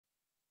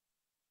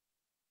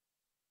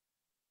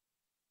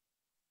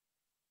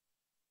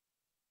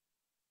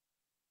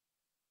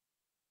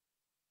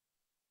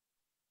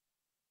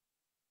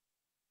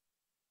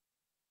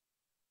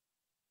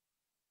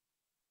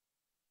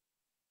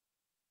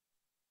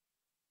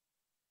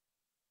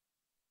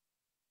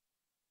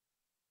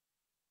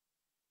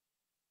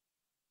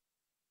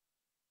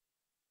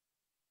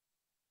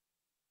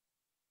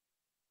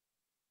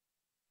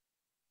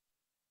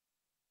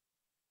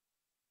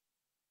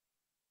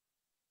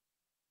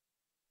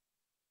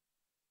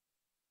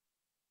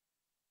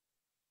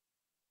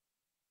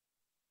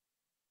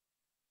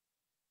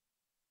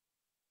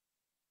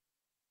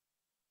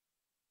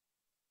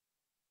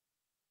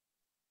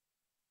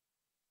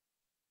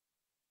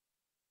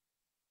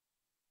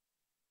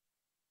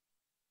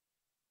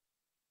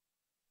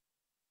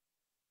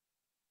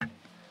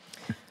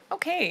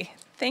Okay,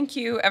 thank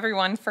you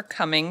everyone for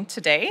coming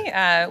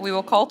today. We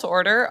will call to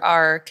order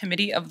our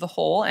Committee of the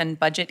Whole and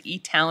Budget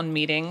E-Town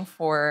meeting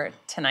for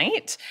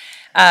tonight.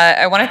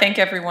 I want to thank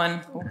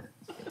everyone.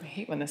 I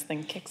hate when this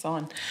thing kicks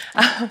on.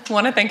 I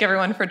want to thank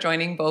everyone for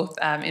joining both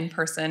in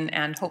person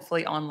and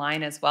hopefully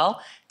online as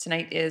well.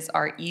 Tonight is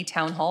our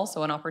E-Town Hall,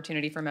 so an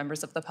opportunity for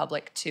members of the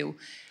public to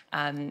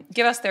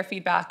give us their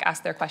feedback,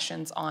 ask their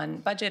questions on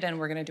budget, and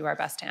we're going to do our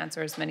best to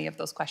answer as many of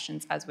those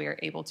questions as we are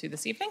able to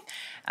this evening.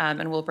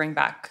 And we'll bring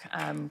back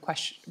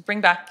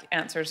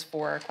answers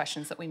for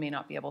questions that we may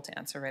not be able to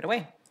answer right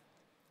away.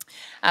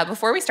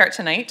 Before we start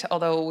tonight,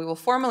 although we will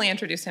formally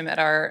introduce him at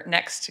our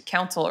next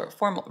council or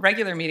formal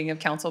regular meeting of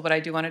council, but I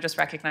do want to just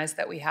recognize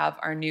that we have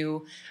our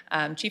new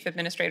Chief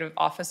Administrative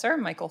Officer,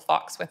 Michael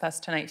Fox, with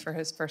us tonight for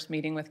his first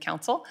meeting with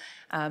council.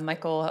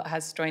 Michael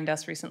has joined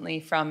us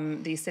recently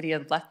from the city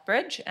of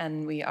Lethbridge,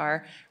 and we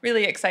are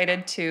really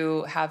excited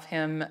to have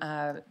him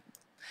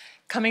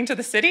coming to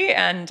the city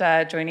and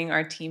joining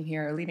our team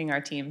here, leading our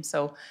team.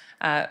 So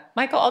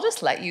Michael, I'll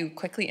just let you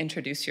quickly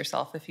introduce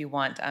yourself if you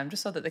want,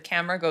 just so that the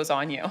camera goes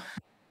on you.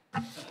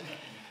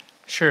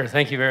 Sure,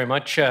 thank you very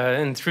much.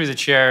 And through the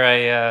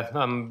chair,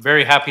 I'm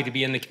very happy to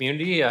be in the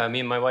community.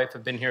 Me and my wife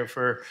have been here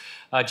for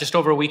just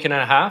over a week and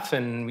a half,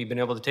 and we've been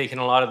able to take in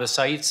a lot of the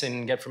sites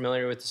and get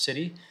familiar with the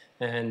city.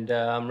 And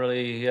I'm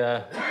really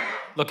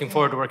looking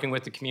forward to working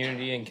with the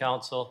community and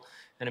council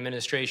and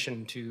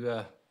administration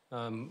to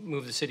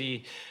move the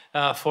city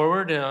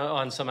forward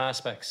on some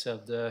aspects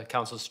of the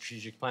council's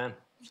strategic plan.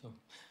 So,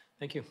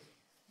 thank you.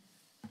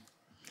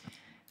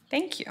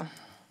 Thank you.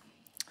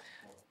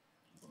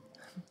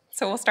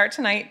 So we'll start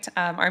tonight,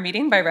 our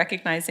meeting, by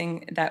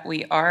recognizing that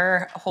we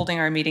are holding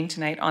our meeting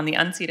tonight on the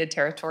unceded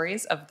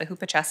territories of the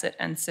Hoopachesit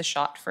and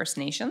Sishot First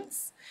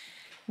Nations.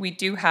 We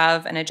do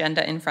have an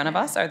agenda in front of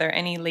us. Are there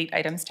any late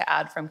items to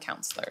add from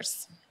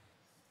councillors?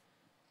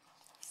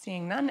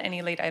 Seeing none,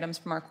 any late items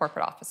from our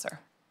corporate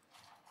officer?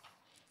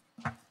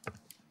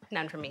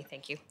 None from me,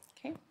 thank you.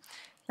 Okay.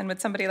 Then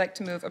would somebody like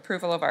to move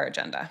approval of our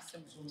agenda?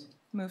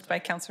 Moved by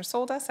Councillor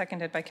Solda,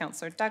 seconded by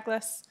Councillor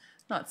Douglas.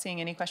 Not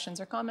seeing any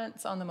questions or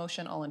comments on the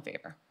motion. All in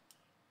favor?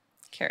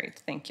 Carried.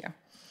 Thank you.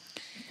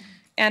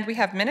 And we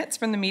have minutes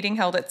from the meeting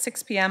held at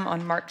 6 p.m.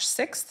 on March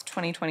 6th,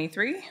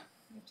 2023.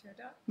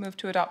 Moved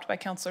to adopt by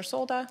Councillor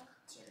Solda,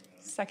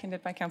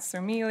 seconded by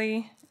Councillor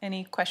Mealy.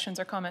 Any questions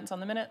or comments on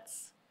the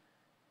minutes?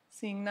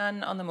 Seeing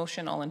none on the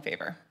motion. All in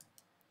favor?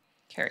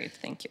 Carried.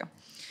 Thank you.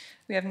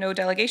 We have no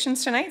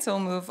delegations tonight, so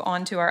we'll move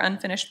on to our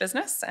unfinished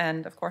business.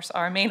 And of course,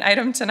 our main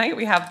item tonight,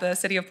 we have the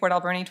City of Port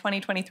Alberni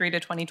 2023 to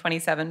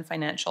 2027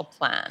 financial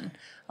plan.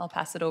 I'll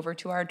pass it over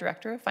to our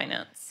Director of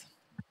Finance.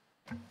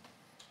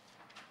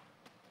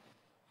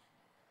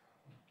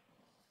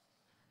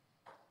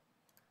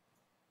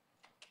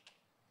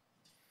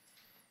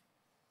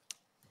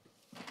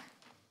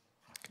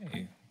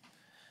 Okay.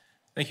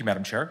 Thank you,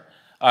 Madam Chair.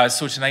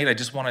 So tonight I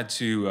just wanted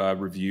to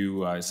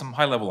review some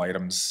high-level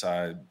items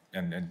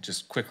and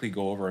just quickly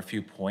go over a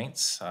few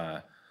points.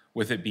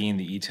 With it being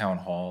the E-Town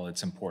Hall,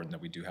 it's important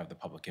that we do have the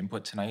public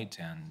input tonight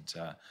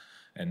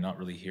and not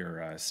really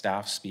hear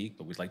staff speak,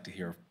 but we'd like to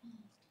hear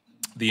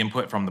the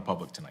input from the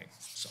public tonight.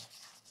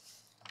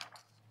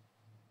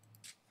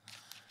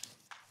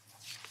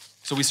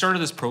 So we started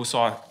this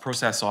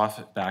process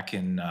off back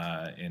in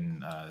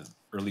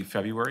early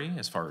February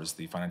as far as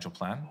the financial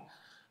plan.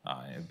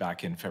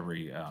 Back in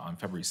February, on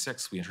February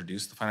 6th, we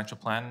introduced the financial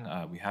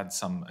plan. We had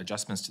some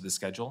adjustments to the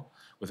schedule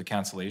with a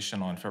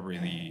cancellation on February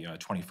the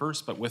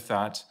 21st, but with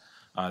that,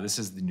 this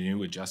is the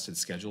new adjusted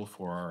schedule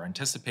for our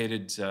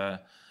anticipated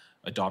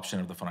adoption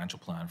of the financial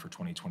plan for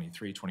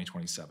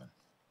 2023-2027.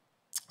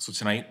 So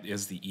tonight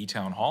is the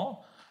E-Town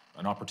Hall,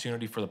 an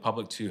opportunity for the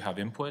public to have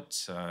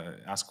input,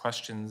 ask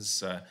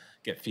questions,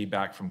 get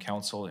feedback from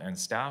council and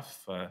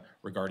staff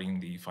regarding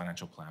the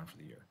financial plan for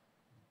the year.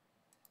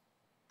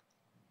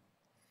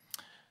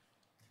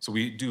 So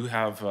we do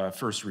have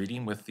first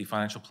reading with the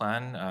financial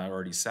plan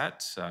already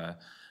set,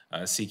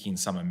 seeking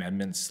some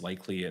amendments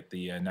likely at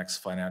the next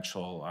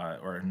financial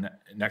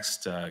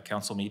next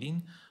council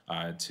meeting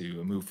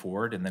to move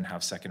forward and then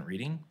have second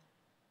reading.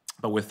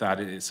 But with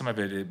that, some of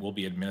it will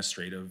be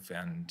administrative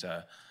and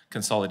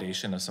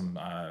consolidation of some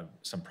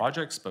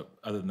projects. But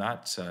other than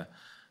that,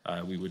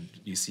 we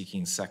would be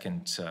seeking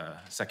second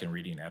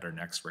reading at our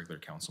next regular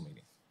council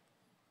meeting.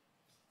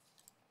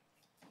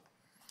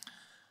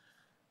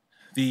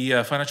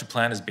 The financial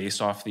plan is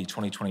based off the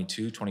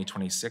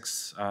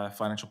 2022-2026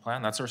 financial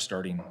plan. That's our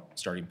starting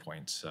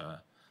point. So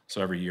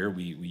every year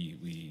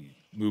we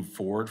move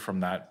forward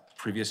from that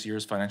previous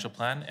year's financial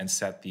plan and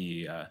set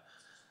the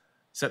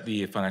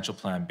financial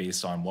plan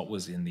based on what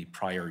was in the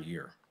prior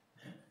year.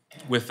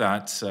 With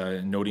that,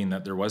 noting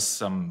that there was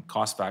some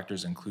cost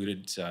factors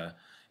included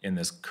in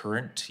this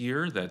current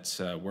year that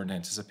weren't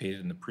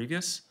anticipated in the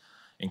previous,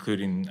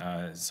 including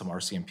some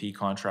RCMP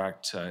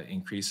contract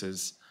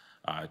increases,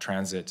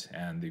 transit,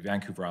 and the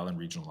Vancouver Island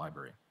Regional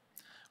Library.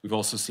 We've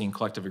also seen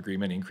collective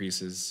agreement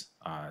increases,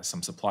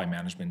 some supply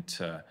management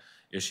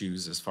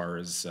issues as far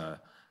as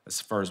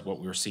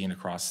what we're seeing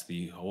across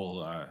the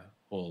whole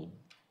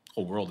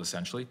whole world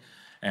essentially.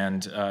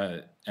 And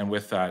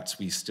with that,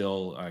 we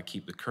still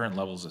keep the current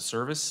levels of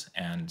service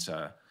and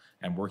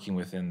working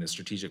within the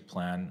strategic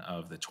plan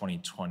of the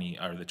 2020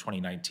 or the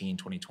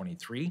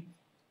 2019-2023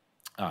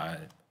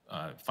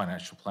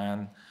 financial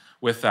plan.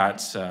 With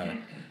that,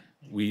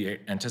 we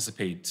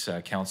anticipate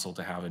council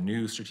to have a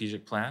new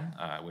strategic plan,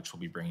 which we'll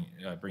be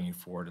bringing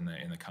forward in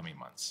the coming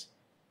months.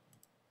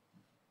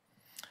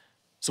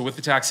 So with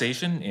the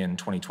taxation in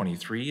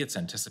 2023, it's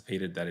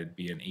anticipated that it'd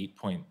be an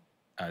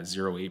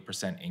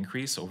 8.08%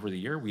 increase over the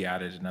year. We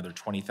added another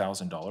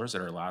 $20,000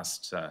 at our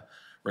last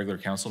regular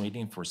council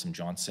meeting for some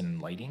Johnson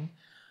lighting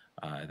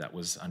that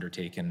was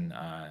undertaken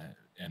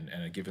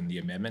and given the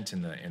amendment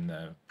in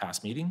the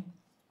past meeting.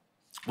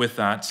 With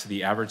that,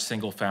 the average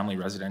single-family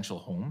residential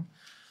home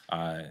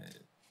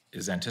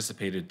is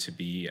anticipated to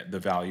be the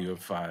value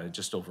of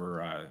just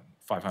over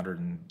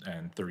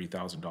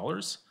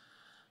 $530,000.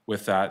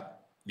 With that,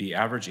 the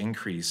average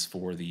increase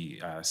for the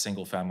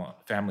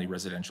single-family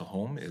residential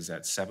home is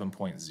at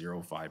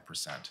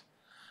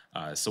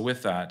 7.05%. So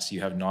with that,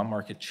 you have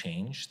non-market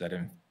change that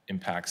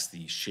impacts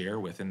the share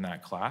within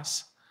that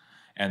class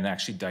and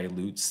actually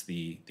dilutes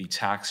the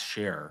tax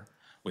share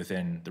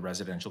within the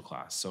residential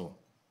class. So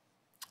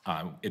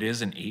it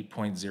is an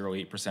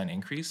 8.08%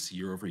 increase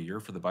year over year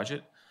for the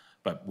budget,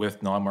 but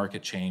with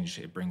non-market change,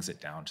 it brings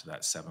it down to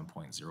that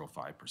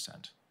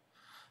 7.05%.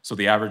 So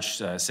the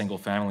average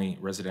single-family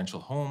residential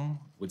home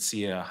would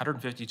see a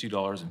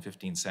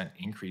 $152.15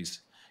 increase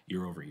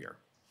year over year.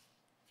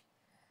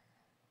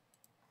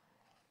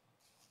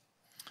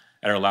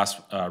 At our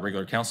last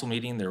regular council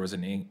meeting, there was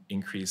an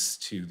increase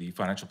to the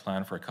financial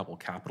plan for a couple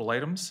capital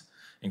items,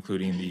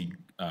 including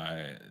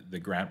the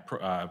grant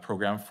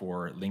program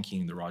for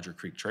linking the Roger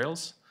Creek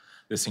trails.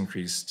 This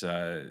increased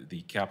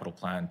the capital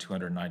plan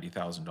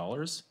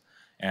 $290,000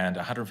 and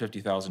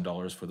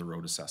 $150,000 for the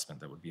road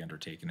assessment that would be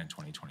undertaken in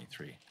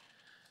 2023.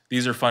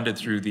 These are funded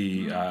through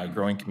the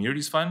Growing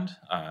Communities Fund.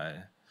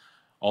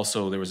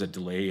 Also, there was a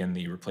delay in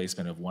the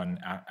replacement of one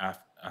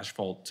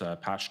asphalt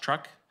patch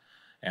truck,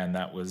 and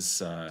that was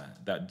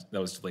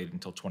delayed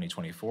until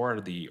 2024 out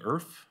of the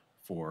IRF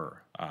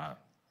for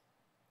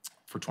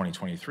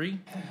 2023.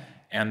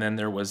 And then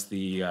there was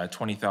the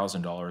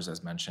 $20,000,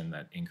 as mentioned,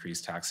 that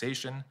increased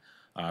taxation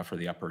for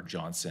the Upper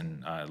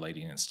Johnson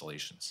lighting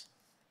installations.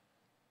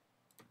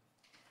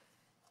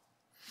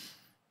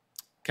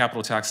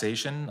 Capital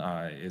taxation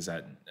is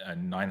at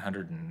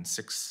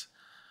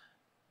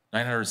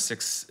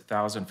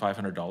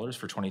 $906,500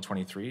 for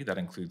 2023. That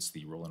includes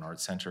the Roland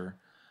Arts Center,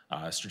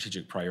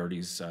 strategic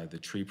priorities, the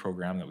tree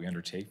program that we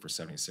undertake for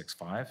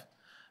 $76,500,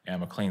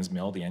 and McLean's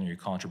Mill, the annual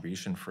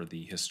contribution for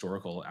the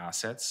historical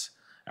assets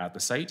at the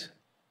site.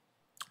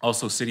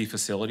 Also city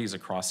facilities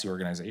across the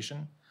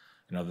organization,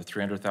 another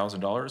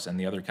 $300,000, and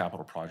the other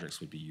capital projects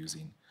would be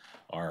using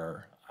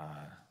our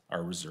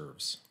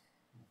reserves.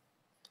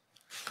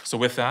 So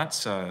with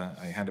that,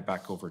 I hand it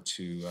back over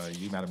to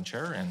you, Madam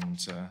Chair, and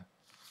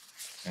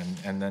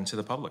then to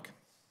the public.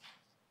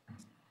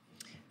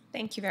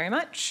 Thank you very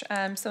much.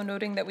 So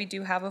noting that we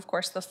do have, of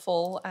course, the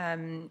full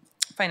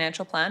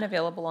financial plan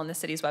available on the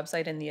city's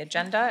website in the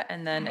agenda,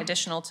 and then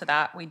additional to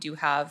that, we do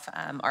have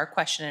our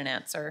question and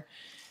answer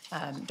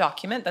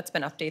document that's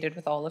been updated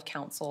with all of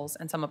council's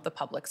and some of the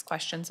public's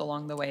questions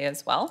along the way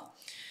as well.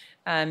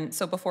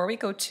 So before we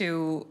go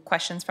to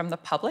questions from the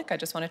public, I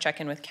just want to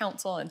check in with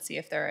council and see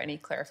if there are any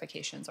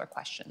clarifications or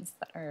questions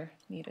that are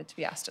needed to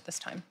be asked at this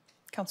time.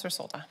 Councillor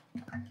Solda.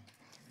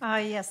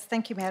 Yes,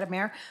 thank you, Madam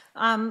Mayor.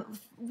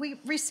 We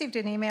received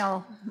an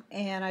email,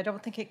 and I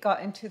don't think it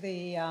got into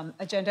the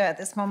agenda at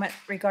this moment,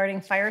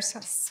 regarding Fire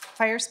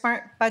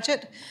Smart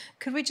budget.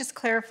 Could we just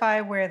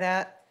clarify where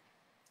that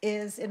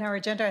is in our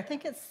agenda? I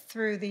think it's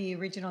through the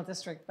regional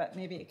district, but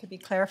maybe it could be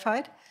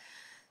clarified.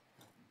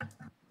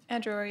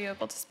 Andrew, are you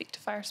able to speak to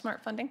Fire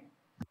Smart funding?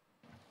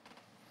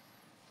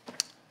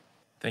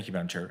 Thank you,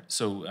 Madam Chair.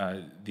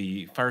 So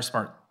the Fire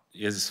Smart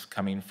is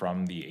coming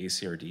from the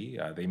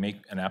ACRD. They make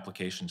an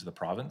application to the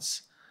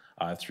province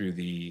through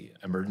the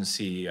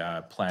emergency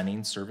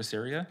planning service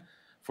area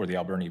for the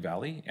Alberni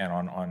Valley,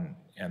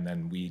 and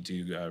then we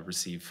do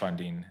receive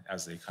funding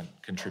as they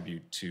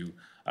contribute to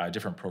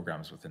different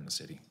programs within the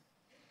city.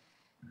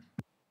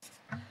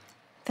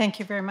 Thank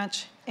you very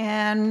much.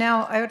 And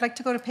now I would like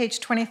to go to page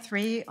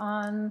 23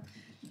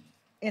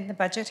 in the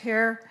budget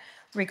here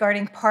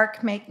regarding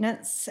park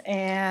maintenance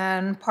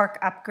and park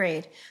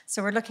upgrade.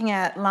 So we're looking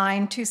at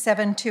line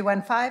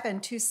 27215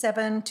 and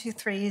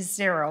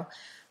 27230.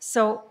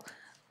 So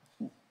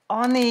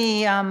on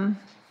the,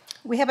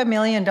 we have $1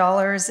 million,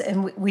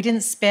 and we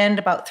didn't spend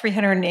about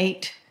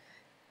 308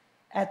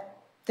 at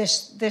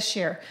this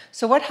year.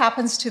 So what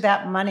happens to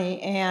that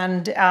money?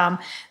 And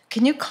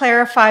can you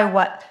clarify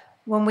what,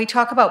 when we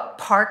talk about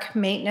park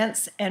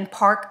maintenance and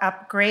park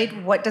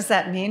upgrade, what does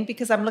that mean?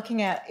 Because I'm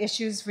looking at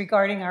issues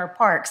regarding our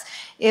parks.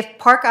 If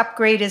park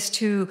upgrade is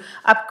to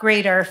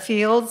upgrade our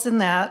fields and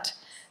that,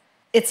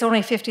 it's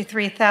only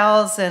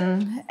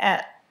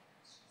 $53,000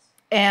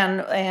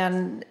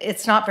 and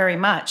it's not very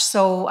much.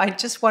 So I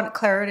just want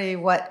clarity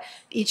what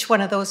each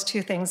one of those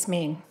two things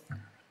mean.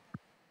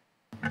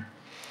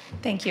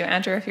 Thank you.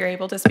 Andrew, if you're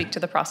able to speak to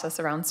the process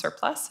around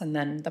surplus and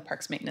then the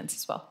parks maintenance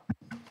as well.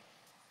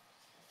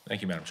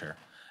 Thank you, Madam Chair.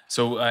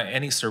 So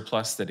any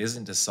surplus that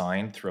isn't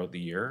assigned throughout the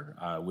year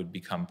would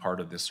become part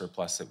of the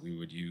surplus that we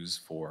would use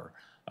for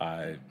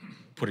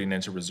putting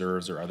into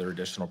reserves or other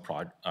additional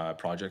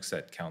projects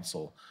that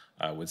council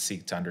would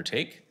seek to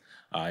undertake.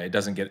 It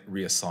doesn't get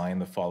reassigned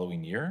the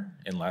following year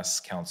unless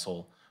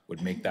council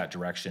would make that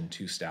direction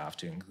to staff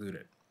to include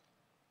it.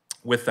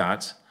 With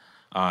that,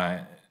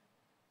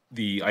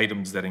 the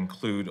items that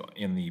include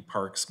in the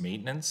parks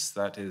maintenance,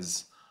 that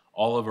is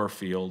all of our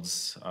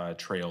fields,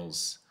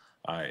 trails,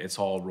 it's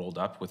all rolled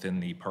up within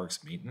the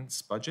parks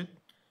maintenance budget.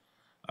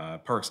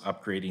 Parks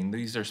upgrading,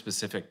 these are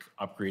specific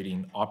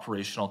upgrading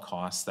operational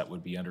costs that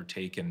would be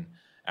undertaken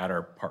at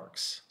our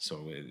parks.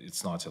 So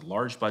it's not a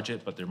large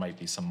budget, but there might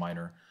be some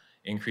minor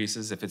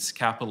increases. If it's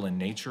capital in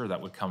nature,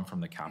 that would come from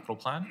the capital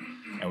plan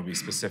and would be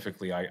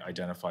specifically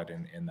identified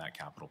in that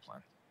capital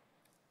plan.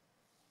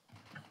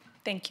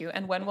 Thank you.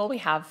 And when will we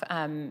have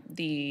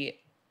the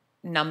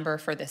number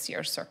for this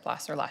year's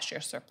surplus or last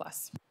year's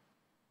surplus?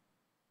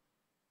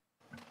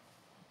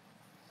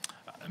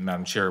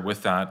 Madam Chair,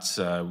 with that,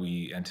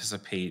 we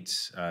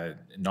anticipate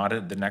not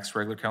at the next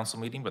regular council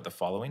meeting, but the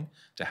following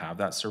to have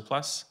that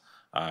surplus.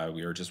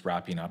 We are just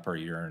wrapping up our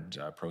year-end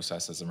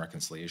processes and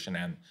reconciliation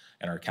and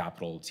our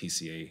capital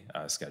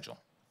TCA schedule.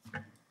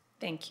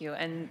 Thank you.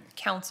 And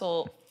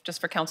council,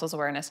 just for council's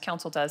awareness,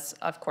 council does,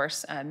 of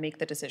course, make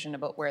the decision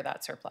about where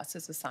that surplus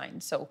is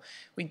assigned. So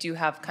we do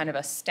have kind of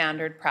a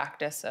standard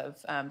practice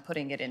of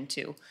putting it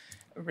into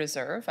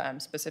reserve,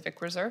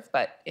 specific reserve,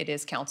 but it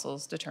is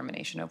council's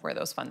determination of where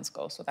those funds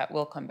go. So that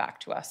will come back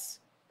to us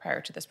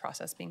prior to this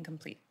process being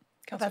complete.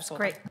 That's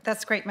great.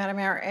 That's great, Madam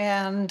Mayor.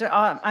 And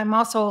I'm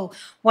also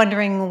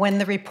wondering when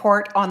the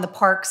report on the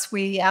parks,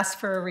 we asked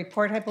for a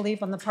report, I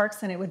believe, on the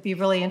parks, and it would be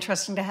really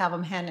interesting to have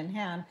them hand in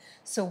hand.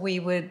 So we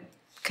would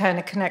kind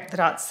of connect the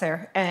dots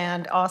there.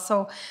 And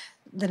also,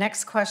 the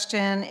next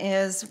question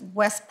is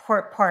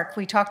Westport Park.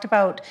 We talked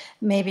about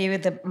maybe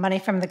with the money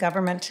from the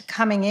government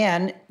coming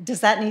in.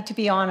 Does that need to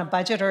be on a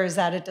budget, or is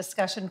that a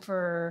discussion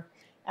for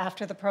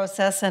after the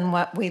process and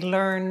what we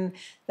learn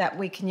that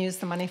we can use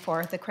the money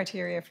for, the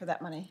criteria for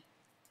that money?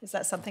 Is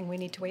that something we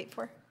need to wait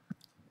for?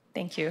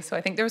 Thank you. So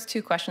I think there was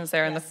two questions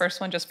there. Yes. And the first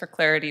one, just for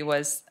clarity,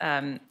 was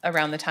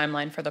around the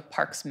timeline for the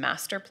parks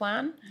master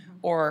plan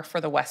or for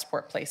the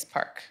Westport Place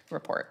Park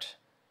report?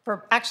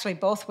 For actually,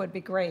 both would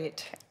be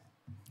great.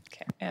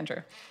 Okay,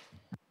 Andrew.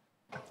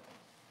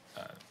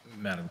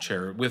 Madam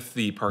Chair, with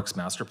the Parks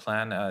Master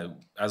Plan,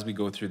 as we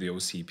go through the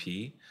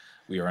OCP,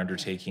 we are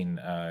undertaking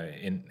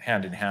in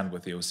hand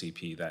with the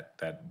OCP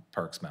that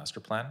Parks Master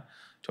Plan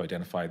to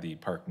identify the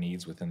park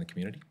needs within the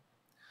community.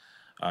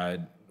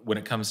 When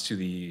it comes to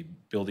the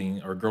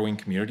building or growing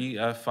community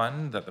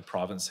fund that the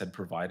province had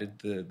provided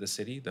the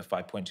city, the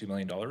 $5.2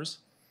 million,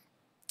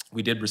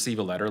 we did receive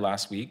a letter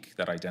last week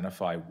that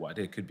identify what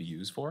it could be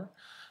used for.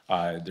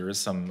 There is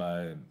some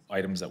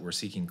items that we're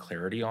seeking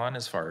clarity on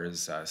as far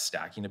as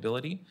stacking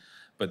ability,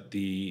 but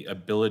the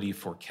ability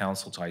for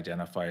council to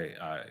identify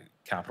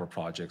capital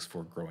projects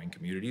for growing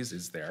communities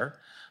is there.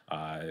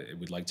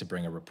 We'd like to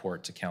bring a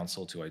report to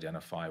council to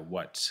identify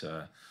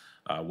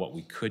what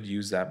we could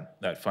use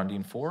that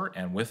funding for,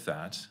 and with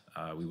that,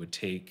 we would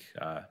take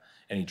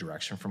any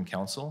direction from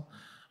council,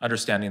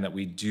 understanding that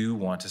we do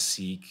want to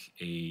seek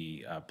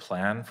a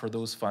plan for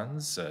those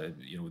funds.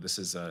 This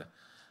is a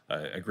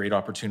great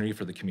opportunity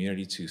for the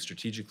community to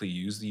strategically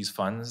use these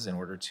funds in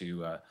order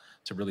to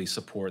really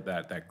support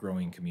that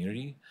growing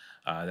community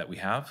that we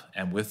have,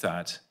 and with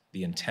that,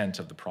 the intent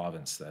of the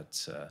province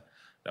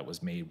that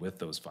was made with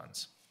those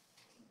funds.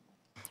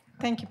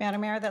 Thank you,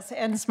 Madam Mayor. That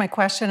ends my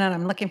question, and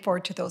I'm looking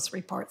forward to those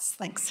reports.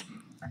 Thanks.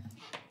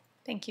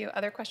 Thank you.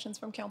 Other questions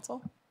from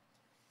council?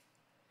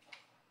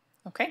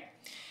 Okay.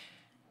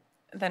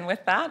 Then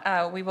with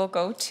that, we will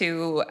go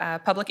to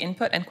public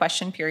input and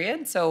question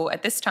period. So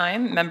at this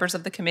time, members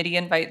of the committee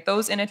invite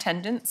those in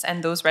attendance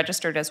and those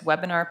registered as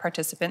webinar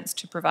participants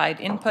to provide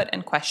input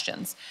and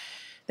questions.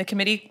 The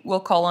committee will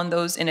call on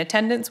those in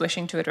attendance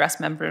wishing to address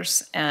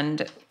members,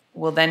 and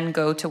we'll then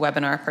go to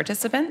webinar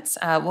participants.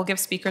 We'll give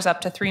speakers up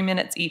to 3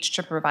 minutes each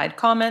to provide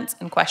comments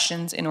and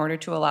questions in order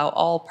to allow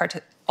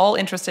all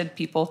interested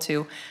people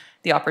to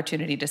the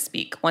opportunity to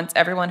speak. Once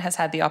everyone has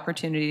had the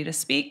opportunity to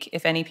speak,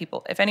 if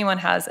anyone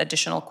has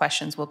additional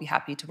questions, we'll be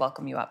happy to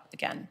welcome you up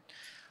again.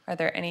 Are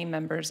there any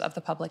members of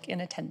the public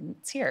in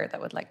attendance here that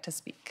would like to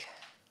speak?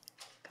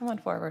 Come on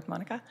forward,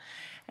 Monica.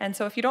 And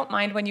so if you don't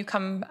mind, when you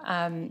come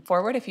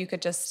forward, if you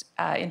could just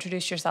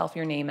introduce yourself,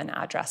 your name and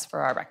address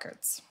for our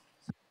records.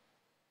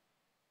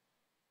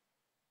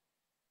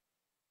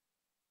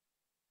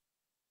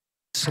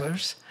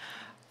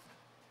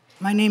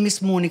 My name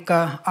is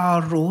Monica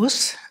R.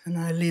 Roos, and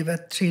I live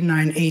at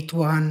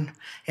 3981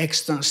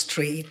 Exton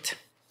Street.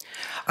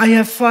 I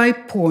have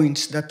 5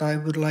 points that I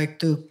would like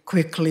to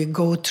quickly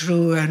go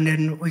through, and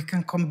then we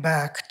can come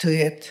back to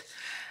it.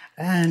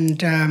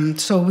 And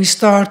so we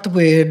start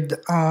with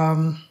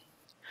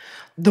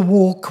the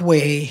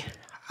walkway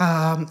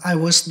I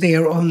was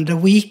there on the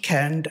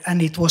weekend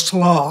and it was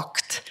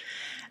locked.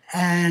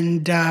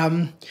 And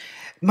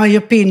my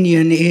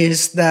opinion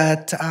is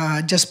that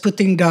just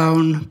putting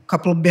down a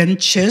couple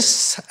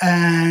benches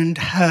and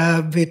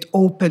have it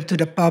open to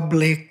the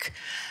public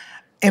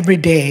every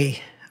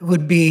day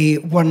would be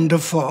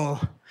wonderful,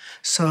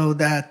 so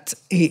that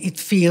it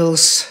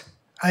feels,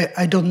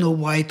 I don't know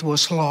why it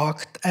was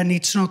locked, and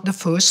it's not the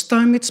first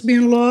time it's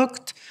been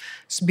locked.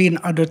 It's been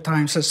other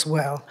times as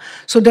well.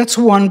 So that's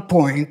one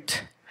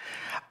point.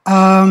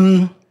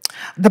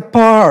 The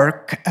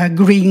park,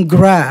 green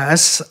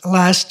grass,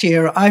 last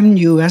year I'm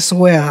new as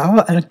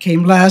well. I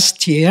came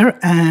last year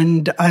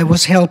and I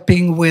was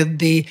helping with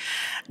the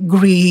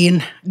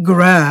green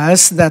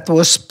grass that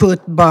was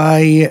put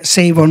by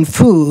Save on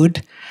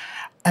Food.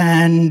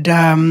 And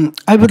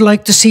I would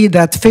like to see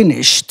that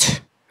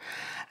finished.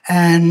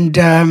 And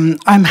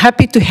I'm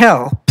happy to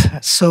help.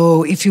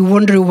 So if you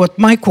wonder what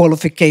my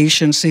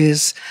qualifications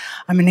is,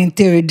 I'm an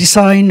interior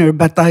designer,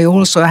 but I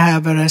also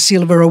have a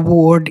silver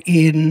award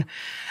in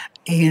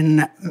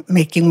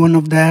making one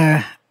of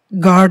the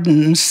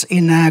gardens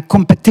in a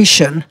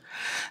competition.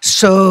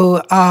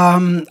 So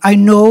I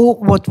know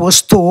what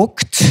was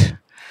talked,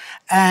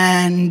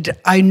 and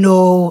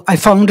I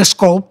found a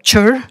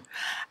sculpture,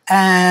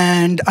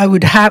 and I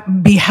would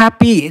be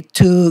happy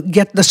to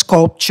get the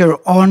sculpture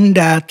on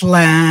that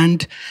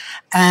land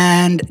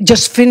and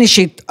just finish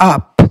it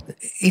up.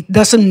 It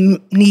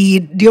doesn't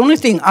need, the only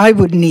thing I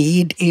would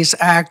need is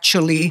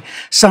actually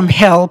some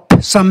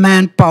help, some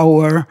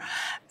manpower,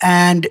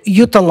 and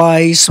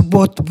utilize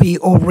what we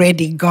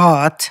already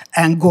got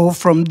and go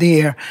from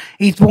there.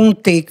 It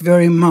won't take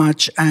very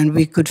much, and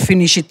we could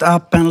finish it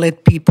up and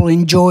let people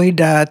enjoy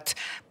that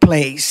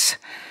place.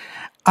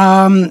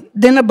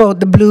 Then about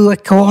the blue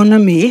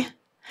economy,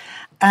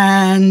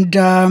 and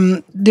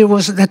there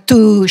was the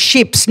two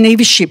ships,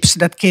 Navy ships,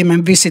 that came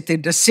and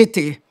visited the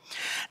city.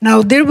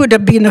 Now, there would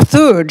have been a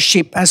third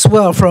ship as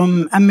well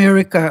from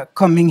America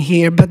coming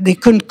here, but they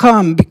couldn't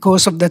come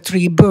because of the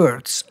 3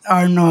 berths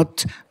are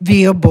not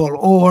viable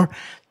or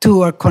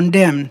 2 are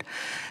condemned.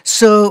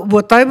 So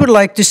what I would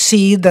like to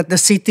see, that the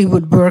city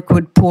would work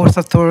with Port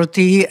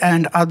Authority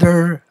and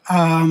other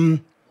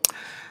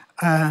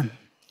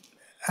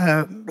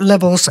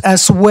levels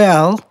as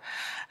well,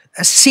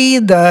 see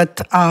that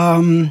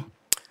the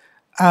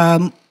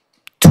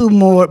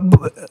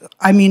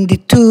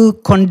 2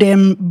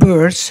 condemned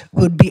berths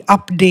would be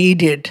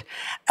updated.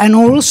 And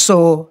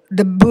also,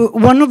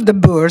 one of the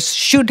berths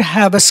should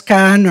have a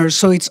scanner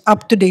so it's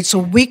up to date, so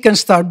we can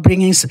start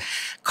bringing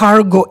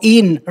cargo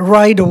in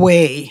right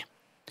away.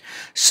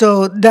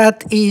 So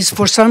that is,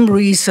 for some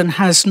reason,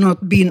 has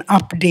not been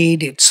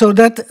updated. So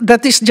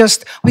that is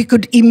just, we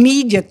could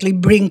immediately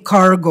bring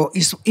cargo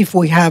if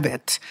we have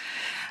it.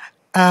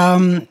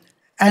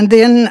 And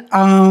then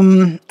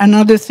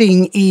another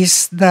thing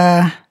is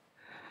the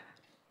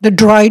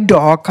dry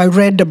dock. I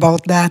read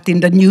about that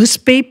in the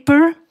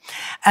newspaper,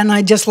 and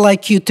I just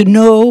like you to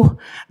know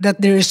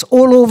that there is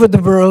all over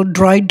the world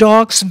dry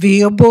docks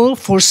available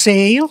for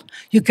sale.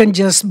 You can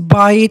just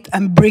buy it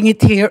and bring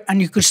it here,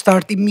 and you could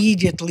start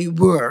immediately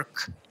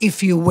work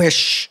if you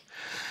wish.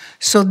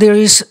 So there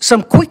is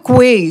some quick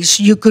ways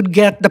you could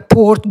get the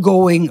port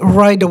going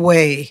right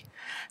away.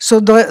 So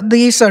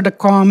these are the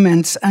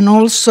comments. And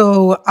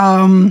also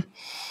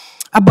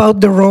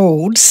about the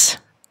roads,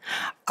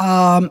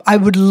 I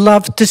would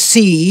love to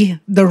see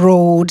the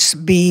roads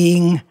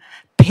being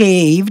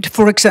paved.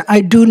 For example,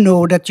 I do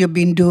know that you've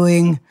been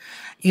doing,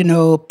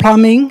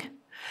 plumbing,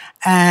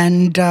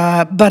 and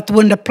but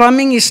when the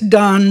plumbing is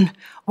done,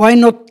 why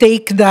not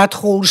take that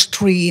whole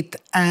street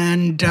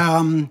and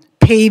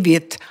pave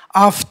it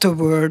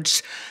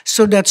afterwards,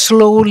 so that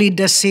slowly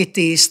the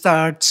city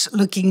starts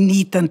looking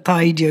neat and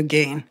tidy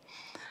again.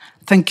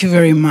 Thank you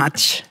very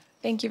much.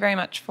 Thank you very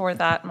much for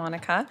that,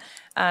 Monica.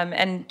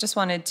 And just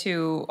wanted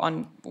to,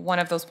 on one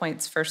of those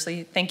points,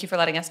 firstly, thank you for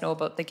letting us know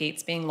about the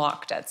gates being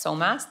locked at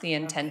SOMAS. The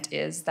intent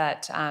is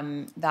that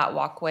that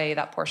walkway,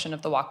 that portion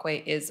of the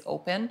walkway is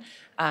open,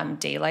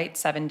 daylight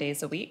 7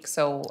 days a week.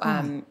 So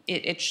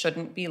it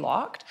shouldn't be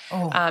locked.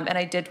 And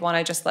I did want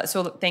to just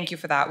so thank you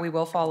for that. We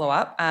will follow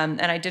up.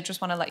 And I did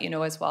just want to let you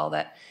know as well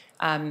that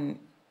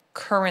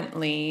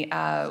currently,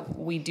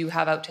 we do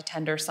have out to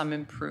tender some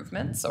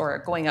improvements, or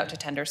going out to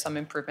tender some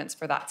improvements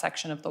for that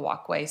section of the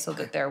walkway, so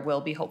that there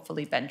will be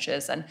hopefully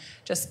benches and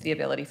just the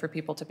ability for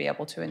people to be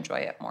able to enjoy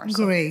it more.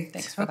 So great.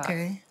 Thanks for that.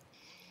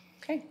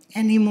 Okay.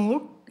 Any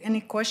more?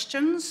 Any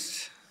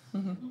questions?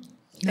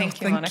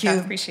 Thank you, Monica.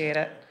 Appreciate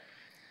it.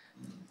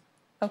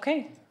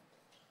 Okay.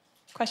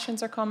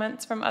 Questions or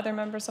comments from other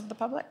members of the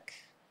public?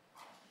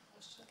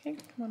 Okay,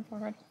 come on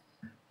forward.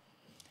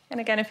 And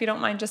again, if you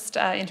don't mind just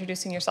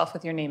introducing yourself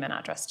with your name and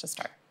address to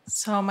start.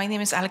 So my name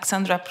is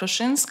Alexandra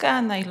Prushinska,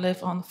 and I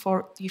live on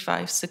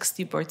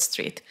 4560 Bird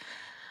Street.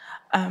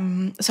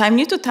 So I'm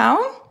new to town.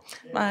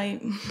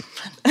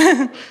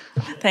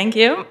 Thank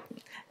you.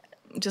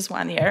 Just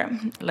 1 year,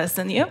 less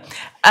than you.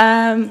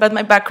 But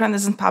my background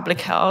is in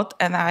public health,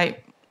 and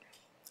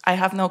I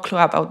have no clue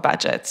about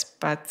budgets,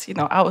 but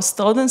I was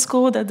told in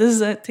school that this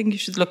is a thing you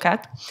should look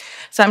at.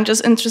 So I'm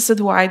just interested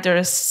why there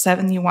is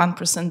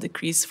 71%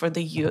 decrease for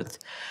the youth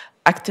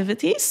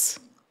activities,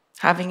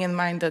 having in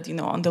mind that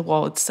on the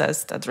wall it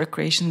says that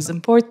recreation is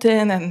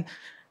important, and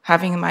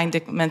having in mind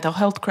the mental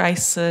health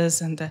crisis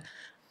and the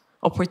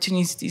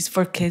opportunities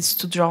for kids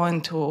to draw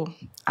into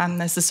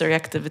unnecessary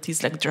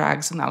activities like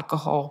drugs and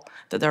alcohol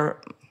that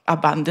are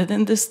abundant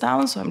in this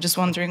town. So I'm just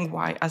wondering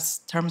why, as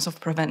terms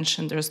of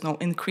prevention, there's no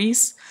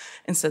increase.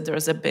 Instead,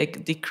 there's a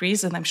big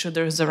decrease, and I'm sure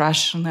there's a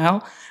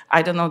rationale.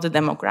 I don't know the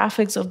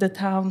demographics of the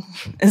town.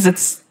 Is there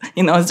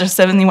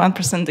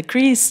 71%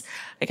 decrease?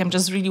 Like, I'm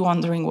just really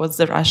wondering what's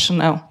the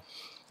rationale.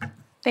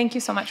 Thank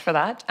you so much for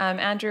that.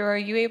 Andrew, are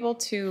you able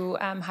to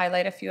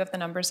highlight a few of the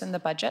numbers in the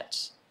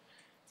budget?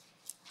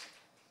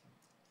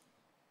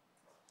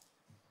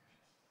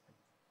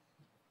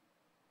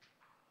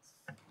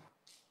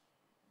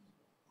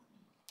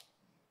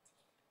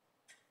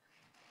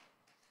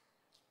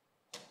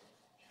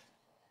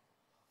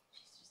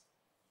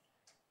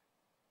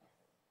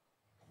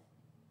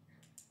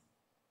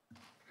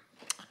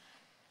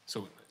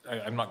 So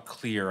I'm not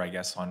clear, I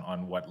guess,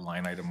 on what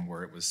line item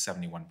where it was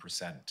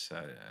 71%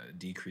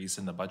 decrease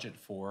in the budget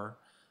for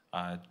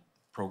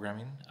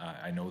programming.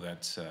 I know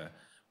that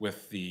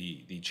with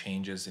the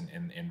changes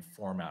in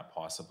format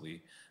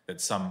possibly,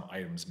 that some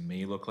items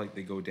may look like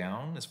they go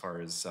down as far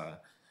as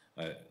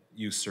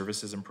youth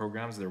services and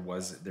programs. There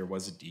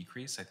was a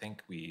decrease. I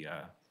think we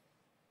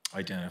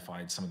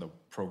identified some of the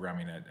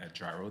programming at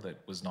Gyro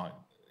that was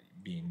not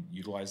being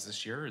utilized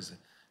this year as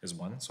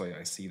one. So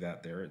I see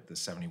that there at the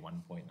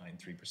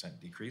 71.93%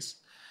 decrease.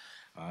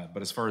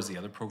 But as far as the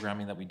other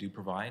programming that we do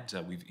provide,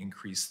 we've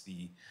increased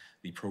the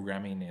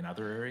programming in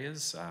other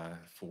areas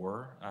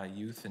for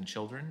youth and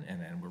children,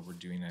 and we're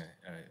doing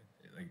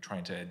like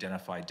trying to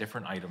identify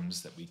different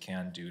items that we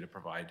can do to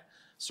provide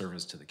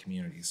service to the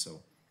community.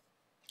 So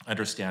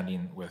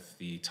understanding with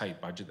the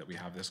tight budget that we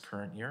have this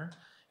current year,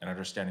 and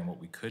understanding what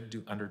we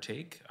could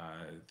undertake,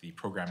 the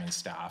programming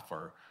staff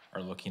are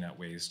looking at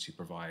ways to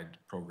provide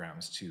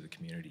programs to the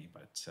community,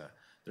 but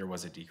there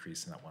was a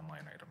decrease in that one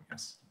line item,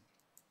 yes.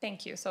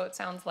 Thank you. So it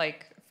sounds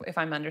like, if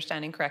I'm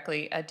understanding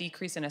correctly, a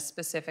decrease in a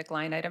specific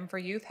line item for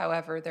youth.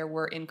 However, there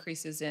were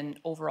increases in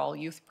overall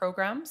youth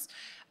programs.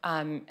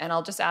 And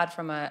I'll just add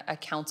from a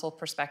council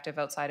perspective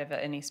outside of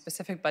any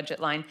specific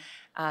budget line,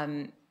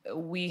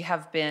 we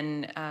have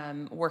been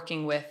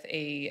working with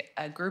a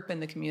group in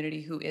the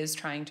community who is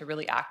trying to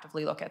really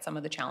actively look at some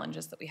of the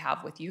challenges that we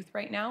have with youth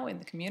right now in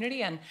the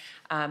community, and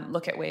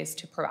look at ways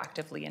to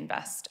proactively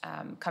invest,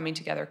 coming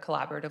together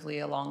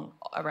collaboratively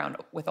around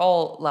with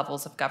all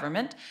levels of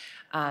government.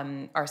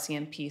 Our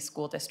CMP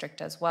school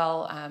district as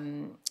well,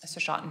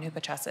 Sashat and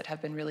Hupachesit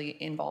have been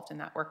really involved in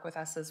that work with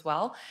us as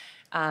well.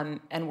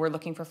 And we're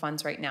looking for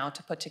funds right now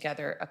to put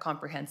together a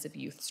comprehensive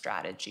youth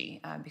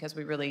strategy, because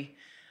we really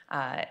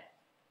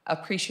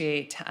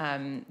appreciate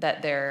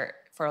that there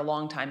for a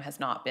long time has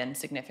not been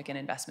significant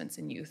investments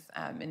in youth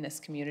in this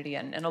community,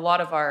 and a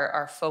lot of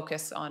our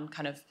focus on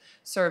kind of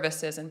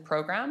services and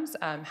programs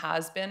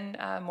has been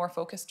more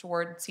focused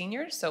toward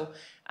seniors. So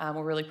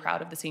we're really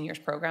proud of the seniors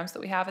programs that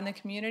we have in the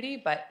community,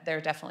 but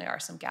there definitely are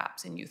some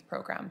gaps in youth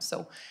programs.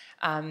 So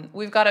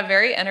we've got a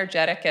very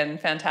energetic and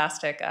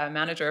fantastic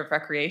manager of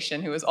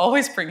recreation who is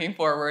always bringing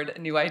forward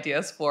new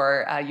ideas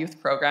for youth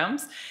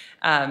programs.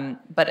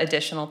 But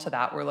additional to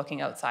that, we're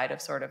looking outside of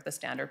sort of the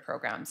standard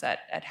programs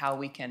at how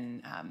we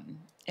can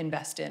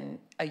invest in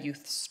a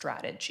youth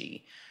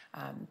strategy,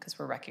 because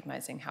we're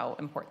recognizing how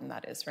important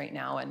that is right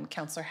now. And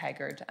Councillor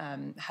Haggard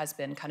has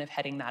been kind of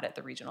heading that at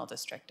the regional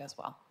district as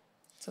well.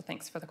 So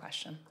thanks for the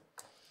question.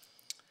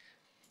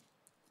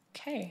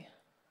 Okay,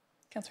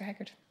 Councillor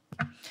Haggard.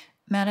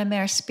 Madam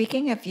Mayor,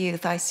 speaking of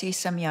youth, I see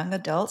some young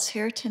adults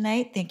here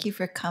tonight. Thank you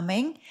for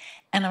coming.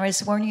 And I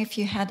was wondering if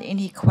you had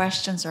any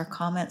questions or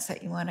comments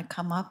that you want to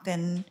come up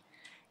and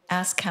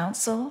ask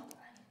council.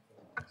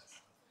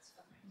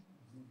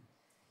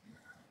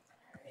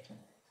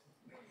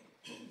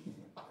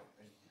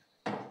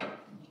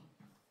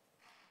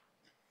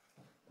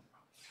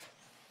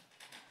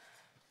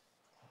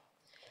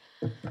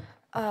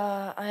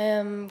 I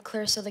am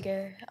Clarissa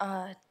Laguerre,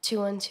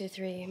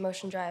 2123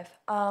 Motion Drive.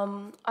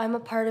 I'm a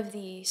part of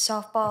the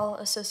Softball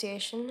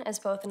Association as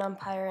both an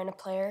umpire and a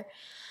player.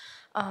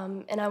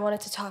 And I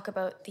wanted to talk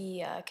about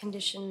the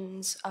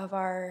conditions of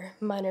our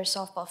minor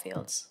softball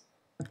fields.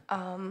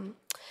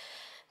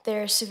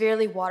 They're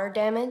severely water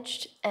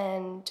damaged,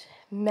 and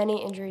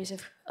many injuries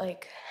have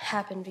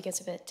happened because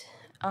of it,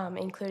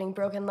 including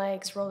broken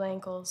legs, rolled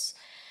ankles,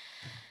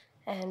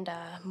 and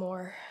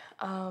more.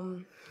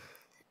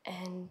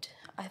 And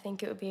I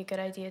think it would be a good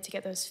idea to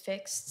get those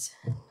fixed.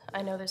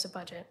 I know there's a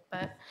budget,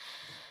 but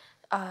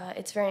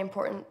it's very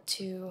important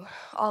to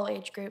all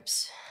age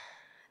groups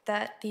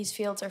that these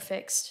fields are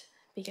fixed,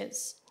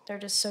 because they're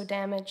just so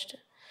damaged.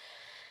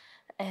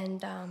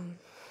 And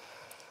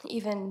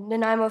even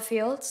Nanaimo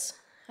fields,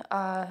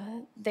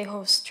 they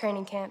host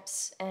training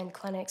camps and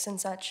clinics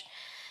and such.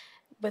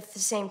 with the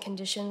same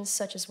conditions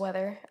such as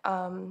weather,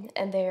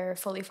 and they're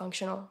fully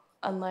functional,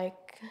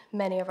 unlike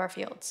many of our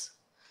fields.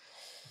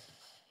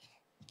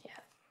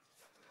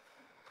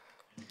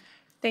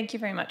 Thank you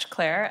very much,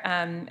 Claire.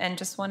 And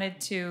just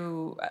wanted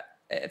to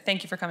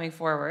thank you for coming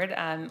forward.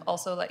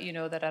 Also let you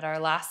know that at our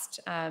last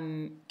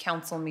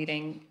council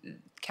meeting,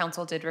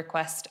 council did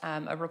request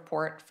a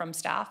report from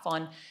staff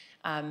on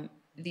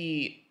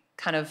the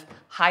kind of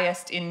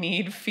highest in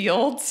need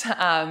fields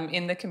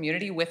in the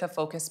community, with a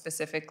focus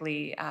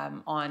specifically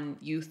on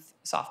youth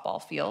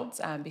softball fields,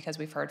 because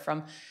we've heard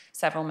from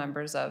several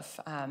members of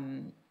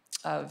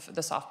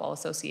the Softball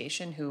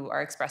Association who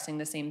are expressing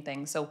the same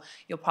thing. So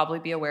you'll probably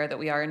be aware that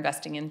we are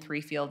investing in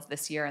 3 fields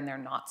this year, and they're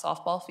not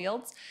softball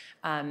fields.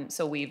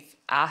 So we've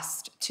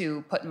asked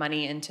to put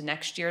money into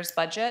next year's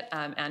budget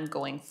and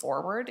going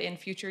forward in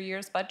future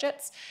years'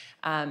 budgets.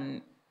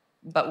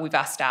 But we've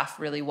asked staff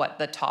really what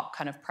the top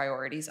kind of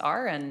priorities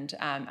are, and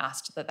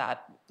asked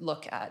that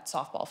look at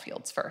softball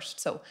fields first.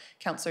 So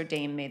Councillor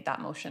Dame made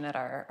that motion at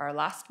our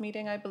last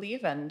meeting, I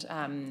believe,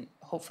 and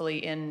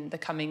hopefully in the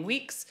coming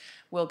weeks,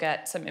 we'll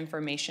get some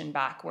information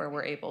back where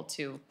we're able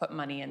to put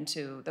money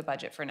into the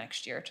budget for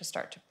next year to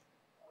start to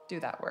do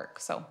that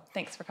work. So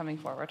thanks for coming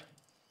forward.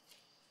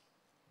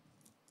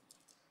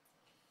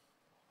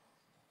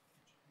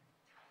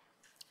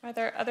 Are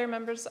there other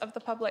members of the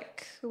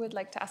public who would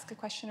like to ask a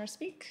question or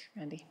speak?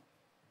 Randy.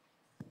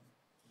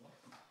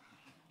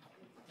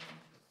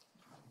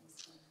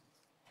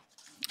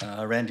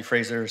 Randy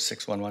Fraser,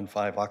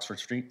 6115 Oxford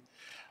Street.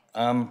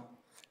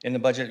 In the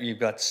budget, you've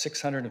got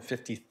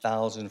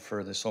 $650,000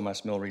 for the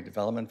Somas Mill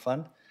Redevelopment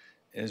Fund.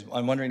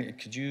 I'm wondering,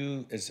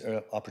 is there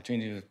an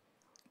opportunity to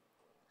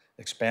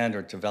expand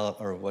or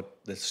develop, or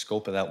what the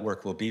scope of that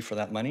work will be for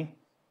that money?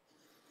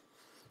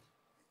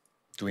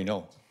 Do we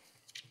know?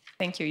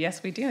 Thank you.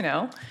 Yes, we do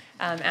know.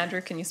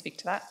 Andrew, can you speak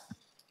to that?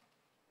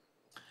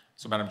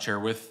 So, Madam Chair,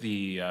 with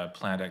the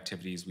planned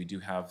activities, we do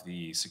have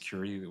the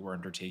security that we're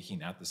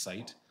undertaking at the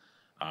site.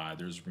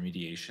 There's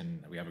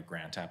remediation. We have a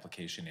grant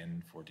application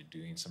in for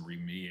doing some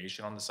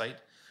remediation on the site.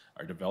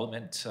 Our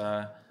development,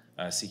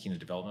 seeking a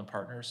development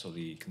partner, so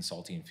the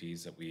consulting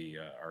fees that we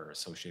are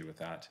associated with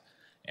that,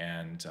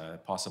 and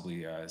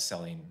possibly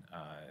selling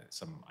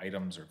some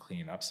items or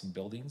cleaning up some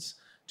buildings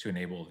to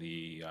enable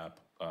the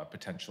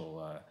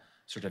potential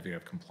certificate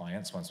of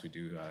compliance once we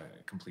do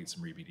complete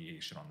some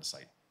remediation on the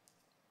site.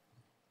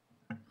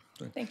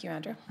 Thank you,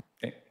 Andrew.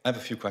 Okay. I have a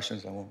few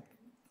questions. I won't.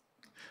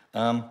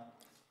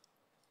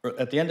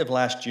 At the end of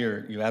last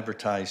year, you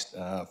advertised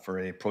for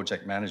a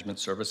project management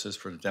services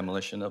for the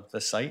demolition of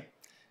the site,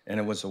 and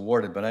it was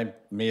awarded, but I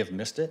may have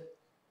missed it.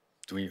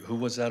 Who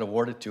was that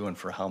awarded to, and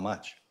for how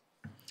much?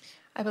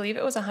 I believe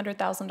it was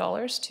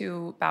 $100,000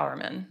 to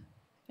Bowerman.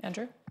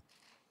 Andrew?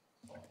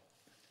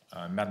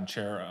 Madam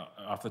Chair,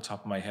 off the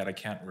top of my head, I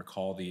can't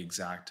recall the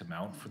exact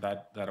amount for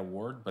that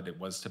award, but it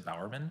was to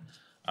Bowerman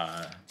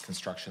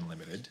Construction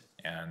Limited,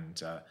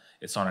 and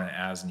it's on an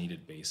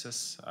as-needed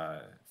basis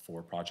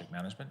for project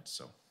management.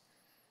 So,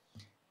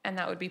 and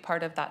that would be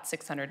part of that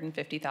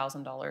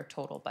 $650,000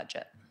 total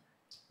budget.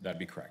 That'd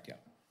be correct. Yeah.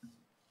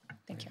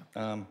 Thank you.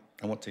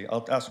 I want to.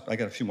 I'll ask. I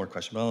got a few more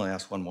questions, but I'll only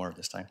ask one more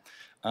this time.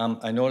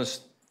 I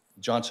noticed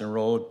Johnson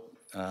Road.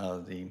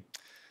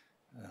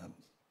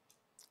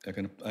 They're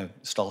going to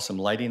install some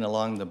lighting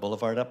along the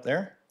boulevard up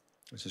there,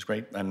 which is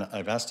great. And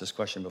I've asked this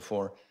question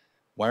before.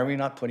 Why are we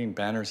not putting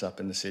banners up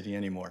in the city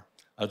anymore?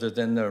 Other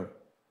than the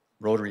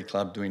Rotary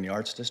Club doing the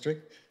Arts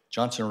District,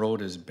 Johnson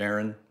Road is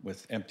barren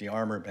with empty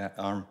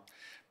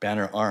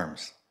banner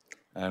arms.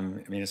 I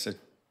mean,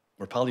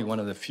 we're probably one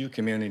of the few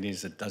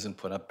communities that doesn't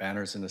put up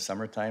banners in the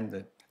summertime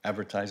that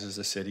advertises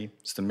the city.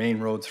 It's the main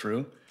road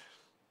through.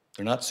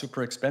 They're not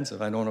super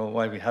expensive. I don't know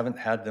why we haven't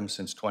had them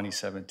since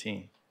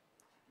 2017.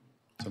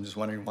 So I'm just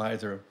wondering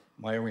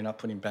why are we not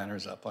putting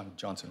banners up on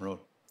Johnson Road?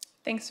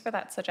 Thanks for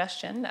that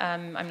suggestion.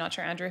 I'm not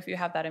sure, Andrew, if you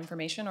have that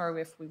information or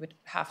if we would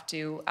have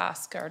to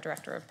ask our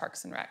Director of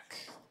Parks and Rec.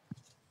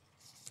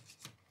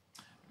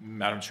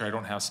 Madam Chair, I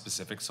don't have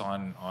specifics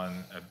on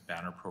a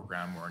banner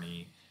program or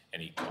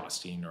any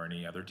costing or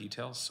any other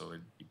details, so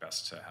it'd be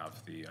best to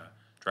have the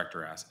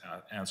Director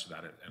answer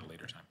that at a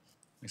later time.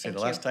 I say the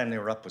last time they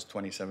were up was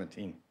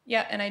 2017.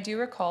 Yeah, and I do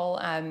recall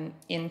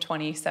in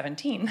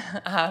 2017,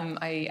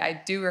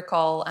 I do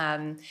recall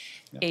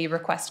a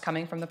request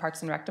coming from the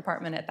Parks and Rec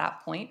Department at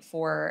that point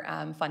for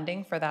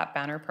funding for that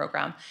banner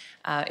program.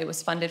 It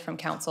was funded from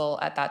council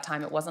at that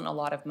time. It wasn't a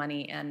lot of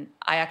money, and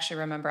I actually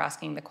remember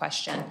asking the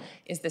question,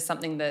 is this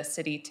something the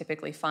city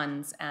typically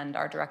funds? And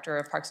our Director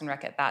of Parks and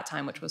Rec at that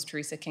time, which was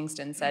Teresa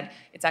Kingston, said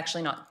it's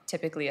actually not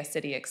typically a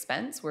city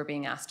expense. We're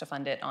being asked to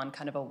fund it on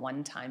kind of a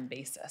one-time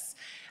basis.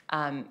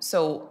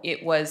 So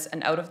it was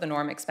an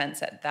out-of-the-norm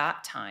expense at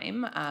that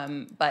time,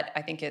 but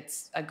I think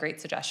it's a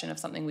great suggestion of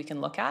something we can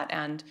look at.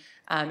 And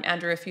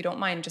Andrew, if you don't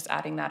mind just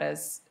adding that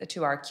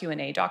to our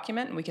Q&A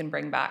document, and we can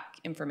bring back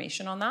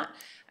information on that.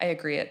 I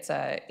agree,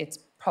 it's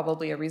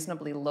probably a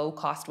reasonably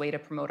low-cost way to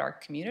promote our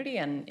community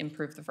and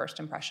improve the first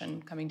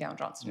impression coming down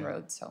Johnston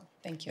Road. So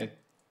thank you.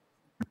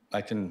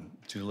 I can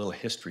do a little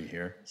history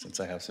here since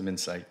I have some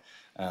insight.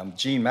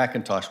 Jean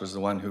McIntosh was the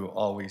one who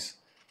always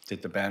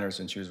did the banners,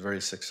 and she was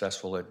very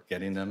successful at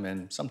getting them,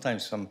 and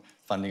sometimes some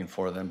funding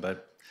for them,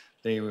 but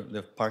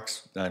the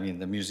parks, I mean,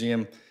 the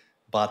museum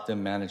bought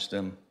them, managed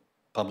them,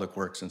 Public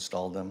Works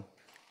installed them.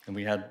 And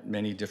we had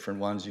many different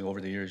ones. Over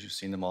the years, you've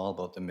seen them all,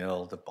 about the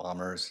mill, the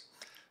bombers,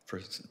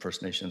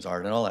 First Nations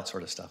art, and all that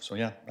sort of stuff. So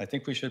yeah, I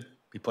think we should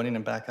be putting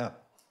them back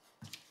up.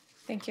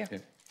 Thank you.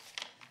 Okay.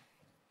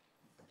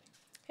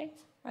 Okay,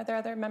 are there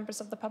other members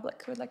of the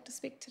public who would like to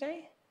speak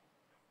today?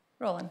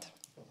 Roland.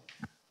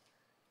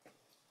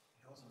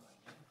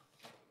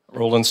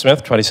 Roland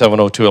Smith,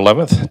 2702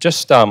 11th.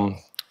 Just,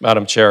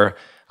 Madam Chair,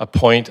 a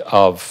point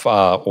of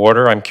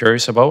order I'm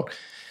curious about.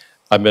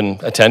 I've been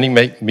attending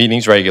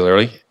meetings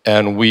regularly,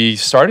 and we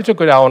started to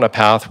go down a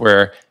path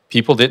where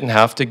people didn't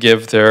have to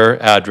give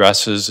their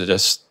addresses,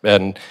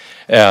 and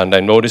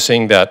I'm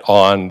noticing that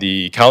on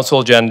the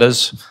council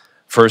agendas,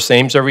 first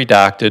names are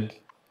redacted,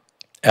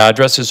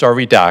 addresses are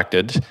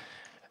redacted,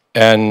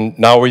 and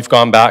now we've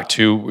gone back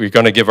to, we're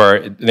going to give our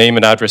name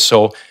and address.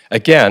 So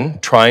again,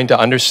 trying to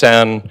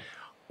understand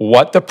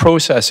what the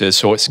process is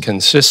so it's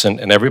consistent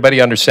and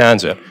everybody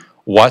understands it.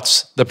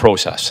 What's the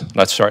process?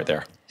 Let's start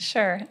there.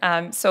 Sure.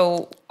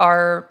 So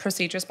our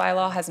procedures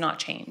bylaw has not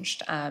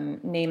changed.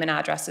 Name and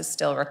address is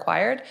still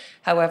required.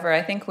 However,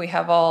 I think we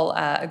have all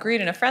agreed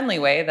in a friendly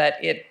way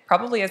that it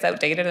probably is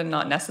outdated and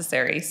not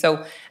necessary.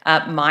 So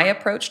my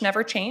approach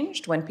never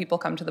changed. When people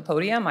come to the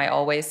podium, I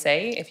always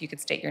say, if you could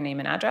state your name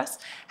and address.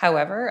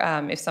 However,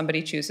 if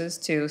somebody chooses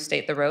to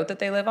state the road that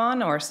they live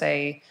on, or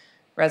say,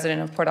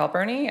 resident of Port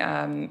Alberni,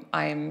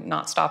 I'm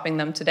not stopping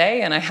them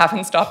today, and I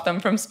haven't stopped them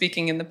from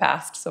speaking in the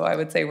past. So I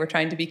would say we're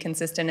trying to be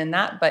consistent in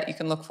that, but you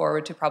can look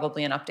forward to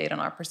probably an update on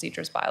our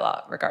procedures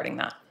bylaw regarding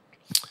that.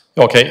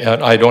 Okay,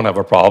 I don't have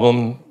a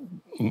problem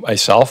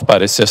myself,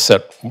 but it's just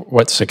that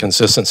what's the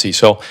consistency?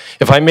 So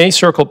if I may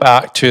circle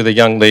back to the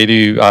young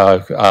lady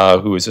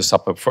who was just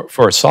up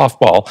for a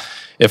softball,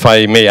 if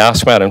I may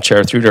ask Madam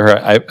Chair through to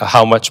her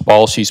how much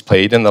ball she's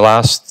played in the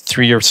last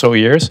 3 or so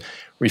years,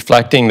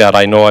 reflecting that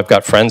I know I've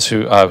got friends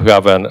who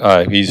have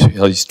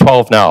he's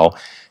 12 now.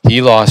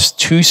 He lost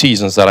 2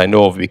 seasons that I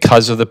know of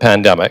because of the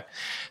pandemic.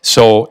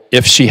 So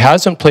if she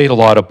hasn't played a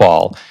lot of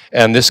ball,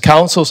 and this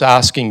council's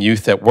asking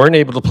youth that weren't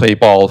able to play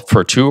ball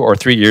for 2 or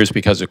 3 years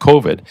because of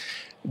COVID,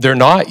 they're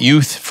not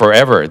youth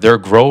forever, they're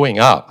growing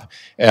up.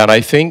 And I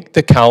think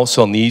the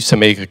council needs to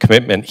make a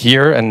commitment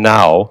here and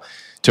now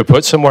to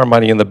put some more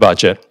money in the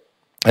budget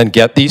and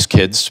get these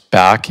kids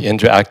back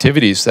into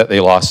activities that they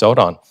lost out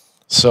on.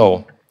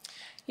 So.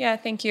 Yeah,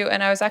 thank you.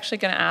 And I was actually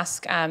going to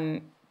ask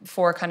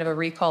for kind of a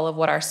recall of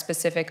what our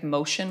specific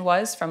motion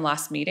was from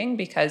last meeting,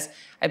 because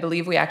I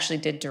believe we actually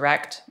did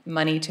direct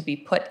money to be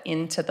put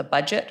into the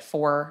budget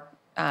for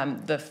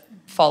the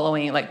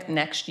following, like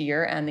next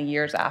year and the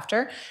years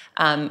after.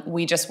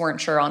 We just weren't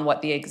sure on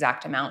what the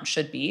exact amount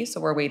should be, so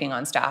we're waiting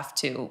on staff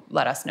to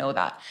let us know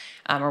that,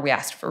 or we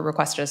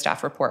requested a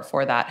staff report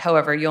for that.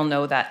 However, you'll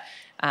know that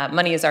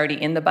money is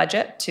already in the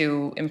budget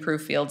to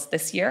improve fields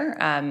this year.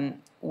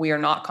 We are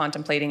not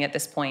contemplating at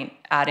this point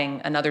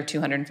adding another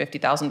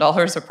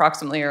 $250,000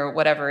 approximately, or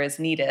whatever is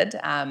needed,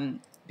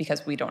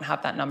 because we don't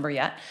have that number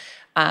yet.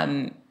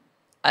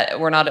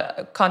 We're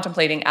not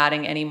contemplating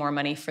adding any more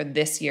money for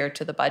this year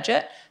to the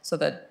budget. So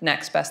the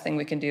next best thing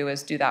we can do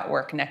is do that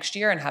work next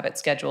year and have it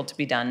scheduled to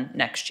be done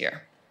next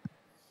year.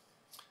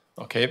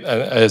 Okay,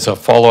 as a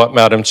follow-up,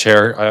 Madam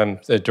Chair,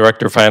 the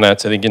Director of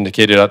Finance, I think,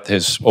 indicated at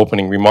his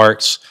opening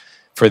remarks,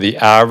 for the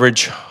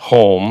average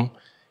home,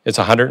 it's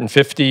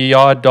 $150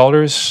 odd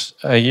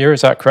a year.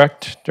 Is that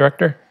correct,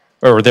 Director?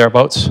 Or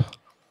thereabouts?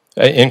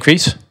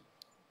 Increase?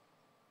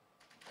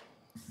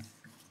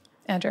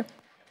 Andrew?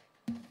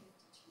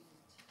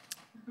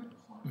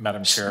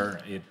 Madam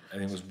Chair, I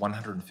think it was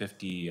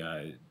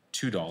 $152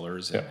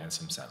 and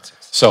some cents.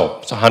 So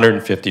it's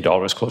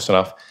 $150, close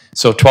enough.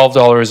 So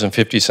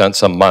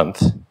 $12.50 a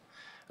month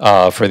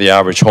for the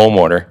average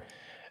homeowner.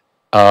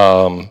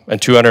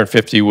 And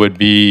 250 would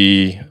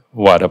be,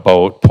 what,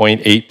 about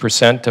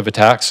 0.8% of a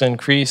tax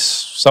increase,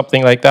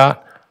 something like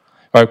that,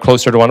 or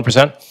closer to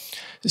 1%.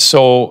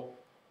 So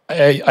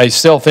I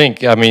still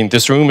think, I mean,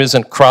 this room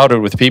isn't crowded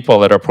with people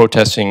that are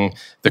protesting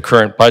the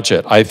current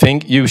budget. I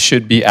think you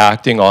should be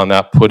acting on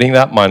that, putting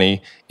that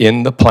money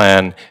in the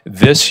plan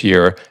this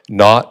year,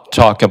 not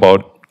talk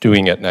about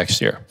doing it next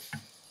year.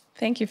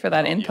 Thank you for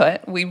that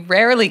input. We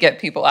rarely get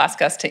people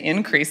ask us to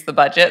increase the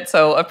budget,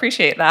 so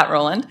appreciate that,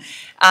 Roland.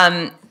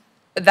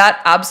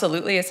 That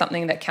absolutely is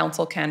something that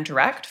council can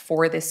direct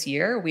for this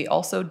year. We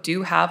also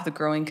do have the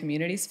Growing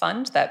Communities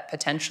Fund that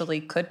potentially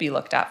could be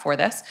looked at for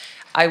this.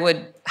 I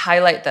would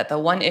highlight that the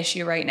one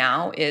issue right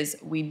now is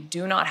we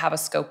do not have a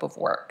scope of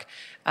work.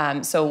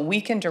 So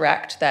we can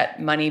direct that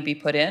money be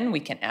put in, we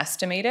can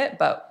estimate it,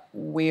 but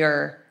we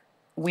are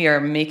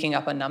making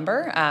up a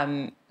number.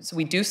 So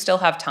we do still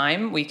have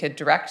time. We could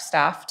direct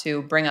staff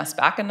to bring us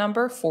back a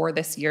number for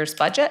this year's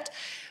budget.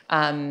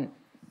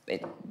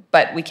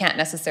 But we can't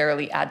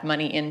necessarily add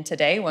money in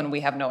today when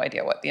we have no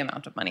idea what the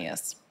amount of money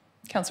is.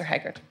 Councillor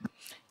Haggard.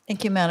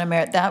 Thank you, Madam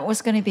Mayor. That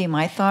was going to be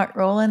my thought,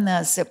 Roland,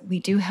 that's that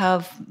we do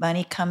have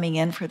money coming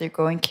in for the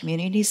Growing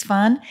Communities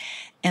Fund.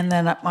 And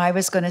then I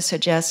was going to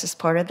suggest as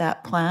part of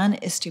that plan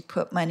is to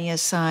put money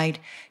aside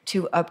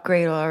to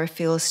upgrade all our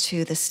fields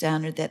to the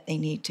standard that they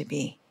need to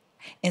be.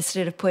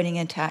 Instead of putting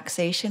in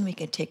taxation, we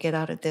could take it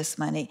out of this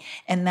money.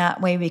 And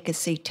that way we could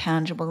see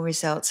tangible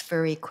results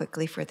very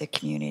quickly for the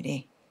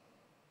community.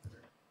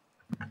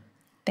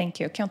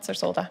 Thank you. Councillor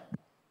Solda.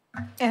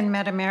 And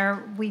Madam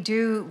Mayor,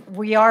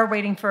 we are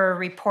waiting for a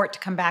report to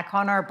come back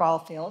on our ball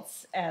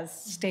fields, as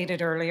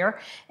stated earlier.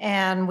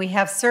 And we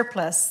have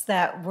surplus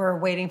that we're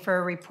waiting for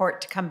a report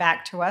to come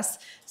back to us.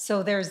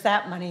 So there's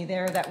that money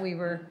there that we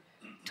were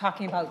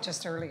talking about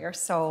just earlier.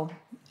 So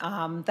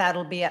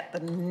that'll be at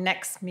the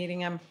next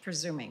meeting, I'm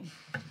presuming.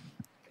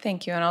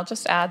 Thank you. And I'll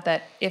just add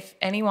that if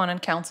anyone on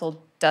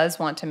council does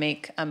want to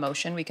make a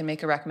motion, we can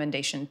make a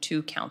recommendation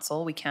to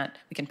council. We can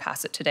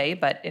pass it today,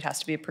 but it has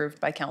to be approved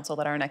by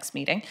council at our next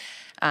meeting.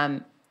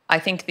 I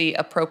think the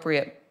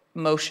appropriate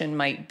motion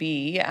might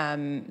be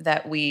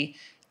that we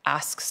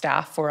ask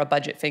staff for a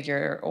budget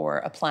figure or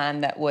a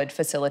plan that would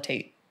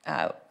facilitate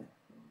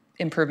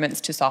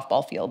improvements to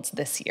softball fields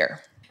this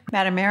year.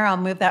 Madam Mayor, I'll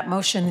move that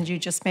motion you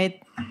just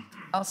made.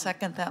 I'll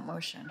second that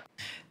motion.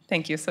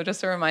 Thank you. So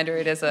just a reminder,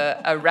 it is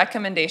a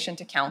recommendation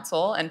to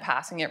council, and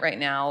passing it right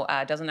now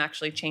doesn't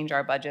actually change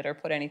our budget or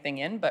put anything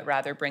in, but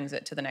rather brings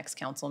it to the next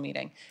council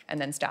meeting.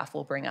 And then staff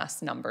will bring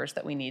us numbers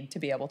that we need to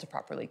be able to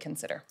properly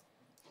consider.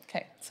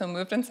 Okay, so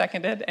moved and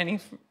seconded. Any,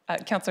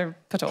 Councillor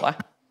Patola.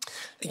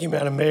 Thank you,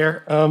 Madam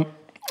Mayor.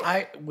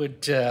 I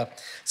would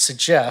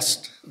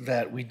suggest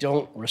that we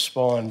don't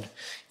respond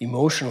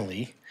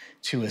emotionally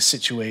to a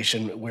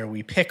situation where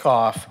we pick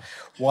off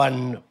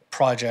one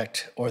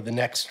project or the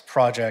next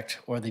project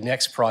or the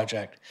next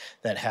project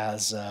that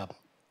has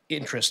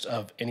interest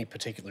of any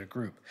particular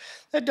group.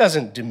 That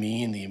doesn't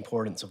demean the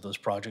importance of those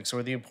projects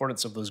or the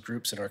importance of those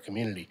groups in our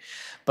community.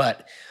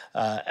 But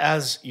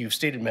as you've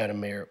stated, Madam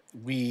Mayor,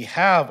 we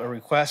have a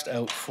request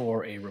out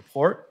for a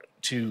report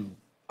to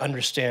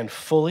understand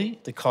fully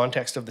the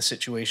context of the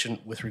situation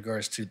with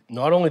regards to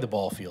not only the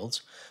ball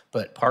fields,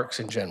 but parks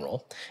in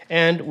general.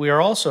 And we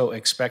are also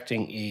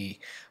expecting a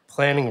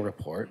planning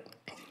report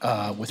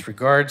with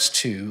regards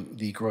to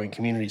the Growing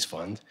Communities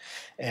Fund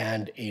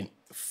and a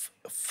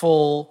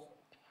full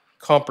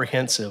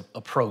comprehensive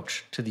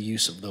approach to the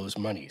use of those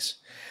monies.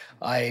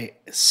 I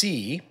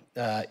see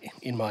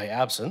in my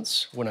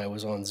absence when I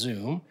was on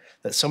Zoom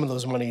that some of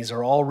those monies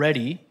are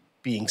already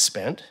being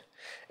spent,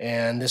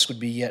 and this would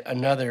be yet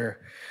another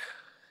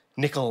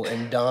nickel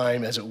and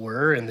dime, as it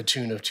were, in the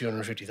tune of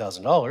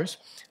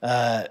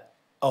 $250,000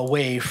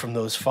 away from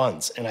those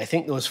funds. And I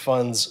think those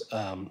funds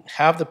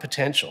have the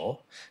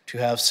potential to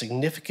have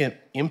significant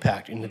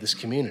impact into this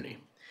community.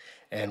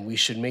 And we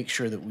should make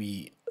sure that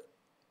we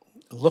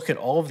look at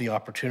all of the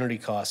opportunity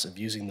costs of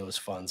using those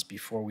funds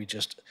before we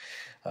just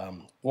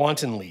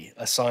wantonly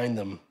assign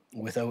them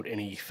without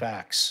any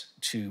facts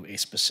to a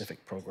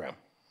specific program.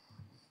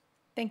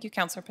 Thank you,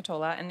 Councillor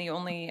Patola. And the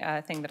only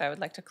thing that I would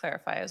like to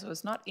clarify is it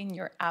was not in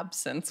your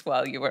absence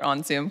while you were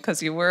on Zoom,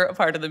 because you were a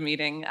part of the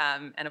meeting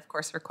and of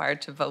course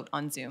required to vote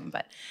on Zoom.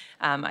 But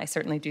I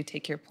certainly do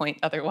take your point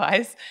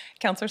otherwise.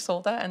 Councillor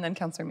Solda and then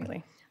Councillor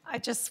Mealy. I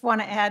just want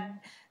to add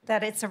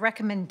that it's a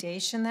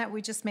recommendation that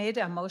we just made,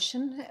 a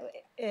motion,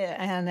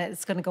 and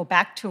it's going to go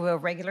back to a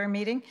regular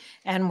meeting.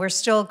 And we're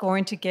still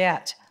going to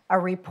get a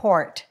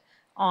report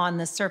on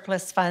the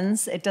surplus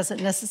funds. It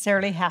doesn't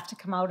necessarily have to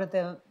come out of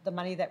the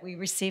money that we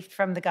received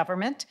from the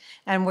government.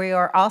 And we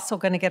are also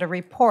going to get a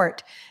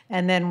report,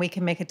 and then we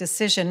can make a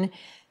decision,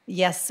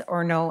 yes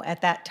or no, at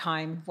that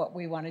time, what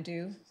we want to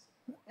do,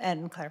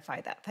 and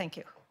clarify that. Thank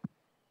you.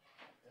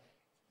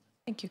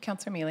 Thank you,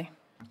 Councillor Mealy.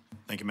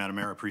 Thank you, Madam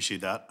Mayor. I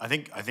appreciate that. I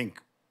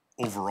think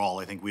overall,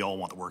 I think we all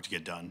want the work to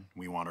get done.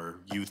 We want our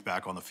youth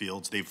back on the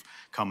fields. They've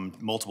come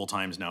multiple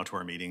times now to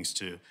our meetings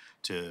to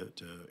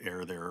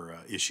air their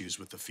issues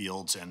with the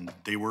fields, and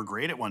they were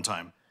great at one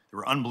time. They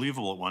were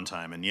unbelievable at one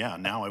time, and yeah,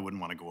 now I wouldn't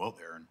want to go out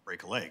there and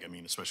break a leg. I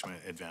mean, especially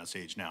at advanced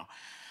age now.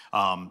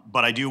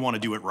 But I do want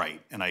to do it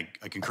right, and I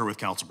concur with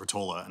Councillor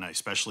Patola, and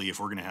especially if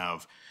we're going to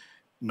have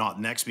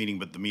not next meeting,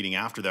 but the meeting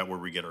after that where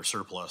we get our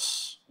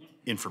surplus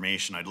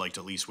information, I'd like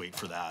to at least wait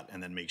for that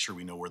and then make sure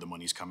we know where the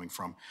money's coming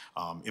from.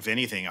 If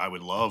anything, I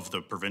would love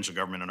the provincial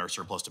government and our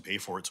surplus to pay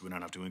for it so we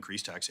don't have to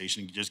increase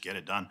taxation and just get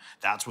it done.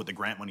 That's what the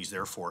grant money's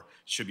there for.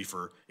 It should be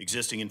for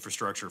existing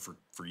infrastructure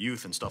for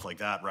youth and stuff like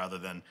that rather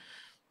than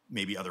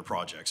maybe other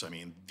projects. I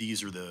mean,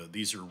 this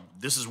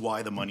is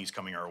why the money's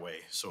coming our way.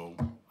 So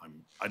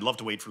I'd love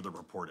to wait for the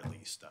report at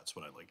least. That's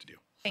what I'd like to do.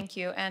 Thank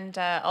you, and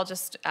I'll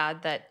just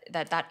add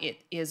that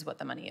it is what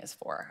the money is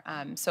for.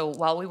 So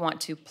while we want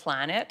to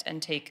plan it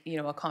and take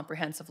a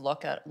comprehensive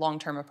look at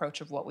long-term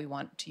approach of what we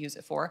want to use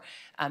it for,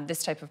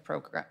 this type of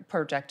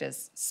project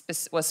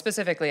was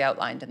specifically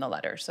outlined in the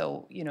letter.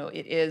 So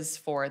it is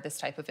for this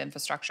type of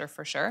infrastructure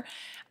for sure.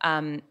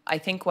 I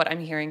think what I'm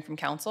hearing from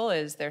council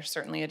is there's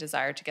certainly a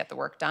desire to get the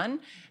work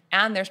done.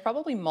 And there's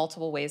probably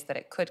multiple ways that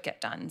it could get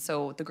done.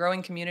 So the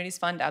Growing Communities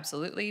Fund,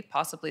 absolutely,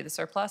 possibly the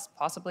surplus,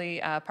 possibly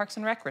Parks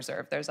and Rec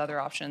Reserve. There's other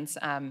options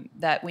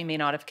that we may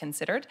not have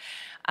considered.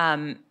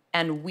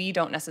 And we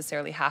don't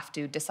necessarily have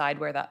to decide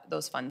where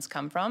those funds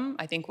come from.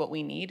 I think what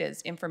we need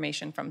is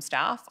information from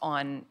staff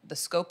on the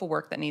scope of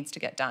work that needs to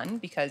get done,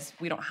 because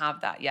we don't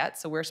have that yet.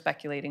 So we're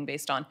speculating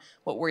based on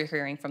what we're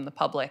hearing from the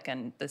public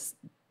and this,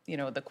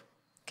 the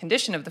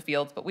condition of the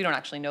fields, but we don't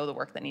actually know the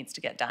work that needs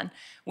to get done.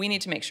 We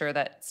need to make sure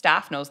that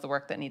staff knows the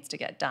work that needs to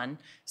get done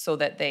so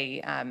that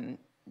they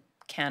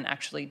can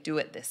actually do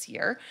it this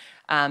year.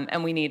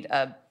 And we need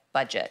a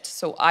budget.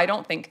 So I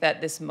don't think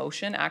that this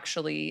motion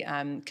actually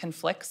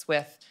conflicts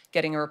with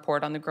getting a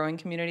report on the Growing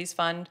Communities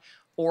Fund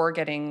or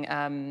getting,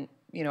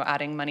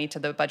 adding money to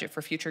the budget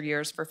for future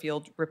years for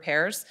field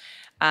repairs.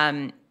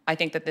 I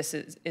think that this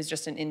is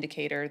just an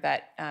indicator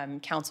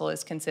that council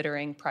is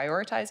considering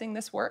prioritizing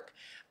this work.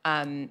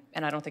 And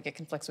I don't think it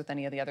conflicts with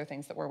any of the other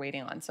things that we're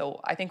waiting on.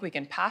 So I think we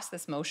can pass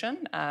this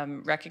motion,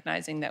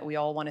 recognizing that we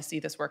all want to see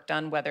this work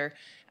done, whether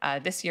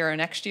this year or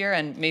next year,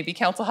 and maybe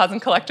council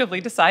hasn't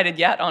collectively decided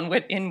yet on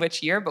in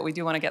which year, but we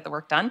do want to get the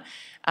work done.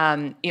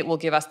 It will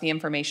give us the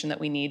information that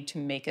we need to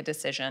make a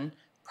decision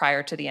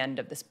prior to the end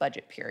of this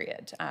budget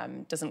period.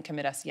 Doesn't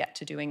commit us yet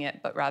to doing it,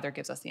 but rather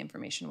gives us the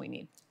information we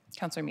need.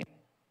 Councillor Mead.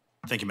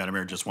 Thank you, Madam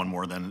Mayor. Just one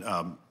more then.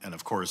 And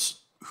of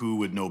course, who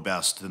would know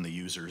best than the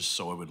users?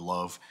 So I would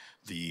love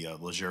the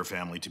Legere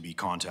family to be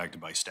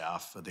contacted by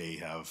staff. They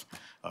have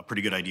a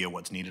pretty good idea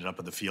what's needed up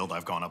at the field.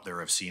 I've gone up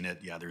there, I've seen it.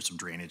 Yeah, there's some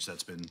drainage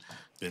that's been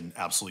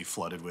absolutely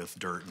flooded with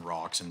dirt and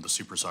rocks, and the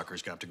super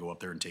suckers have to go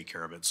up there and take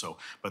care of it. So,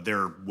 but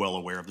they're well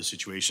aware of the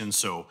situation.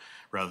 So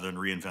rather than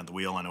reinvent the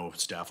wheel, I know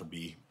staff would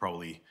be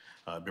probably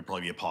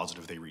be a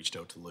positive if they reached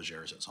out to the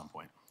Legeres at some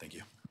point. Thank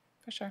you.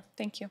 For sure,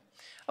 thank you.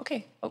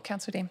 Okay,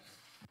 Councillor Dame.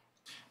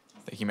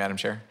 Thank you, Madam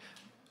Chair.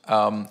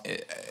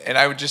 And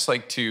I would just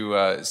like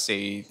to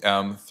say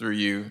through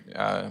you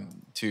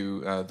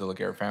to the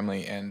Legere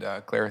family and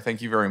Claire,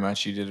 thank you very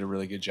much. You did a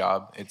really good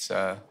job.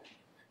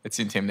 It's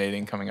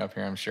intimidating coming up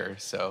here, I'm sure.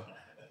 So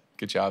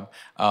good job.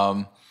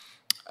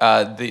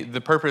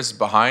 The purpose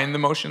behind the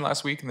motion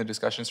last week and the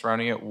discussion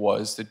surrounding it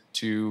was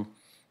to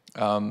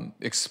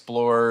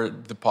explore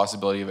the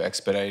possibility of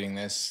expediting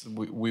this.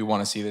 We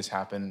want to see this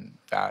happen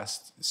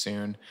fast,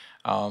 soon.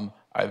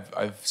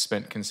 I've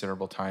spent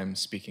considerable time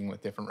speaking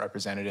with different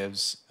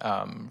representatives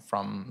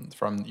from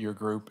your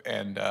group,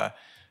 and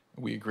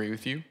we agree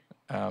with you.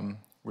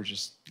 We're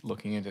just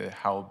looking into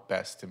how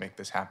best to make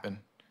this happen.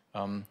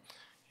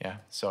 Yeah,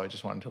 so I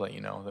just wanted to let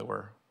you know that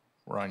we're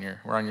on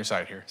your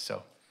side here.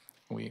 So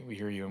we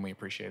hear you and we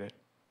appreciate it.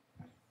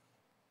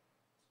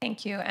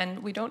 Thank you.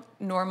 And we don't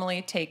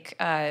normally take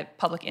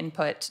public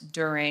input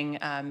during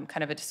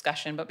kind of a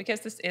discussion, but because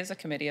this is a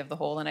committee of the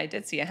whole, and I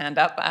did see a hand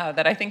up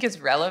that I think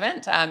is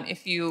relevant,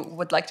 if you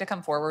would like to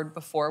come forward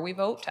before we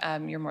vote,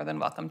 you're more than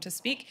welcome to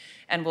speak,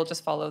 and we'll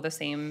just follow the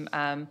same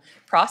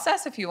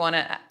process. If you want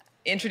to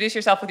introduce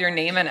yourself with your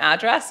name and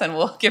address, and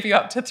we'll give you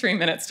up to 3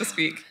 minutes to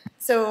speak.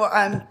 So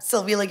I'm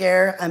Sylvie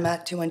Legere. I'm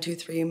at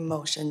 2123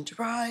 Motion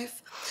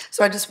Drive.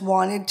 So I just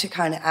wanted to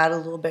kind of add a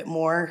little bit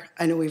more.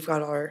 I know we've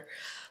got our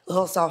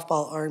little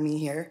softball army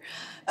here.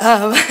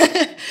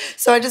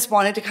 So I just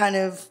wanted to kind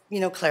of,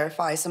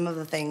 clarify some of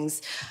the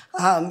things.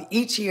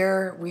 Each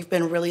year we've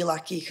been really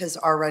lucky because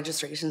our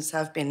registrations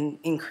have been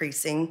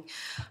increasing.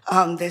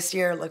 This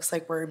year it looks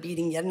like we're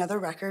beating yet another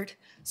record.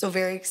 So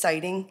very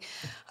exciting.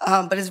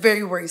 But it's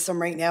very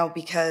worrisome right now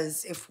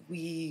because if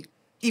we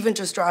even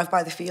just drive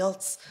by the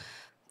fields,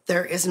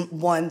 there isn't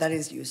one that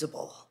is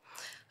usable.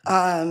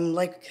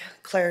 Like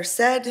Claire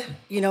said,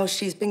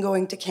 she's been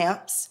going to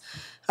camps.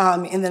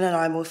 In the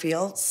Nanaimo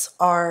fields.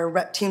 Our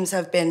rep teams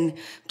have been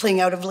playing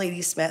out of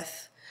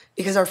Ladysmith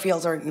because our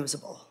fields aren't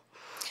usable.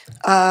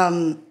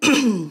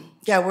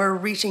 Yeah, we're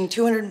reaching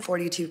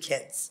 242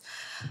 kids.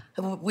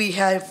 We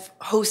have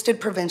hosted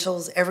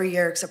provincials every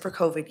year except for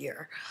COVID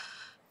year.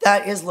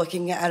 That is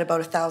looking at about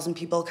 1,000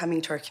 people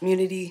coming to our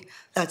community.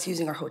 That's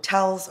using our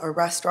hotels, our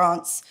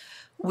restaurants.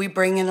 We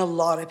bring in a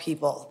lot of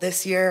people.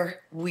 This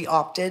year, we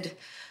opted,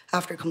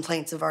 after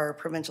complaints of our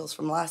provincials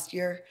from last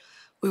year,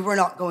 we were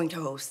not going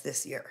to host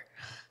this year.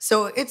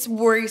 So it's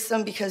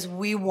worrisome because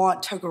we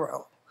want to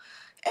grow.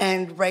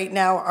 And right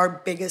now,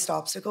 our biggest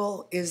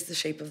obstacle is the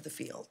shape of the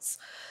fields.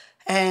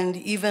 And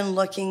even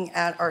looking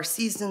at our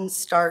season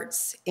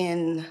starts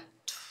in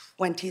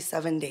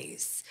 27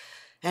 days.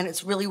 And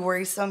it's really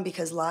worrisome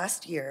because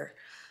last year,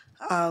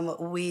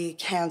 we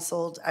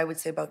canceled, I would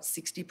say, about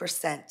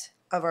 60%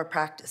 of our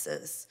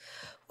practices.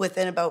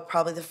 Within about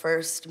probably the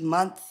first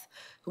month,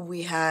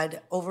 we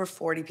had over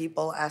 40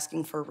 people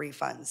asking for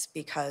refunds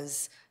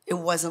because it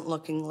wasn't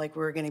looking like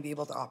we were going to be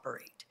able to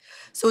operate.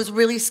 So it's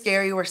really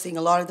scary. We're seeing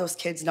a lot of those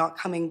kids not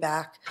coming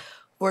back.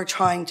 We're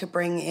trying to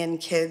bring in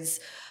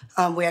kids.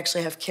 We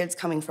actually have kids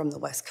coming from the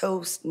West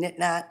Coast,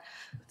 NITNAT,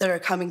 that are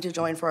coming to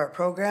join for our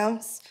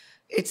programs.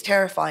 It's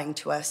terrifying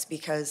to us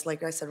because,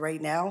 like I said,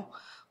 right now,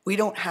 we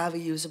don't have a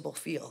usable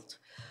field.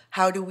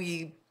 How do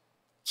we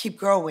keep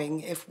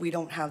growing if we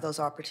don't have those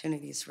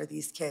opportunities for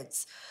these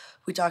kids?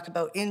 We talk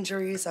about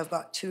injuries. I've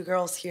got 2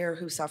 girls here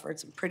who suffered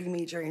some pretty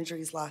major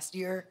injuries last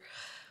year.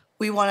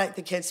 We want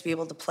the kids to be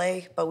able to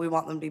play, but we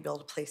want them to be able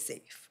to play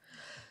safe.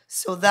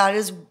 So that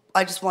is,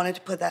 I just wanted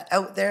to put that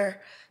out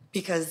there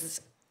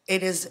because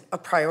it is a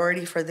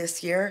priority for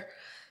this year,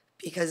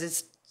 because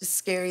it's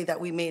scary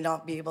that we may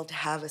not be able to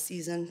have a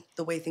season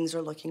the way things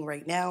are looking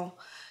right now.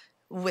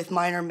 With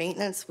minor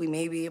maintenance, we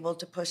may be able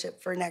to push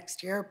it for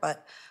next year,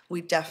 but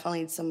we definitely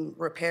need some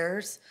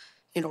repairs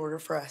in order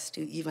for us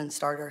to even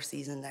start our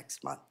season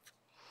next month.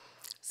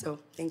 So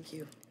thank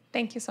you.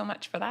 Thank you so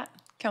much for that.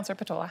 Councillor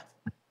Patola.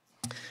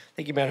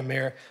 Thank you, Madam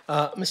Mayor.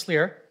 Ms.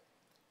 Lear?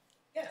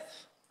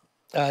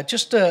 Yes.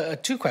 Just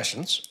 2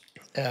 questions.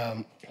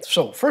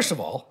 So first of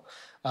all,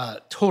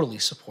 totally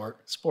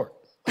support sport.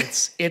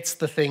 It's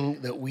the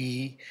thing that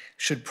we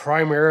should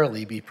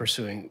primarily be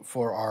pursuing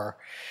for our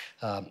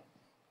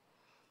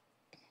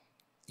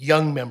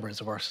young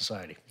members of our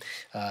society.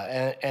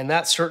 And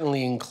that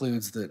certainly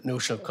includes the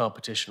notion of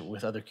competition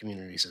with other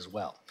communities as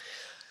well.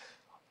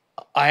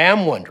 I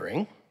am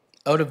wondering,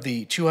 out of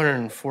the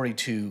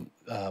 242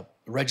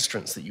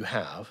 registrants that you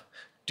have,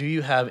 do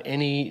you have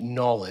any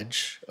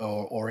knowledge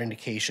or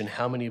indication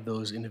how many of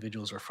those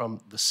individuals are from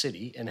the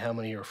city and how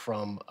many are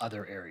from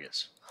other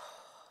areas?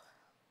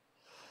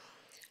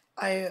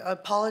 I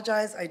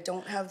apologize, I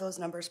don't have those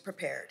numbers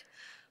prepared.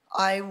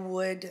 I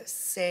would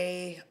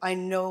say I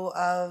know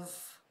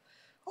of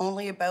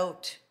only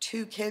about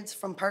 2 kids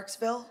from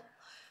Parksville.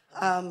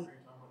 ACRD?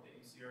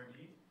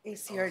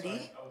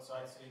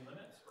 Outside city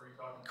limits, or are you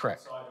talking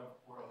Correct. outside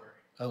of Port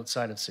Alberni?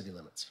 Outside of city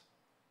limits.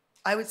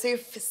 I would say a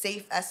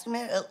safe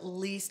estimate, at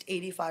least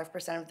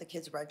 85% of the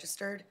kids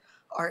registered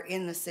are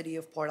in the city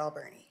of Port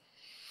Alberni.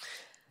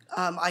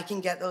 I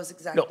can get those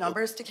exact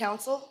numbers to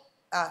council.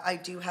 I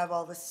do have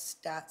all the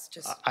stats,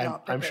 just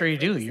not I'm sure you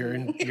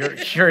prepared do. for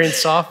You're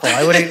this in softball.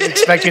 I wouldn't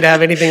expect you to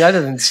have anything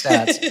other than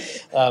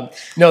stats.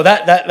 No,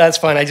 that's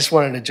fine. I just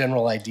wanted a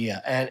general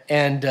idea.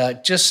 And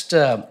just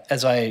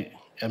as I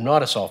am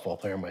not a softball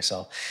player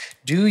myself,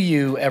 do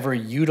you ever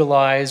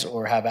utilize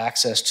or have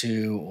access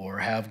to or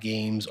have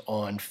games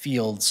on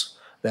fields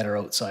that are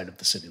outside of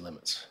the city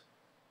limits?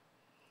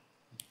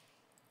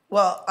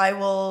 Well, I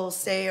will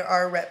say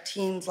our rep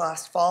teams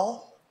last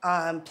fall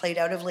played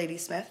out of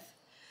Ladysmith.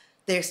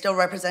 They still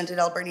represented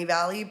Alberni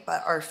Valley,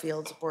 but our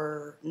fields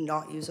were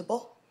not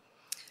usable.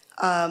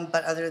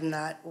 But other than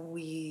that,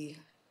 we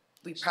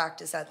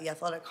practice at the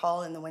athletic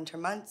hall in the winter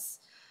months.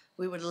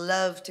 We would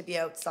love to be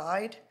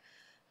outside,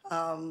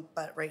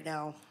 but right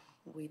now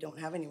we don't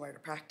have anywhere to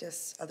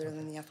practice other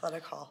than the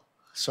athletic hall.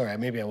 Sorry,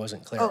 maybe I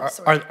wasn't clear. Oh,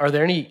 sorry. Are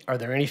there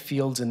any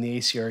fields in the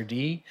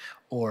ACRD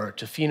or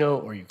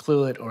Tofino or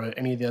Euclid or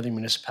any of the other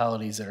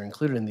municipalities that are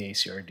included in the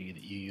ACRD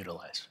that you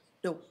utilize?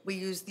 No, we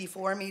use the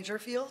 4 major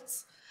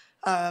fields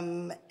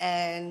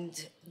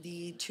and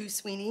the 2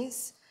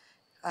 Sweeneys,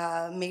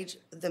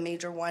 the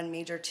major 1,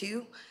 major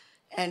 2.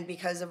 And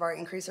because of our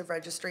increase of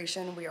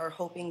registration, we are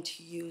hoping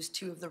to use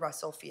 2 of the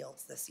Russell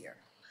fields this year.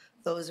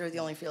 Those are the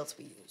only fields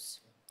we use.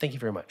 Thank you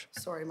very much.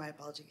 Sorry, my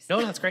apologies.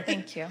 No, that's great.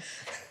 Thank you.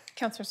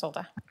 Councillor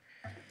Solda.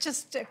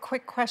 Just a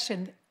quick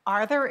question.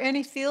 Are there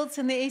any fields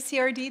in the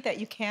ACRD that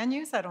you can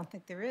use? I don't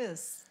think there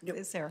is. Nope.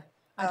 Is there?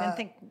 I didn't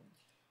think.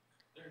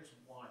 There's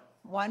one.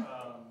 One?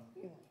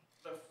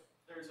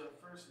 There's a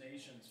First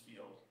Nations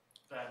field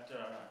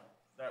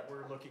that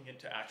we're looking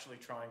into actually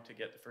trying to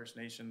get the First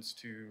Nations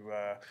to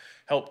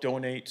help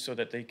donate so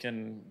that they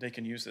can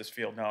use this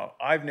field. Now,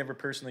 I've never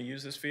personally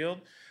used this field.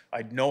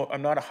 I'm not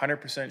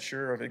 100%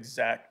 sure of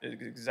exact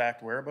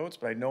whereabouts,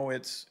 but I know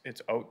it's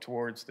out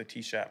towards the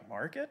T-Shat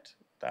Market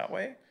that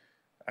way,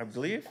 I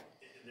believe.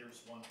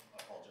 There's one.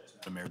 I apologize,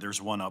 Madam Mayor.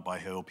 There's one up by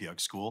Heopiuk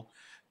School.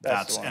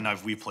 That's the one.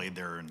 And we played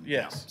there, and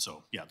Yes. yeah,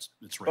 so yeah,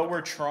 it's right. But up we're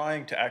there.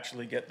 trying to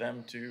actually get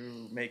them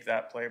to make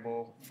that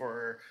playable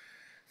for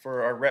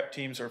our rep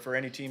teams or for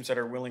any teams that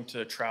are willing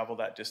to travel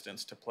that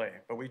distance to play.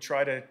 But we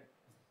try to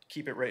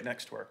keep it right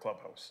next to our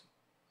clubhouse.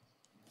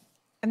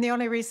 And the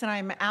only reason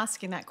I'm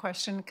asking that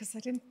question, because I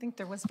didn't think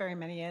there was very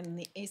many in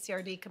the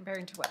ACRD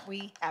comparing to what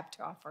we have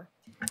to offer.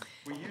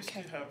 We used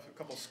to have a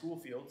couple school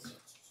fields.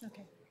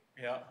 Okay.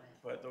 Yeah,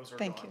 but those are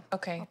Thank gone. you.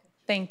 Okay,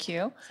 thank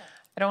you.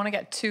 I don't want to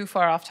get too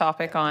far off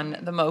topic on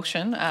the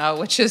motion,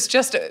 which is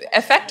just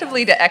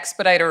effectively to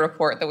expedite a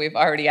report that we've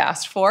already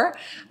asked for.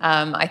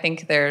 I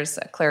think there's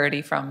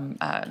clarity from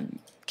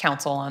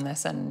council on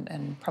this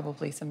and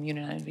probably some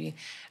unanimity.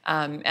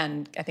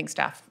 And I think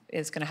staff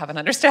is going to have an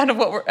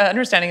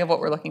understanding of what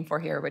we're looking for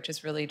here, which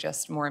is really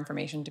just more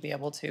information to be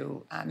able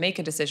to make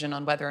a decision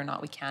on whether or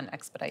not we can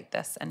expedite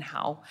this and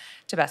how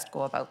to best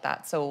go about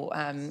that. So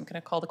I'm going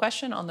to call the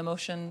question on the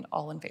motion.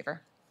 All in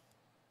favor?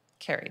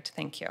 Carried.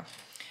 Thank you.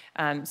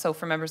 So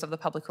for members of the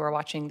public who are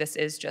watching, this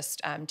is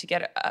just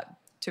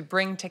to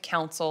bring to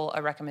council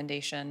a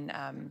recommendation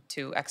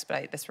to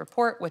expedite this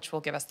report, which will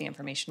give us the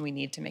information we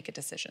need to make a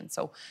decision.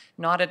 So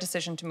not a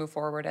decision to move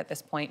forward at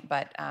this point,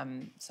 but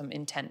some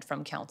intent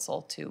from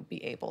council to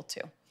be able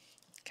to.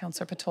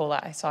 Councillor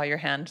Patola, I saw your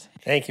hand.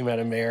 Thank you,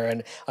 Madam Mayor.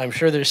 And I'm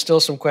sure there's still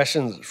some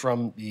questions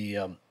from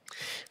the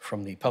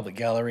from the public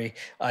gallery.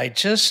 I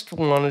just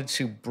wanted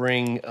to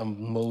bring a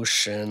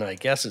motion, I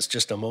guess it's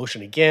just a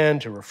motion again,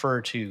 to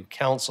refer to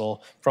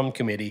council from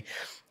committee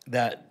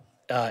that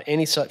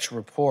any such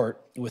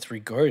report with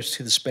regards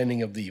to the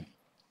spending of the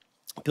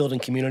building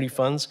community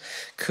funds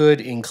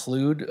could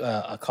include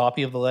a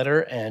copy of the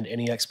letter and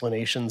any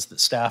explanations that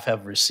staff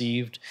have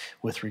received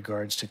with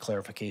regards to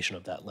clarification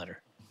of that letter.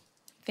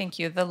 Thank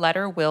you. The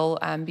letter will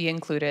be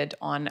included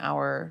on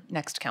our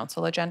next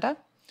council agenda.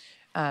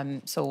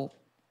 So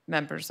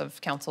members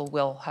of council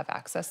will have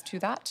access to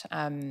that.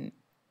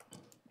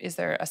 Is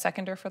there a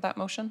seconder for that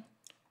motion?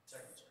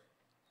 Second.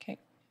 Okay.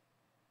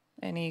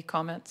 Any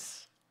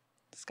comments,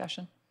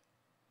 discussion?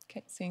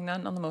 Okay, seeing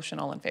none on the motion,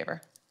 all in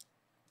favor?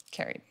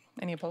 Carried.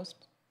 Any opposed?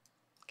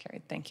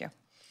 Carried, thank you.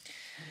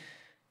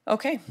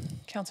 Okay,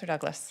 Councillor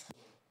Douglas.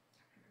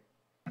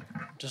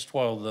 Just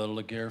while the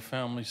Laguerre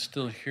family's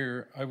still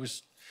here, I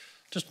was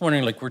just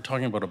wondering, like, we're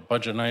talking about a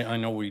budget, and I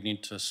know we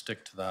need to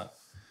stick to that,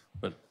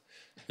 but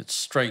it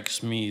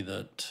strikes me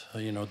that,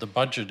 you know, the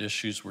budget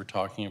issues we're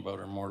talking about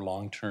are more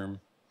long-term.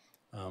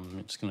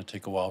 It's going to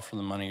take a while for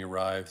the money to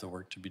arrive, the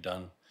work to be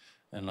done.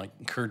 And it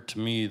occurred to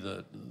me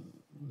that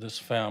this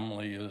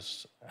family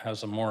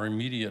has a more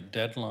immediate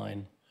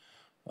deadline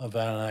of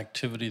an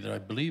activity that I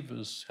believe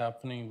is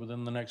happening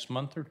within the next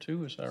month or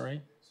two. Is that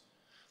right?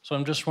 So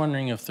I'm just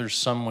wondering if there's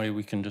some way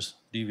we can just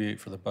deviate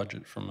for the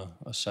budget from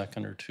a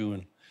second or two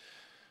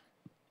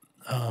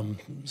and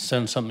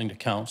send something to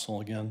council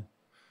again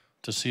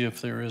to see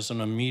if there is an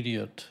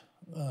immediate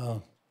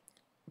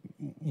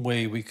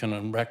way we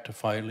can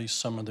rectify at least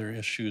some of their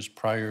issues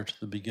prior to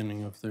the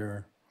beginning of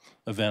their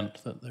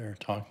event that they're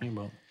talking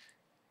about.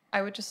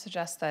 I would just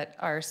suggest that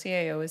our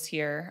CAO is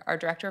here. Our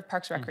Director of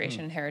Parks,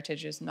 Recreation, and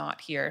Heritage is not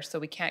here, so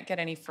we can't get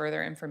any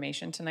further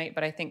information tonight,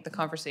 but I think the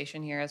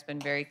conversation here has been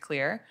very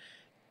clear.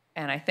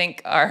 And I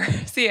think our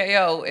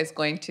CAO is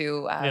going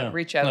to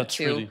reach out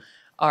to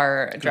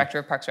our Director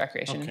of Parks,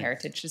 Recreation, and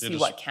Heritage to see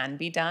what can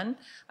be done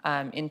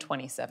in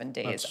 27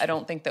 days. I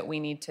don't think that we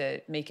need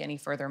to make any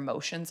further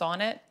motions on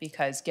it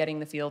because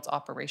getting the fields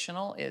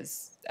operational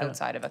is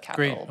outside of a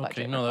capital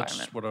budget requirement. No,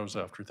 that's what I was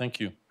after. Thank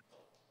you.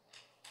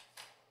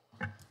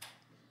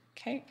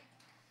 Okay.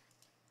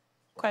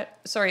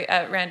 Sorry,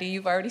 Randy,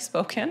 you've already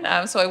spoken.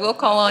 So I will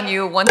call on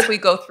you once we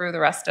go through the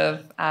rest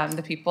of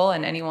the people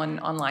and anyone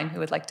online who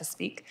would like to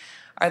speak.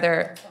 Are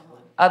there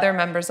other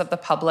members of the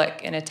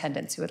public in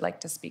attendance who would like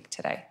to speak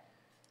today?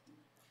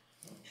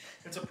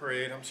 It's a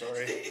parade, I'm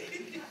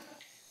sorry.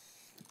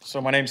 So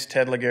my name's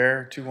Ted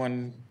Laguerre,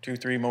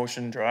 2123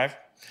 Motion Drive.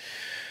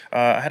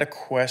 I had a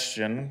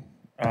question.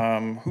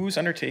 Who's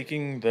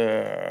undertaking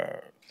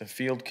the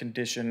field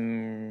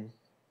condition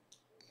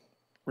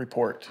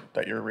report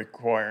that you're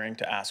requiring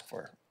to ask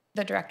for?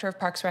 The Director of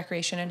Parks,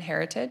 Recreation, and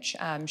Heritage.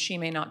 She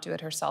may not do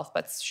it herself,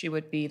 but she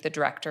would be the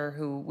director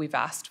who we've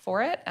asked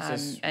for it,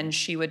 and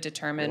she would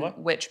determine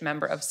which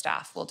member of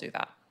staff will do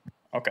that.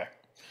 Okay.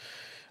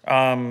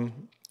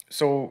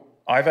 So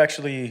I've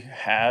actually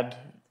had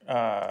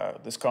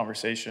this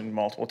conversation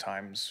multiple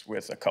times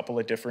with a couple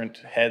of different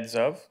heads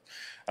of,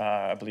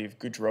 I believe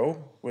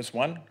Goudreau was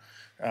one,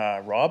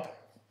 Rob,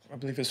 I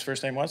believe his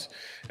first name was.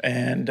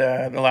 And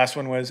the last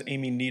one was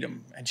Amy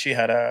Needham. And she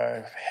had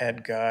a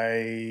head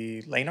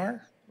guy,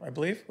 Lanar, I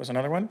believe, was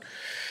another one.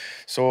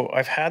 So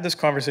I've had this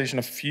conversation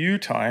a few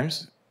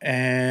times,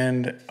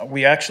 and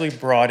we actually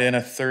brought in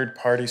a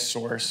third-party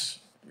source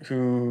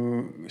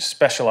who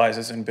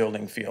specializes in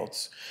building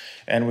fields.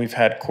 And we've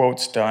had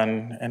quotes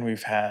done, and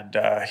we've had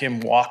him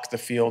walk the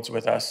fields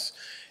with us,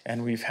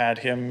 and we've had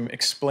him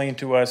explain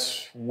to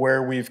us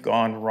where we've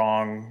gone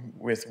wrong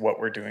with what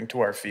we're doing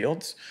to our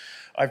fields.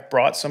 I've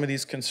brought some of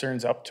these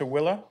concerns up to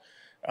Willa.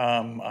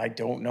 I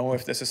don't know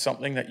if this is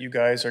something that you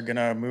guys are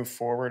gonna move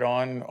forward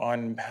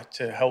on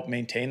to help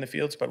maintain the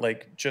fields, but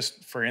like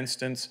just for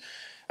instance,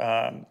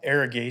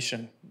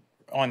 irrigation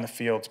on the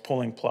fields,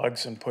 pulling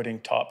plugs and putting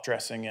top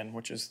dressing in,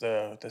 which is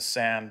the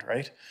sand,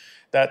 right?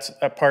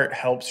 That part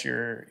helps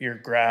your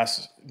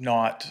grass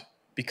not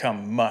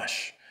become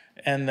mush.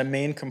 And the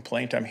main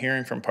complaint I'm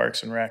hearing from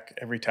Parks and Rec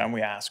every time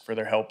we ask for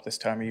their help this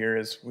time of year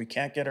is we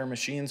can't get our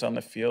machines on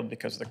the field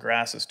because the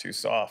grass is too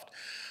soft.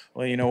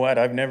 Well, you know what?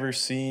 I've never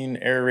seen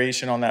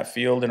aeration on that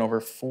field in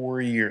over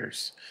 4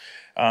 years.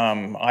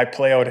 I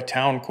play out of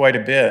town quite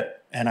a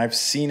bit, and I've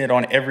seen it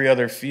on every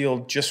other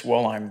field just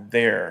while I'm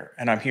there,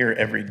 and I'm here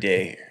every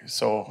day.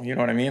 So, you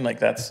know what I mean? Like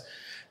that's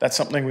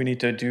something we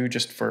need to do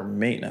just for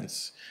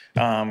maintenance.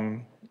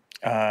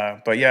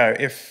 But yeah,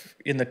 if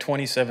in the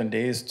 27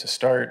 days to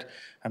start,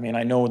 I mean,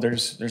 I know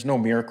there's no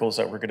miracles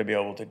that we're going to be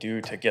able to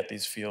do to get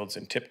these fields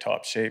in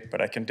tip-top shape,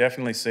 but I can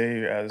definitely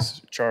say,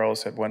 as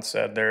Charles had once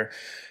said,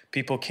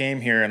 people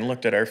came here and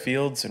looked at our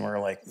fields and were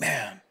like,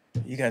 man,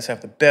 you guys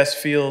have the best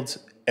fields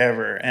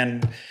ever.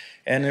 And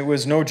it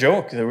was no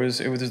joke. There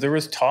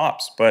was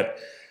tops, but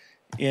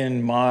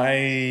in my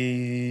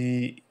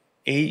 8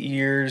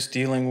 years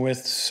dealing with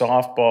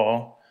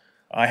softball,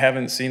 I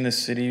haven't seen the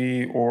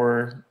city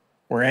or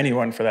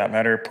anyone for that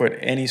matter put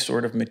any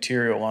sort of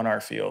material on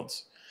our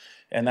fields.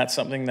 And that's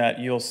something that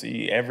you'll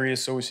see every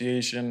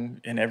association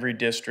in every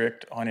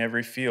district on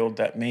every field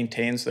that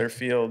maintains their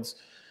fields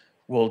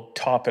will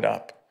top it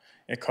up.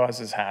 It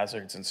causes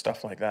hazards and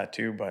stuff like that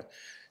too, but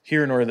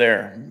here nor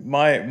there.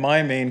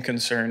 My main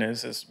concern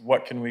is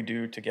what can we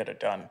do to get it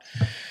done?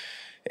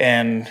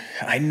 And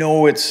I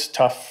know it's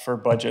tough for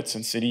budgets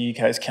and city. You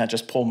guys can't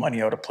just pull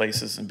money out of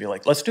places and be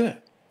like, let's do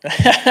it.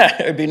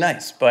 It'd be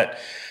nice, but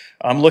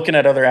I'm looking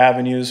at other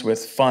avenues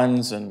with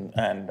funds and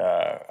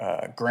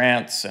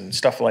grants and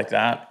stuff like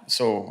that.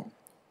 So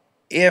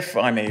if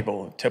I'm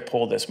able to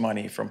pull this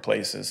money from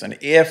places, and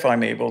if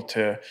I'm able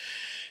to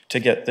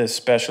get this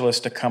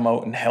specialist to come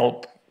out and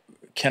help,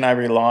 can I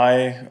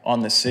rely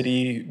on the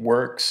city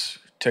works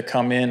to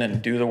come in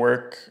and do the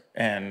work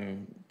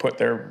and put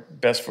their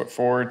best foot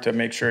forward to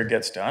make sure it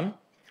gets done?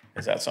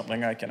 Is that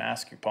something I can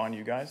ask upon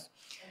you guys?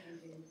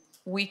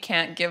 We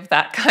can't give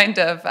that kind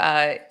of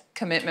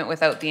commitment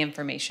without the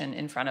information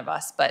in front of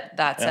us. But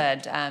that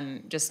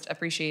said, just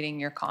appreciating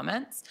your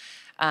comments.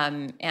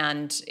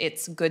 And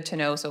it's good to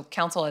know, so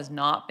council has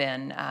not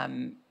been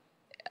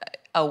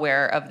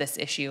aware of this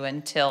issue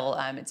until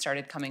it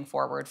started coming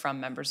forward from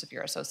members of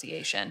your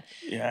association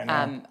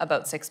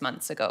about 6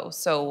 months ago.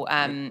 So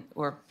I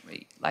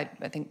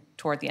think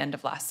toward the end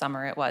of last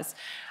summer it was.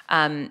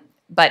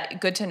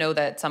 But good to know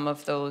that some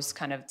of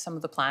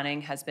the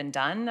planning has been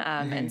done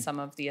and some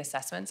of the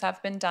assessments have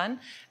been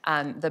done.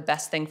 The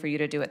best thing for you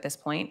to do at this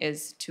point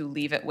is to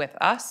leave it with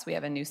us. We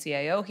have a new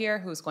CAO here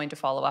who's going to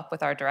follow up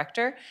with our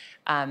director.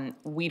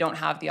 We don't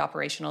have the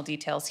operational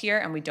details here,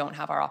 and we don't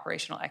have our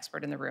operational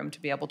expert in the room to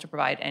be able to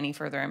provide any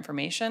further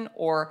information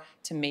or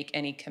to make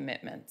any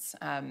commitments.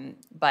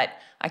 But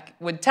I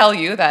would tell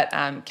you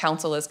that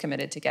council is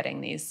committed to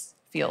getting these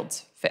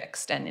fields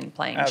fixed and in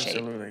playing shape.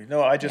 Absolutely.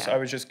 No, I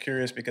was just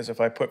curious because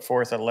if I put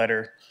forth a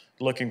letter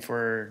looking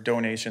for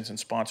donations and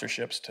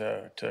sponsorships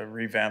to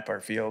revamp our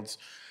fields,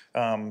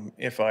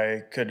 if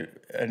I could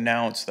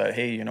announce that,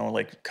 hey, you know,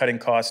 like cutting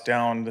costs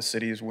down, the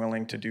city is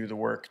willing to do the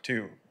work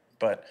too.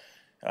 But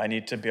I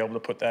need to be able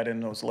to put that in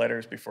those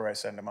letters before I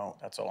send them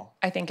out. That's all.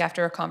 I think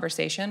after a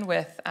conversation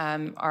with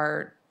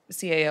our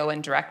CAO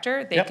and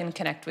director, they can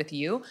connect with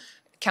you.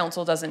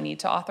 Council doesn't need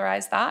to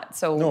authorize that.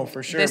 So no,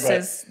 for sure. This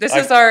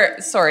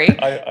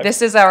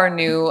is our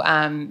new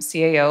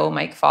CAO,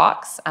 Mike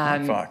Fox.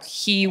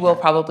 He will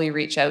probably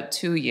reach out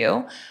to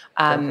you.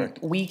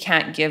 We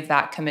can't give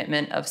that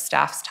commitment of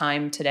staff's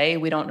time today.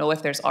 We don't know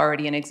if there's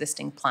already an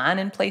existing plan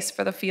in place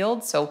for the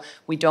field, so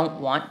we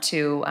don't want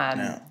to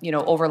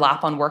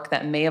overlap on work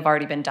that may have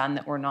already been done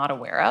that we're not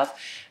aware of.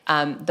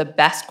 The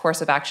best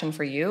course of action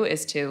for you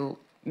is to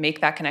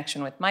make that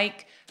connection with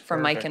Mike, for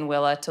Mike and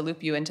Willa to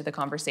loop you into the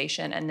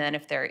conversation. And then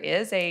if there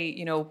is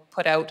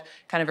put out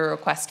kind of a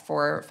request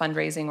for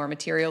fundraising or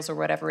materials or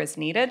whatever is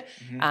needed,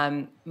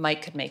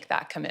 Mike could make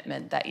that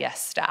commitment that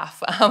yes,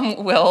 staff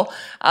will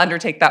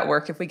undertake that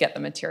work if we get the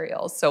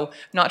materials. So I'm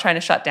not trying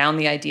to shut down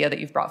the idea that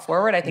you've brought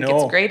forward. I think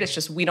it's great. It's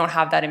just we don't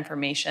have that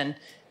information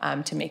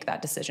to make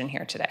that decision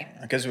here today.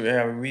 Because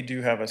we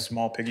do have a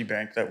small piggy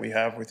bank that we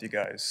have with you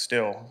guys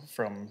still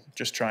from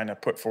just trying to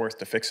put forth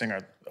to fixing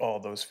all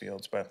those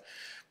fields. But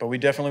we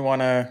definitely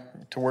want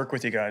to work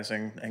with you guys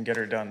and get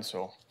her done.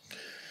 So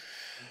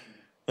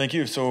thank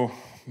you. So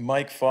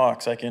Mike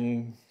Fox, I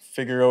can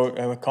figure out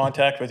a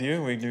contact with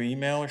you. We do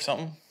email or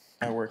something.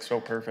 That works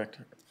so perfect.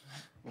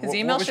 His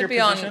email should be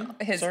on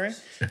his. Sorry?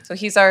 So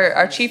he's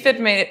our chief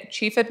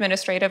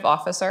administrative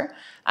officer.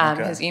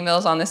 His email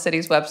is on the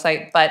city's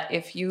website. But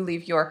if you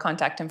leave your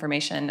contact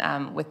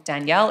information with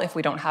Danielle, if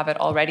we don't have it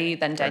already,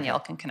 then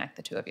Danielle can connect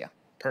the two of you.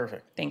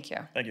 Perfect. Thank you.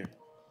 Thank you.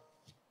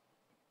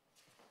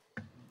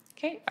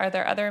 Okay, are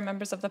there other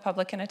members of the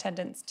public in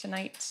attendance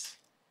tonight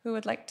who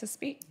would like to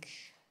speak?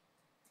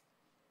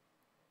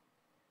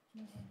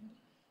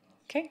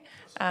 Okay,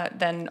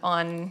 then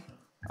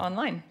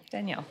online,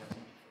 Danielle.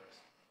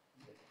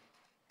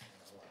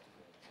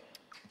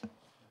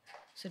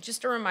 So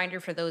just a reminder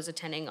for those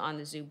attending on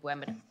the Zoom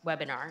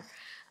webinar,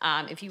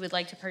 if you would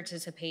like to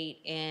participate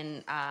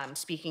in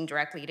speaking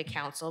directly to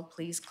council,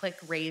 please click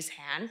raise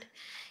hand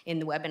in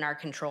the webinar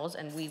controls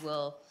and we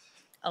will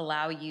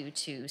allow you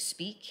to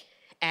speak.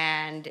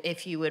 And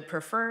if you would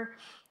prefer,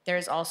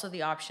 there's also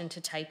the option to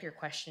type your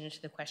question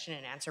into the question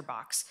and answer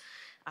box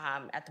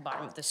at the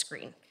bottom of the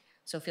screen.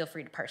 So feel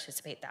free to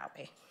participate that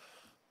way.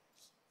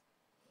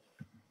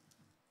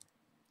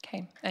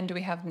 Okay, and do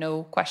we have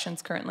no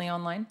questions currently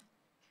online?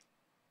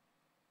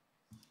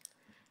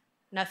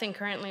 Nothing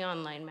currently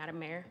online, Madam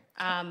Mayor,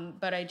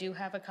 but I do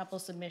have a couple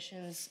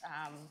submissions.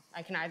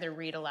 I can either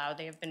read aloud,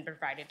 they have been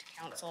provided to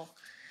council.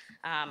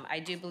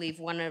 I do believe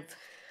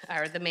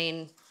the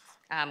main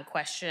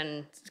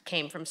question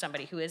came from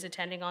somebody who is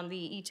attending on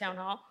the e-town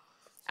hall,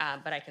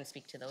 but I can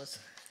speak to those.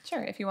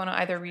 Sure, if you want to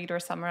either read or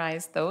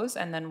summarize those,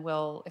 and then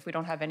if we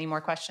don't have any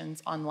more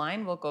questions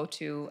online, we'll go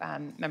to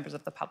members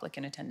of the public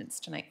in attendance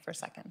tonight for a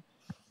second.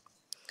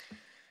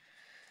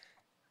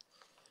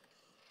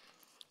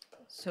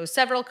 So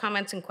several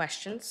comments and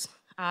questions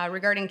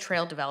regarding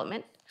trail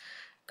development.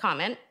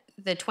 Comment,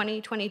 The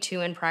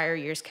 2022 and prior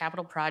years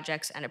capital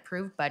projects and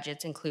approved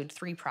budgets include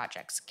 3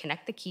 projects: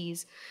 Connect the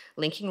Keys,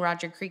 linking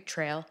Roger Creek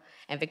Trail,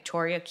 and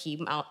Victoria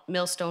Key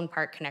Millstone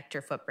Park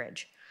Connector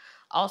Footbridge.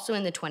 Also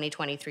in the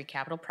 2023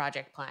 capital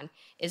project plan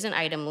is an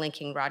item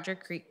linking Roger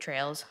Creek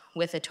Trails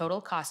with a total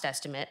cost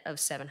estimate of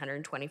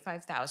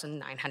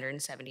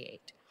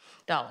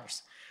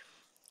 $725,978.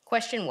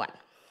 Question 1.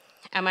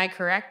 Am I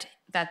correct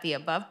that the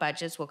above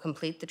budgets will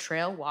complete the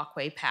trail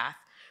walkway path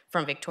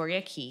from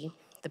Victoria Key,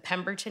 the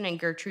Pemberton and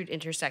Gertrude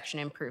intersection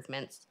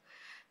improvements,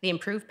 the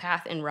improved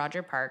path in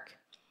Roger Park,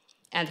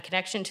 and the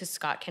connection to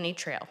Scott Kenny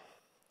Trail?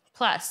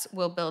 Plus,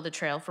 we'll build a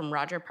trail from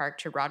Roger Park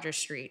to Roger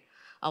Street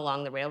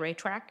along the railway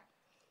track?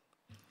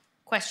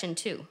 Question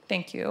 2.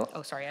 Thank you.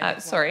 Oh, sorry.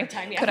 Sorry.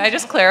 Could I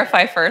just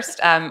clarify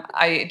first?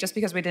 Just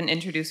because we didn't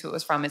introduce who it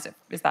was from, is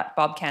that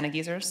Bob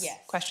Canagizer's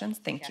questions?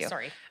 Thank you.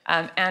 Sorry.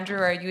 Andrew,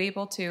 are you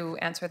able to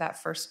answer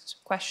that first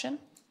question?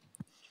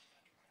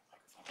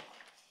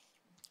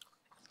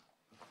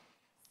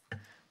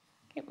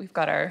 Okay, we've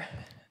got our.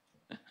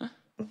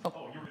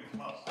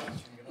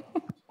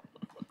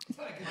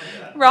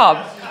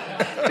 Rob,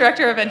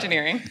 Director of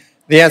Engineering.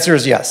 The answer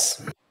is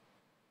yes.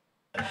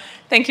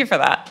 Thank you for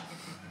that.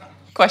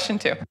 Question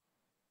 2.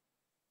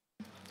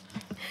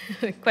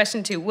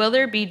 Question 2. Will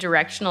there be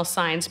directional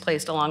signs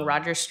placed along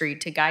Roger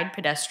Street to guide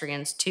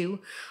pedestrians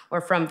to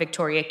or from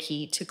Victoria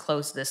Key to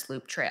close this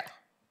loop trail?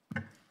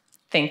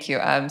 Thank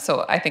you.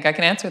 So I think I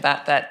can answer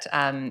that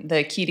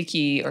the Key to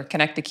Key or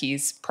Connect the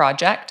Keys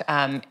project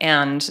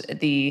and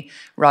the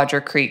Roger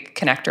Creek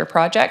Connector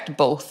project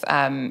both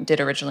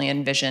did originally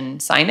envision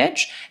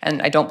signage,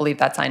 and I don't believe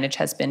that signage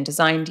has been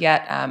designed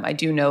yet. I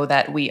do know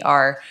that we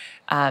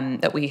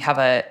have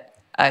a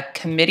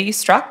committee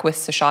struck with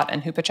Sashot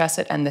and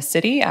Hupachesset and the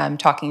city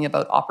talking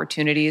about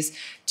opportunities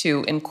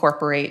to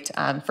incorporate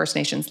First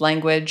Nations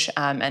language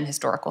and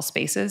historical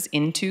spaces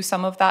into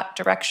some of that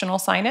directional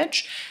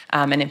signage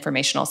and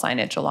informational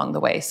signage along the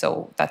way.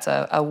 So that's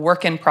a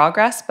work in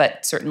progress,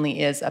 but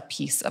certainly is a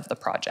piece of the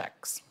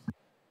projects.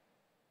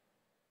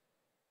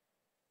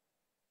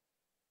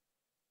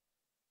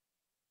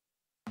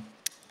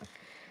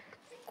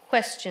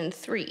 Question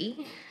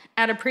 3.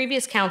 At a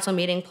previous council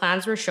meeting,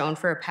 plans were shown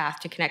for a path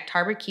to connect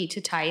Harbour Quay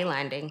to Tyee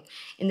Landing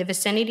in the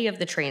vicinity of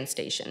the train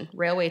station,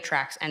 railway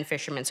tracks, and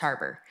Fisherman's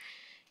Harbour.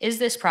 Is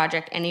this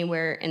project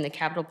anywhere in the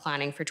capital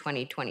planning for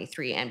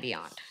 2023 and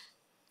beyond?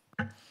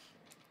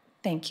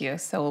 Thank you.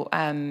 So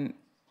I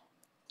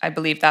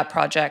believe that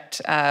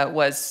project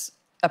was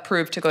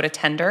approved to go to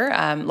tender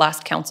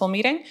last council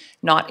meeting,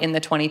 not in the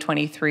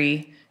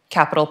 2023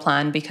 capital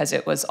plan because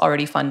it was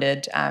already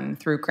funded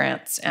through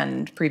grants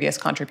and previous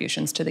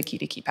contributions to the Key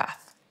to Key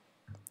path.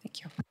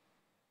 Thank you.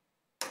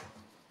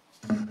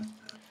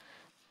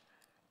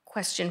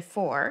 Question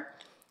 4.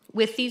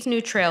 With these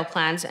new trail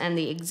plans and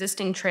the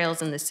existing trails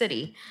in the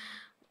city,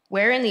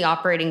 where in the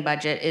operating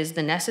budget is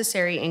the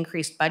necessary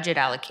increased budget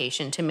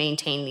allocation to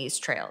maintain these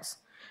trails?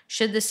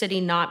 Should the city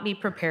not be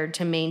prepared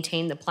to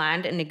maintain the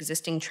planned and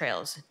existing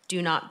trails,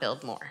 do not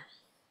build more.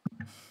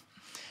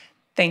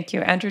 Thank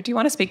you. Andrew, do you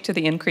want to speak to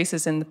the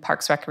increases in the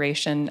Parks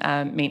Recreation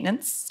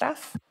maintenance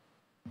staff?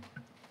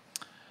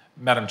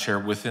 Madam Chair,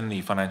 within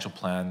the financial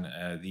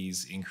plan,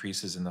 these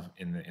increases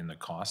in the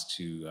cost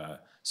to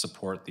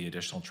support the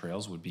additional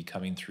trails would be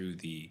coming through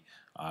the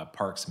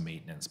parks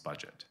maintenance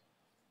budget.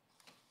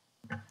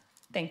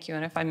 Thank you.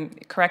 And if I'm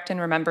correct in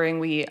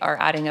remembering, we are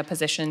adding a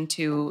position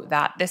to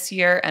that this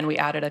year, and we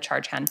added a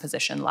charge hand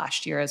position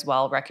last year as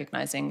well,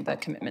 recognizing the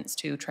commitments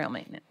to trail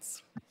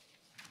maintenance.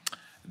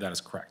 That is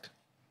correct.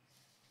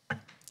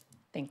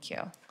 Thank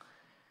you.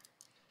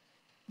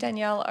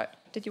 Danielle,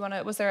 did you want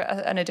to, was there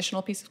an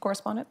additional piece of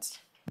correspondence?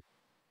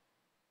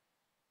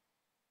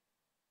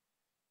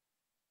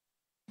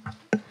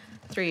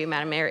 Through you,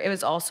 Madam Mayor. It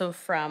was also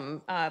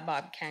from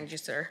Bob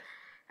Cangiser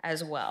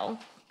as well.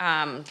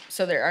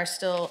 So there are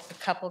still a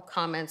couple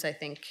comments, I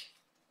think,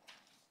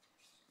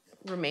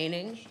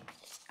 remaining.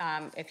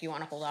 If you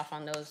want to hold off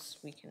on those,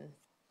 we can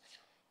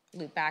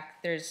loop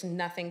back. There's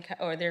nothing,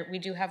 we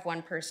do have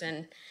one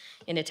person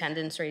in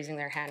attendance raising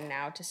their hand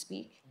now to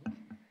speak.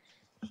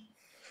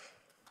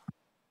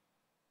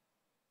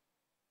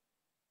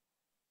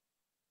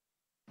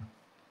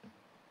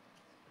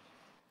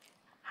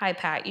 Hi,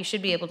 Pat. You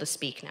should be able to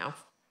speak now.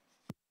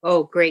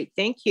 Oh, great.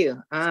 Thank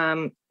you.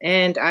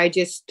 And I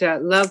just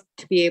love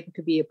to be able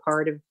to be a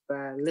part of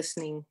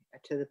listening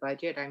to the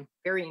budget. I'm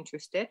very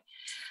interested.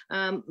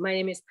 My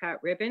name is Pat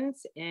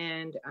Ribbons,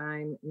 and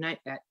I'm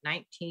at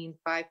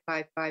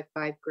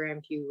 195555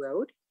 Grandview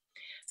Road.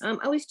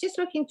 I was just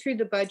looking through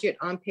the budget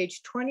on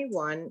page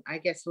 21, I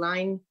guess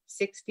line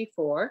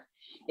 64.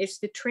 It's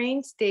the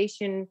train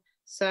station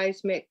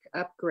seismic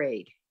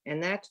upgrade,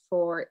 and that's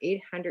for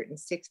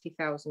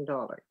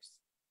 $860,000.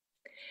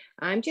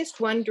 I'm just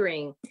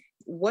wondering,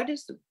 what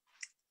is,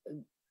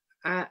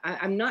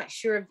 I'm not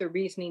sure of the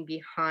reasoning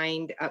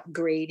behind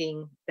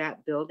upgrading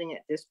that building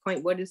at this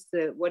point. What is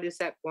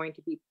that going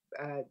to be,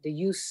 the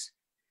use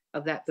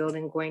of that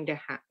building going to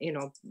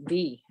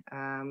be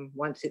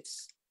once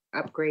it's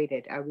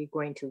upgraded? Are we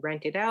going to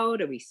rent it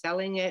out? Are we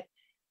selling it?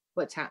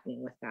 What's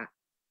happening with that?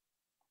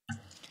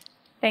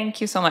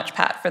 Thank you so much,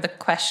 Pat, for the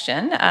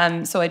question.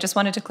 So I just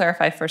wanted to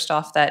clarify first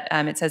off that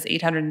it says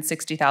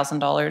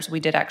 $860,000.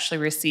 We did actually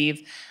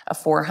receive a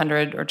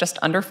 $400,000 or just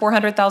under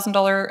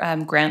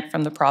 $400,000 grant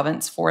from the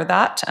province for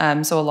that.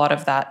 So a lot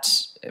of that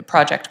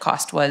project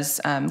cost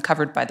was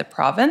covered by the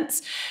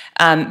province.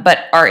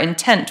 But our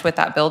intent with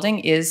that building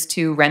is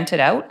to rent it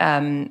out.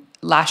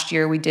 Last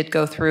year, we did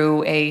go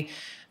through a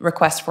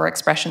request for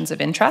expressions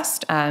of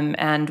interest,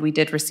 and we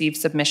did receive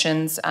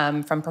submissions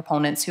from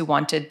proponents who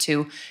wanted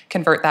to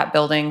convert that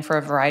building for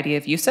a variety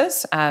of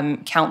uses.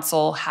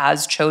 Council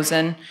has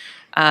chosen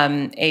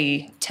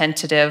a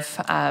tentative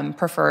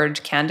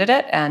preferred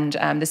candidate, and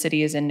the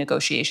city is in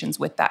negotiations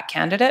with that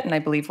candidate, and I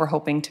believe we're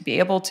hoping to be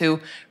able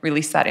to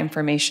release that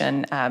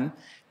information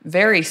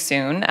very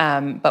soon,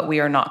 but we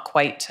are not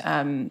quite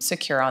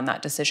secure on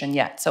that decision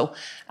yet. So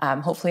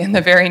hopefully in the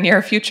very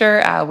near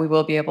future, we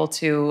will be able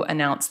to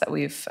announce that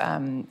we've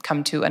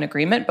come to an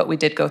agreement, but we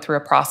did go through a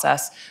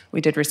process. We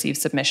did receive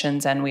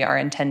submissions, and we are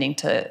intending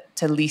to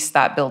lease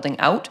that building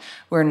out.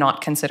 We're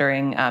not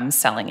considering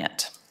selling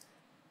it.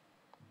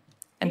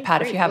 And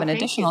Pat, if you have an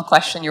additional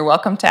question, you're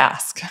welcome to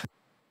ask.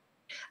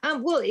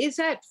 Well, is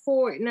that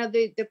for, now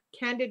the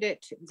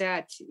candidate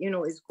that,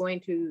 is going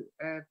to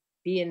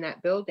be in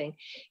that building,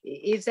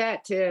 is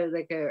that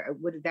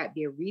would that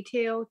be a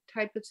retail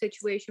type of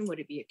situation? Would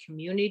it be a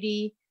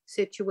community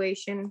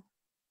situation?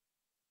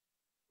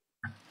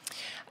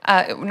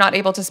 Not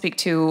able to speak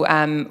to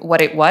what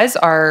it was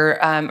or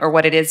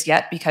what it is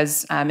yet,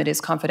 because it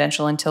is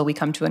confidential until we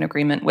come to an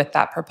agreement with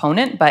that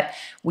proponent. But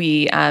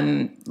we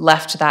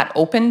left that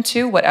open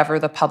to whatever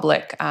the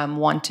public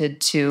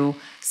wanted to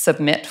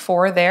submit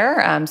for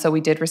there. So we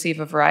did receive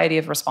a variety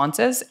of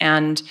responses,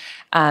 and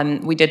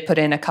we did put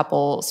in a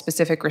couple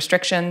specific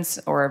restrictions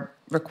or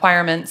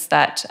requirements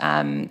that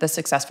the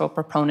successful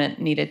proponent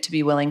needed to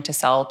be willing to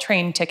sell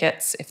train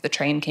tickets if the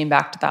train came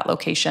back to that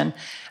location.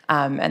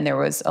 And there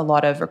was a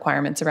lot of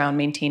requirements around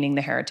maintaining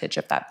the heritage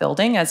of that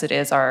building, as it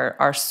is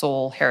our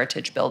sole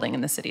heritage building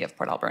in the city of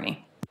Port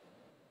Alberni.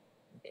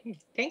 Okay,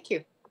 thank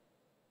you.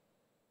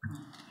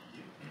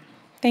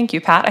 Thank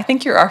you, Pat. I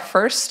think you're our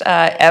first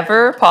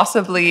ever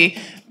possibly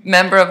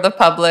member of the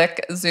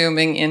public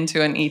Zooming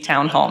into an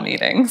e-town hall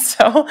meeting.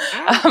 So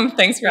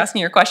thanks for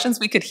asking your questions.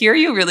 We could hear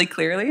you really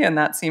clearly, and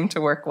that seemed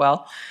to work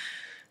well.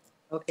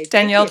 Okay,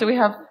 Danielle, do we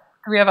have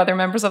other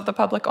members of the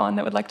public on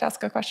that would like to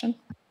ask a question?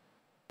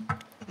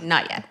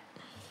 Not yet.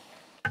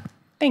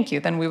 Thank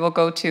you. Then we will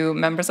go to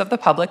members of the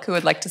public who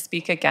would like to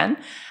speak again.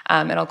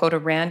 And I'll go to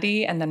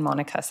Randy and then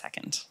Monica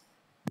second.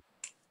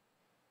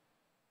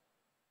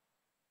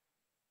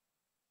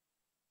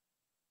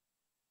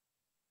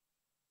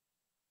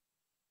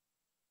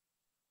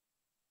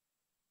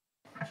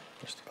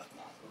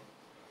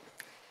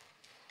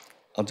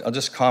 I'll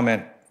just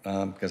comment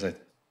because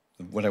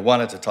what I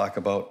wanted to talk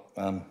about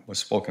was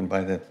spoken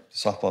by the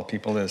softball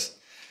people, is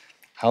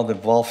how the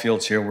ball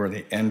fields here were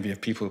the envy of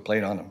people who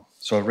played on them.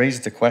 So it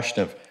raised the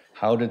question of,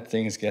 how did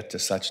things get to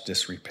such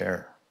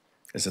disrepair?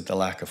 Is it the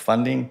lack of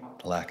funding,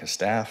 the lack of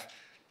staff?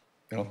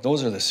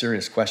 Those are the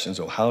serious questions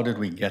of how did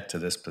we get to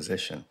this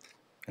position?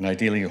 And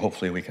ideally,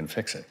 hopefully we can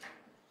fix it.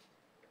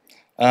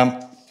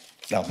 Now,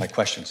 my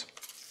questions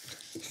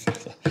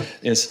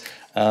is,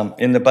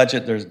 in the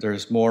budget,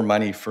 there's more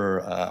money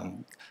for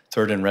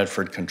 3rd and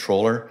Redford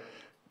controller,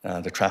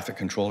 the traffic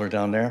controller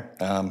down there.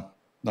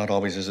 Not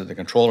always is it the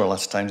controller,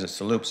 lots of times it's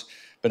the loops.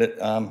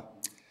 But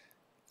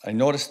I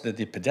noticed that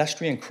the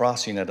pedestrian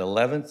crossing at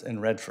 11th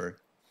and Redford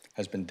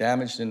has been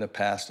damaged in the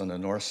past on the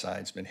north side.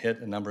 It's been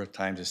hit a number of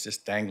times. It's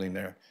just dangling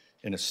there,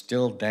 and it's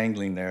still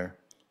dangling there.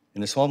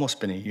 And it's almost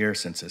been a year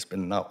since it's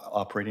been not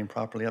operating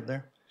properly up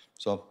there.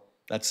 So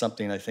that's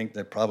something I think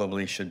that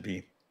probably should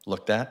be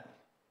looked at.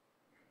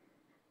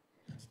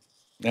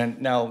 And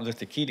now with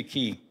the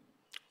key-to-key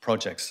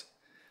projects,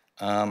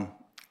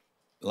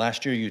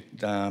 last year,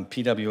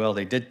 PWL,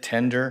 they did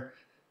tender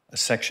a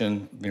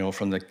section,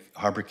 from the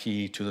Harbor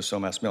Key to the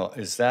Somas Mill.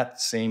 Is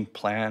that same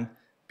plan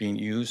being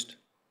used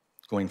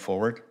going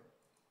forward?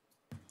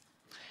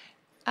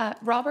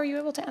 Rob, are you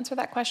able to answer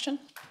that question?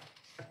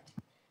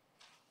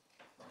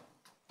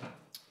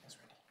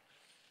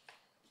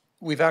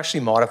 We've actually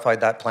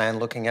modified that plan,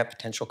 looking at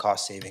potential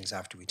cost savings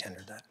after we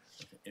tendered that.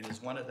 It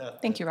is one of the...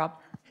 Thank you, Rob.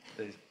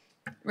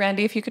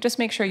 Randy, if you could just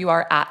make sure you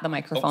are at the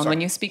microphone when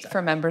you speak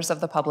for members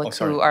of the public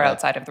who are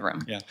outside of the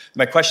room. Yeah,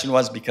 my question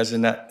was, because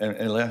in that,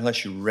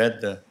 unless you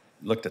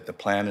looked at the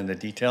plan and the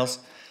details,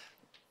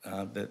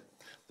 the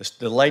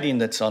lighting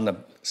that's on the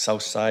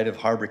south side of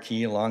Harbor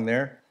Key along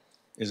there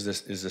is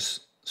this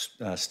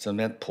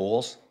cement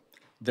poles.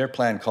 Their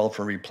plan called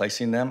for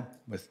replacing them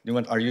with new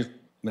ones.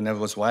 In other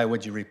words, why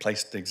would you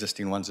replace the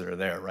existing ones that are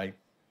there, right?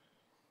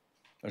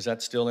 Is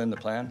that still in the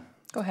plan?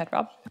 Go ahead,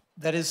 Rob.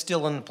 That is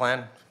still in the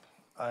plan.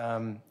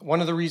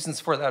 One of the reasons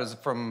for that is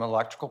from an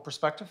electrical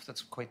perspective.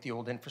 That's quite the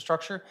old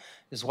infrastructure,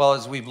 as well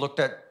as we've looked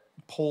at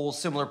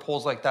poles, similar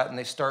poles like that, and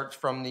they start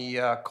from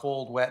the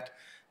cold, wet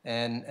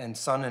and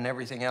sun and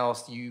everything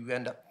else, you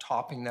end up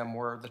topping them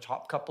where the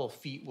top couple of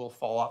feet will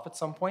fall off at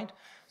some point.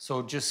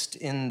 So just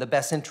in the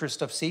best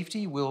interest of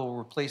safety, we'll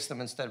replace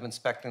them instead of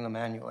inspecting them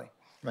manually.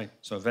 Right,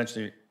 so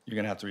eventually you're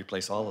gonna have to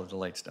replace all of the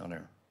lights down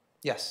there.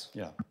 Yes.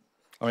 Yeah.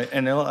 All right,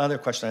 and the other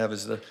question I have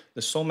is the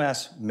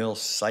Somas Mill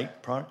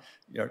site part,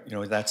 you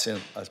know, that's in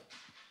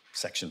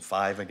section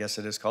 5, I guess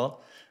it is called.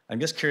 I'm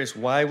just curious,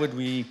 why would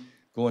we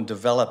go and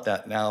develop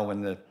that now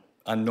when the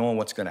unknown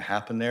what's gonna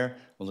happen there?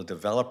 Will the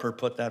developer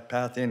put that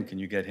path in? Can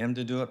you get him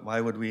to do it?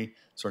 Why would we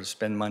sort of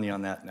spend money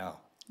on that now?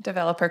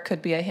 Developer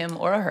could be a him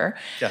or a her.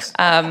 Yes. Did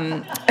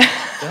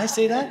I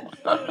say that?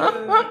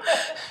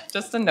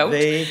 Just a note.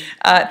 They.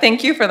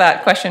 Thank you for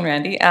that question,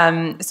 Randy.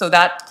 So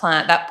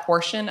that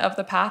portion of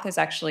the path is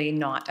actually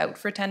not out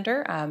for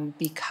tender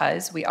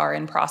because we are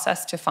in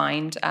process to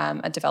find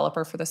a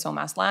developer for the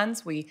Somas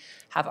lands. We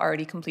have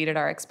already completed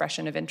our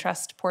expression of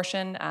interest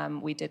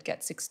portion. We did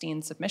get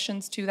 16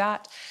 submissions to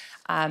that.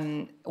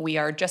 We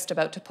are just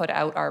about to put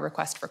out our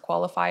request for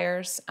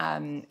qualifiers,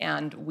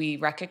 and we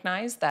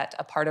recognize that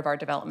a part of our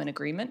development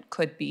agreement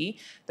could be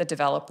the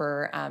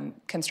developer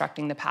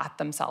constructing the path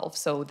themselves.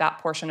 So that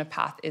portion of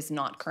path is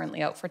not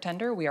currently out for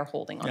tender. We are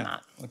holding on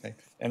that. Okay,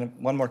 and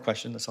one more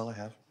question, that's all I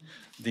have.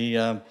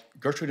 The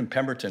Gertrude and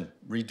Pemberton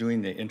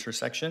redoing the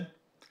intersection,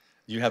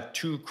 you have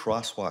 2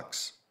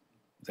 crosswalks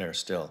there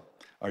still.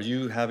 Are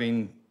you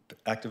having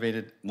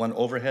activated, one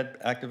overhead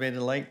activated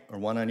light or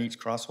one on each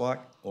crosswalk,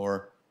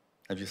 or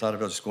have you thought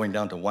about just going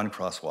down to 1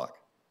 crosswalk?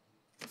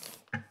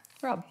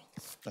 Rob.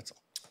 That's all.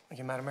 Thank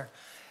you, Madam Mayor.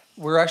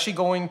 We're actually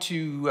going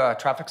to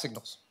traffic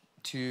signals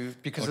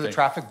because of the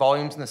traffic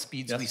volumes and the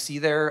speeds we see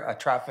there. A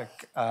traffic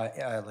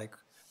like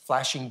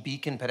flashing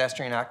beacon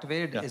pedestrian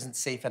activated isn't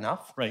safe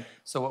enough. Right.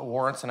 So it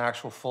warrants an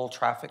actual full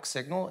traffic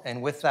signal.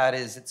 And with that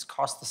it's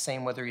cost the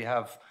same whether you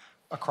have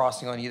a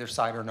crossing on either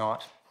side or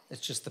not. It's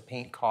just the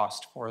paint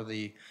cost for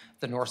the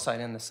north side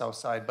and the south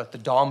side, but the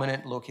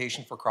dominant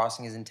location for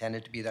crossing is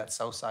intended to be that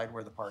south side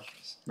where the park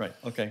is. Right,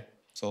 okay.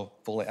 So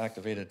fully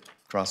activated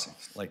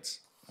crossings,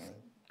 lights.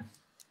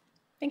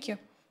 Thank you.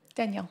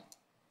 Danielle.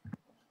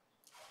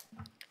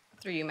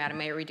 Through you, Madam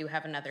Mayor, we do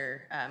have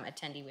another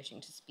attendee wishing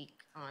to speak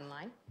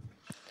online.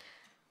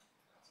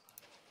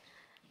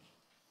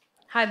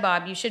 Hi,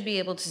 Bob. You should be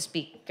able to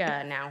speak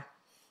now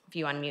if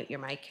you unmute your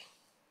mic.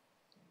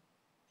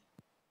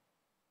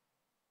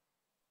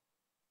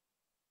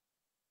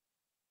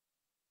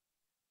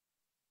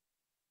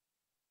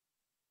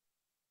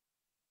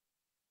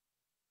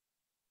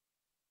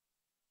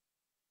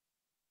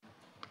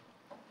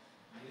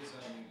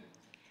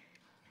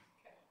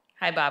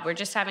 Hi, Bob. We're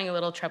just having a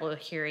little trouble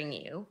hearing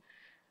you.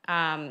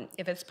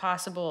 If it's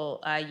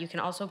possible, you can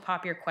also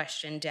pop your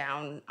question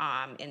down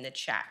in the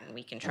chat and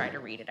we can try to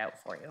read it out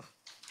for you.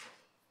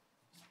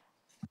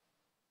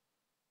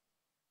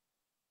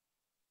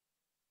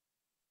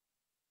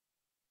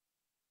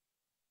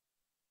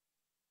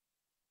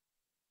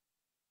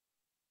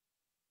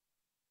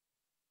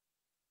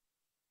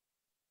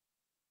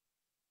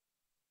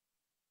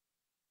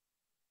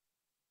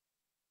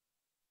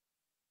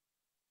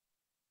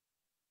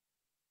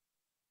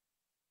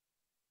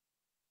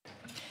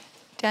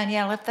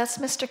 Danielle, if that's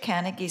Mr.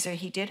 Kannegeezer,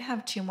 he did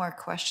have 2 more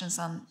questions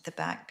on the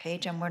back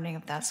page. I'm wondering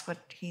if that's what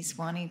he's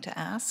wanting to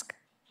ask.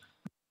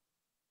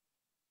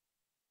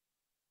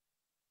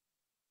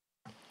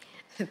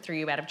 Through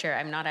you, Madam Chair,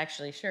 I'm not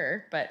actually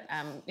sure, but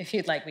if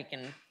you'd like, we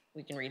can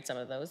read some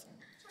of those.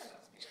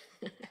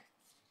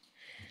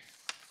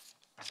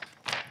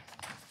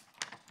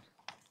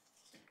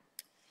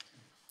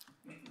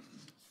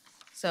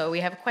 So we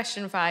have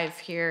question 5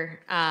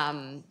 here.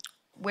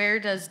 Where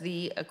does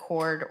the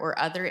accord or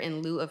other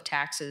in lieu of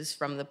taxes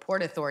from the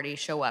Port Authority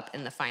show up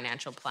in the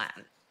financial plan?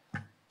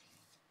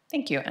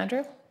 Thank you.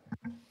 Andrew?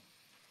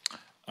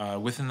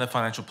 Within the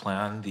financial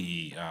plan,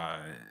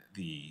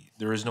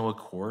 there is no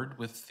accord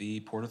with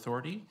the Port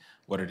Authority.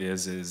 What it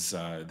is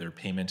their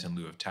payment in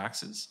lieu of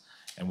taxes.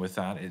 And with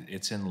that,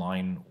 it's in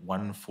line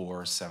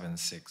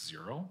 14760.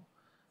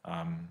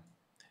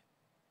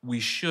 We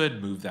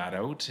should move that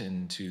out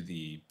into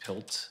the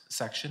PILT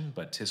section,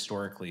 but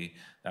historically,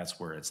 that's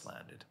where it's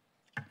landed.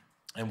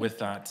 And with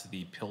that,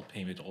 the PILT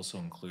payment also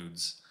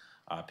includes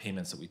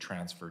payments that we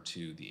transfer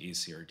to the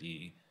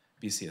ACRD,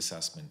 BC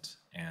Assessment,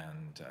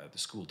 and the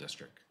school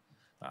district,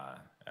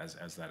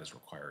 as that is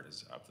required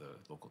of the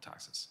local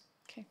taxes.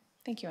 Okay,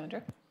 thank you,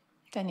 Andrew.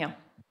 Danielle.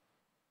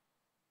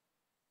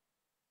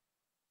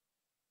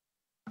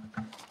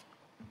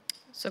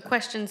 So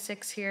question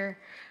 6 here.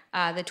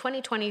 The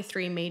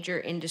 2023 major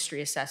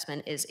industry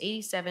assessment is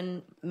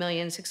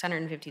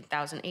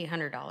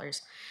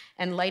 $87,650,800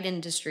 and light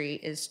industry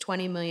is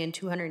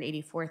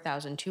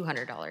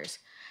 $20,284,200.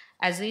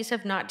 As these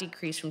have not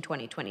decreased from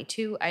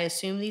 2022, I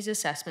assume these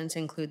assessments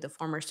include the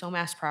former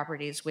Somas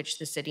properties which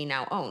the city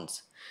now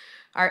owns.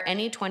 Are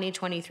any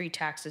 2023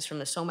 taxes from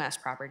the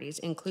Somas properties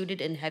included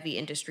in heavy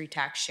industry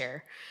tax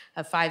share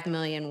of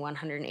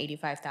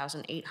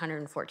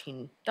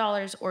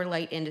 $5,185,814 or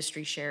light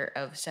industry share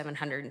of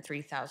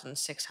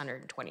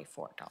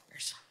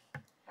 $703,624?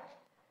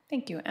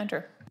 Thank you.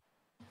 Andrew.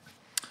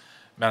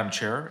 Madam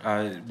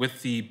Chair,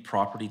 with the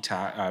property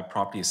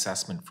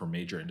assessment for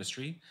major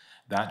industry,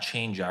 that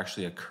change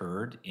actually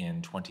occurred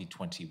in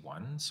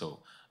 2021.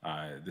 So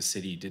the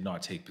city did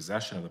not take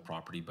possession of the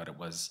property, but it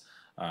was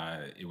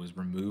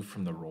removed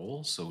from the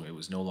roll, so it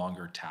was no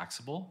longer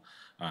taxable.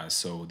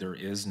 So there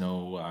is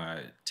no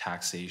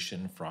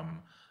taxation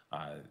from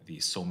the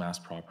SOMAS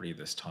property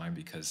this time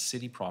because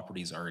city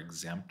properties are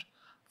exempt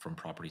from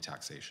property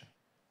taxation.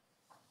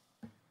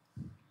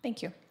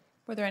 Thank you.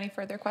 Were there any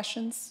further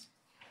questions?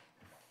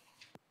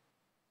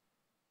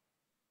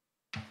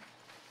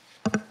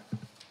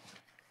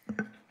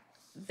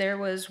 There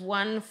was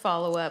one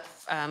follow-up,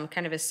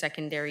 kind of a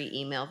secondary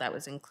email that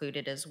was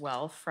included as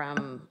well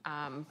from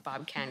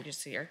Bob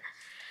Candissier.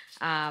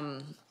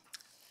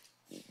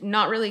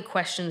 Not really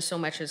questions so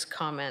much as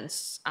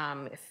comments.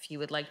 If you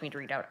would like me to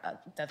read out,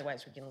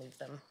 otherwise we can leave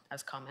them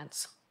as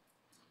comments.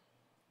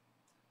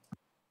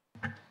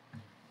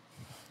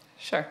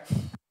 Sure.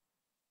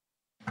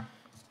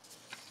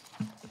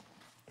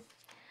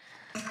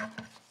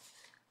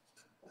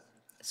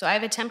 So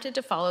I've attempted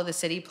to follow the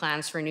city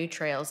plans for new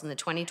trails in the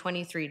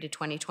 2023 to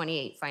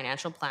 2028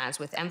 financial plans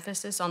with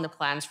emphasis on the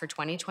plans for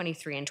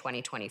 2023 and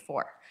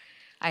 2024.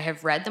 I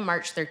have read the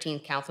March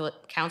 13th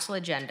council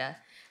agenda,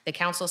 the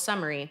council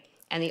summary,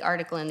 and the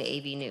article in the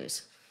AV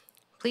News.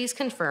 Please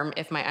confirm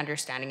if my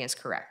understanding is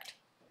correct.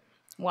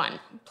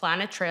 1,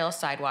 plan a trail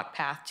sidewalk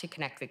path to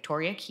connect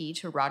Victoria Quay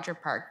to Roger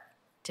Park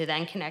to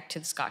then connect to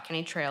the Scott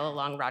Kenney Trail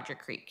along Roger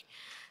Creek.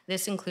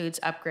 This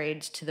includes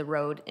upgrades to the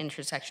road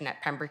intersection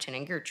at Pemberton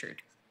and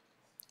Gertrude.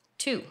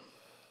 2,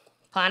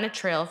 plan a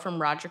trail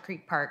from Roger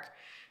Creek Park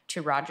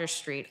to Roger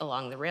Street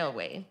along the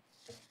railway.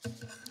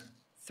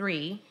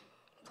 3,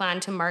 plan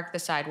to mark the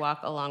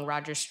sidewalk along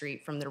Roger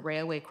Street from the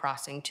railway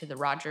crossing to the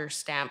Roger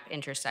Stamp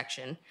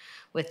intersection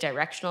with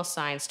directional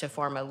signs to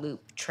form a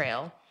loop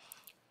trail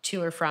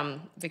to or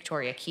from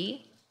Victoria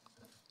Quay.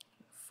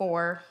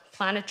 4,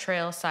 plan a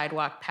trail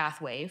sidewalk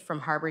pathway from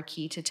Harbor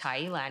Quay to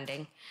Tyee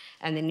Landing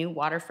and the new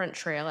waterfront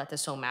trail at the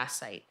SOMAS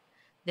site.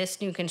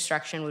 This new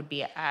construction would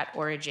be at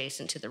or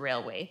adjacent to the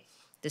railway,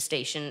 the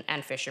station,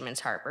 and Fisherman's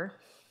Harbor.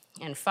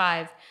 And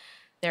 5,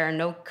 there are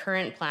no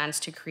current plans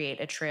to create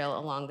a trail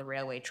along the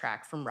railway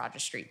track from Roger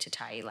Street to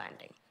Tyee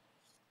Landing.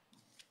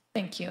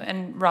 Thank you.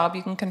 And Rob,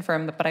 you can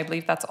confirm that, but I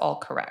believe that's all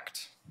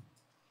correct.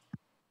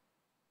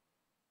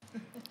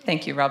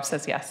 Thank you. Rob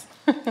says yes.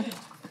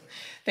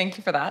 Thank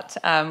you for that.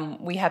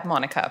 We had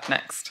Monica up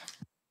next.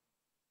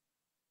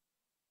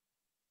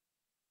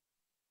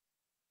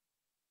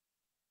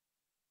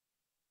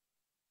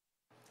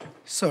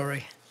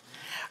 Sorry.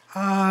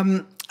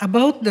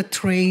 About the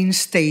train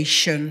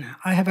station,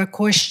 I have a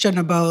question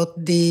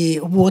about the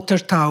water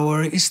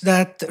tower. Is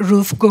that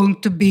roof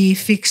going to be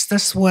fixed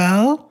as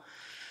well?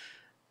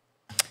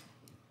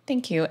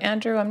 Thank you.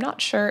 Andrew, I'm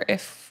not sure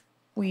if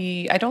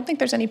I don't think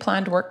there's any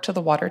planned work to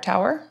the water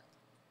tower.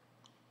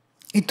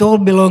 It all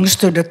belongs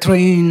to the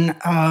train,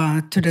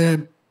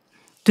 to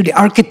the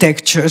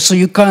architecture, so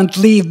you can't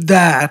leave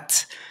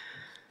that.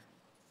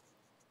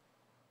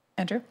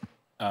 Andrew?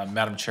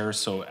 Madam Chair,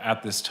 so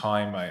at this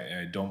time,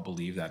 I don't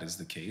believe that is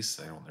the case.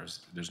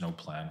 There's no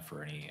plan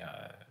for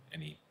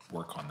any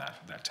work on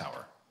that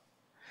tower.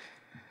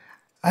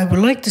 I would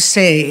like to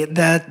say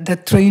that the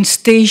train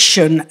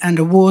station and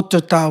the water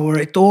tower,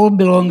 it all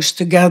belongs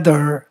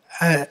together,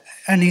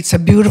 and it's a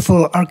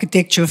beautiful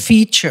architecture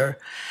feature.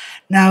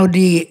 Now,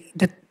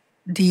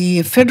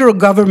 the federal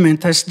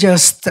government has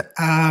just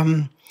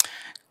come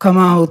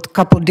out a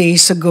couple of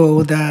days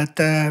ago that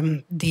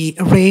the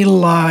rail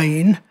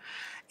line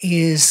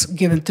is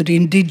given to the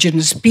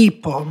indigenous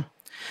people,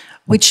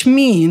 which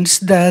means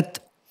that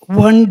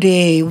one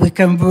day we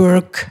can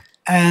work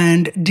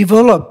and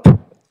develop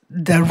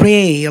the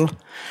rail,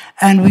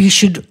 and we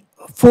should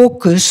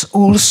focus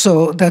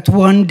also that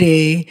one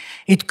day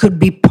it could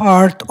be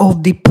part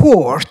of the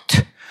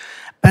port.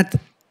 But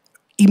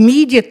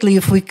immediately,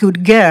 if we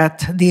could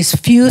get these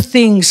few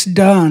things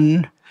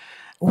done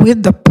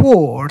with the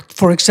port,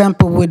 for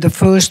example, with the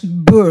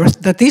first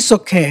berth, that is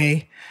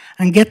okay,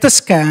 and get a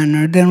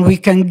scanner, then we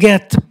can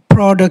get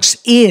products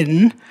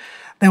in,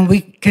 then we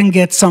can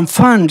get some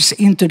funds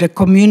into the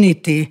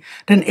community,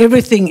 then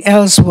everything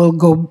else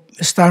will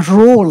start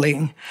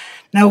rolling.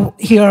 Now,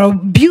 here are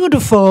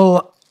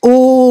beautiful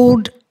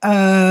old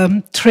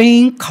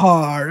train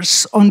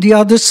cars on the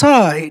other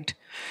side.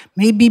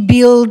 Maybe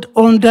build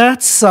on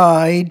that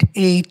side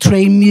a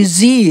train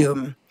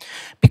museum.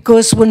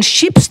 Because when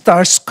ship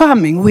starts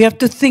coming, we have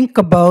to think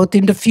about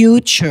in the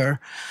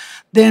future,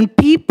 then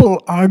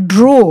people are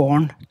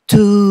drawn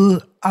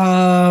to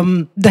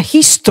the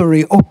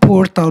history of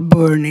Port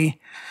Alberni.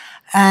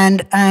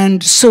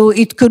 And so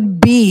it could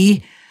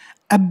be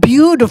a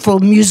beautiful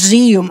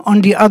museum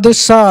on the other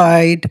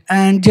side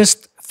and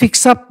just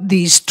fix up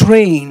these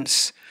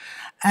trains.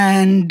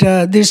 And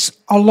there's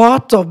a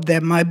lot of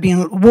them. I've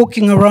been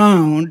walking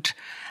around,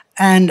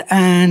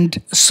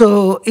 and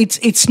so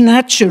it's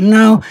natural.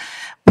 Now,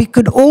 we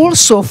could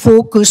also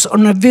focus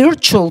on a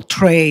virtual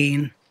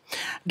train.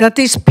 That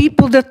is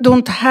people that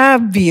don't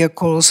have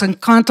vehicles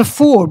and can't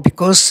afford,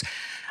 because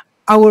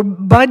our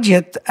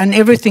budget and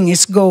everything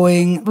is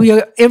going,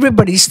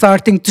 everybody's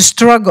starting to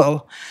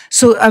struggle.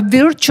 So a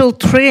virtual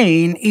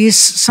train is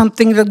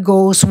something that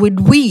goes with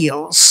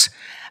wheels,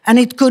 and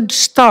it could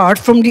start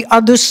from the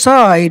other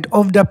side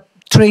of the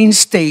train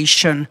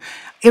station.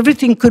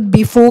 Everything could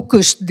be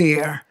focused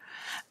there,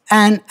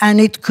 and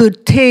it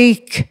could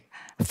take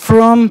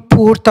from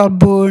Port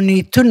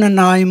Alberni to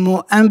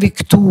Nanaimo and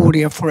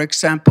Victoria, for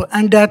example,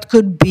 and that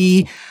could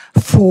be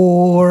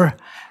for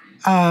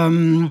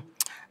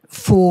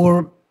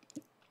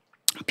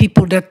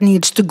people that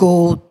needs to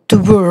go to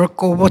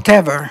work or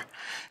whatever.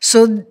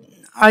 So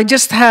I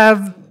just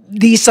have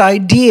these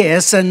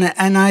ideas, and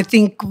I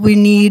think we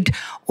need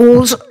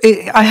also,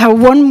 I have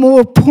one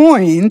more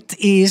point,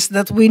 is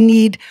that we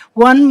need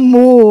one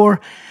more,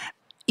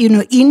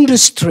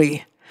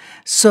 industry.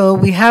 So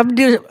we have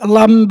the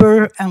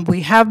lumber and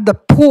we have the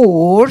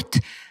port,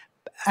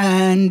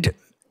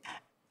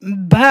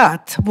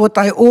 but what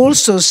I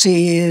also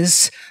see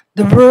is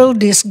the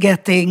world is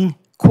getting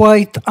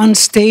quite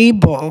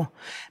unstable.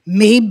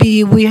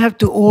 Maybe we have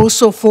to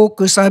also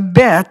focus, I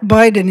bet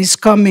Biden is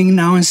coming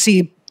now and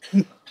see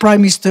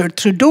Prime Minister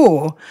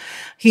Trudeau.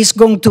 He's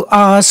going to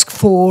ask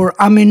for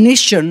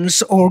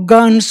ammunitions or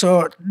guns,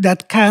 or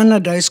that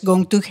Canada is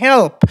going to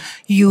help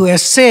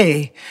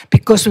USA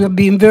because we have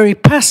been very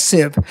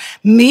passive.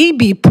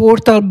 Maybe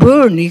Port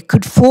Alberni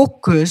could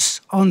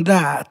focus on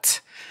that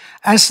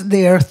as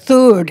their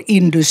third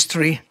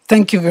industry.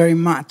 Thank you very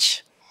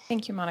much.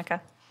 Thank you,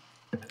 Monica.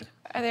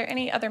 Are there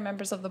any other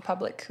members of the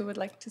public who would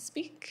like to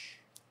speak?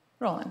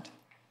 Roland.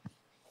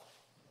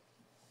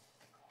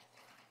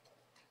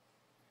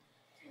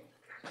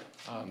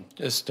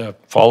 Just to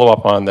follow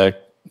up on the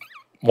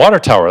water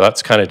tower,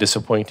 that's kind of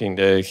disappointing.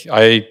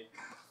 I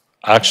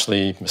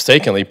actually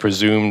mistakenly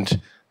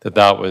presumed that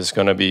that was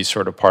going to be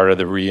sort of part of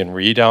the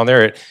re down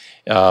there.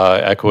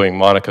 Echoing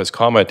Monica's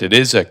comment, it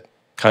is a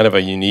kind of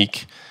a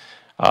unique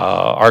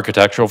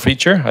architectural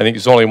feature. I think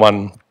there's only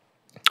one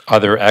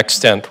other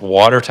extant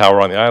water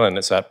tower on the island.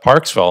 It's at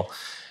Parksville.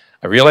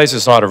 I realize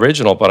it's not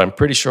original, but I'm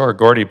pretty sure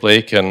Gordy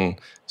Blake and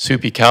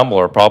Soupy Campbell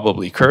are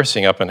probably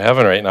cursing up in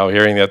heaven right now,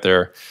 hearing that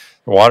their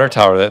water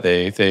tower that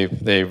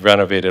they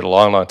renovated a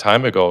long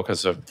time ago,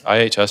 because the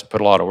IHS put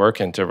a lot of work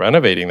into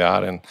renovating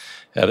that, and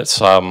it's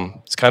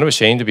kind of a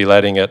shame to be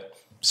letting it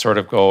sort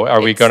of go.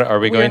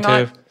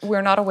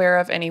 We're not aware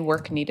of any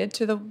work needed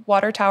to the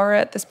water tower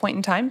at this point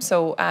in time.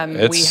 So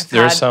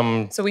there's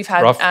some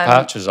rough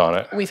patches on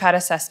it. We've had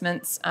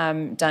assessments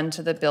done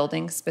to the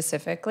building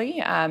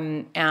specifically,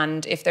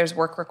 and if there's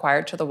work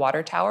required to the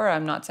water tower,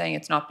 I'm not saying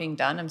it's not being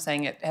done. I'm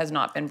saying it has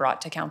not been brought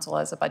to council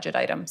as a budget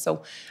item.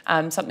 So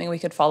something we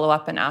could follow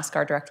up and ask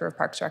our Director of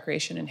Parks,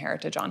 Recreation and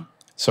Heritage on.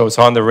 So it's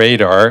on the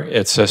radar.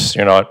 It's just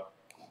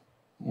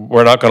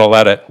we're not going to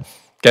let it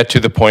get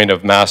to the point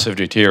of massive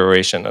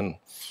deterioration. And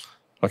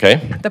okay.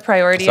 The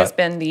priority has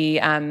been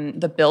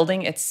the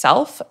building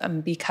itself,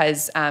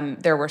 because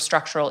there were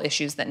structural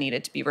issues that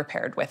needed to be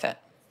repaired with it.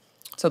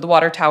 So the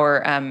water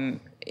tower,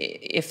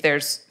 if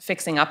there's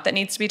fixing up that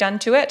needs to be done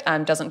to it,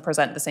 doesn't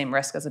present the same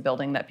risk as a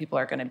building that people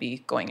are going to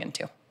be going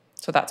into.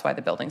 So that's why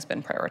the building's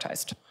been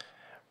prioritized.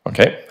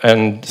 Okay,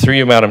 and through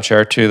you, Madam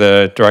Chair, to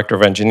the Director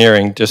of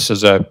Engineering, just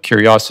as a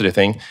curiosity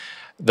thing,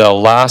 the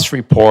last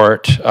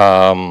report,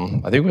 I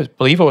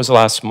believe it was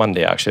last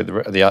Monday, actually,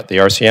 the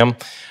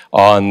RCM,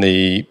 on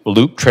the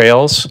loop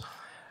trails.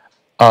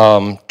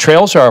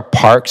 Trails are a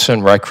parks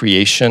and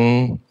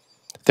recreation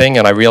thing,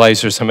 and I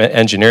realize there's some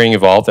engineering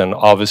involved, and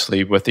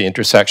obviously with the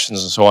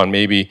intersections and so on,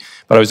 maybe,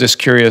 but I was just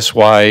curious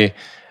why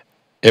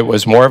it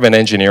was more of an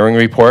engineering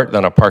report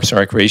than a parks and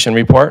recreation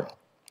report.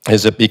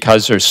 Is it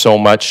because there's so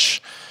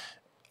much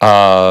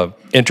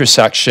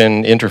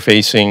intersection,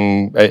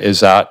 interfacing?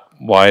 Is that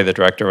why the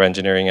Director of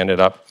Engineering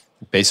ended up,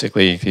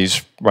 basically,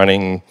 he's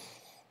running,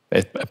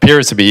 it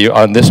appears to be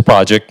on this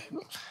project,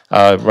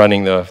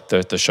 running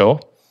the show?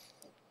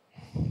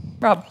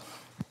 Rob.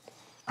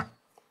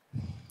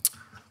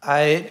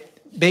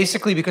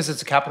 Basically, because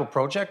it's a capital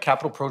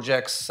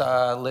projects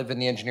live in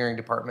the engineering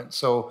department.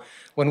 So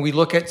when we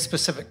look at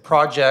specific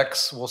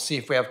projects, we'll see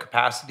if we have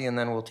capacity, and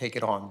then we'll take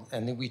it on.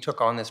 And we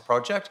took on this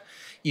project,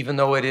 even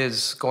though it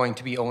is going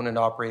to be owned and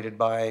operated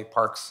by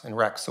Parks and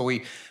Rec. So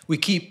we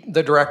keep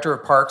the Director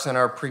of Parks and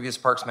our previous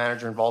Parks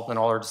Manager involved in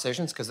all our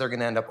decisions, because they're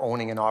going to end up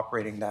owning and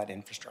operating that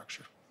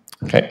infrastructure.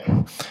 Okay.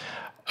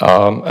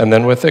 And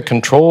then with the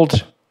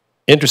controlled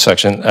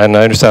intersection, and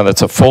I understand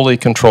that's a fully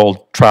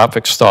controlled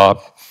traffic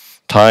stop,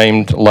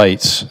 timed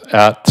lights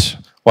at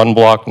 1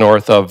 block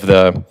north of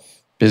the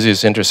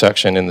busiest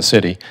intersection in the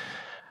city.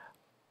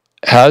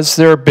 Has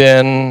there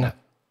been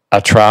a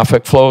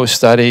traffic flow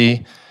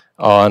study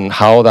on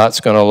how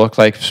that's going to look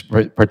like,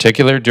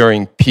 particularly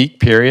during peak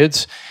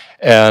periods?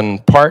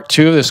 And part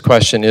two of this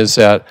question is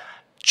that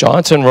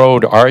Johnson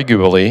Road,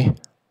 arguably,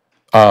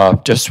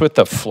 just with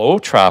the flow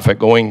traffic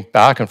going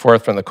back and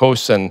forth from the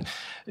coast, and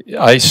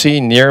I see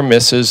near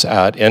misses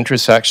at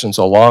intersections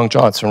along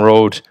Johnson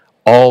Road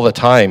all the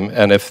time.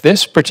 And if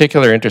this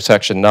particular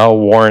intersection now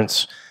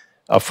warrants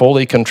a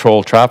fully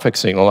controlled traffic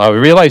signal, now we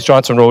realize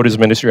Johnson Road is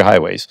Ministry of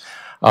Highways,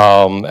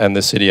 and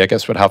the city, I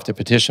guess, would have to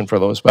petition for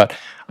those. But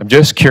I'm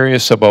just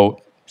curious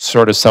about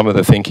sort of some of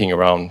the thinking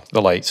around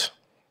the lights.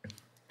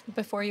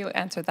 Before you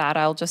answer that,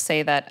 I'll just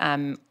say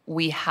that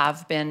we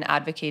have been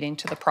advocating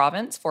to the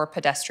province for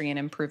pedestrian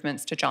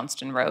improvements to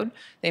Johnston Road.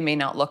 They may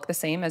not look the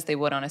same as they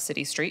would on a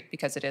city street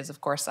because it is,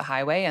 of course, a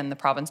highway and the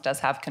province does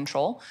have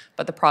control,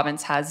 but the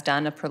province has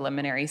done a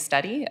preliminary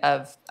study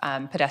of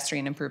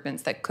pedestrian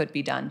improvements that could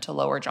be done to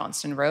lower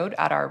Johnston Road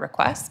at our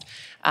request.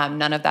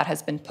 None of that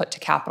has been put to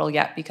capital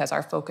yet because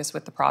our focus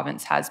with the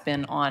province has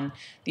been on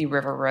the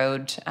River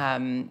Road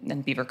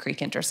and Beaver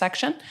Creek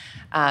intersection.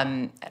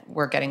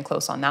 We're getting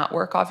close on that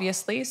work,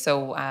 obviously,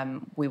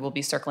 so we will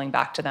be circling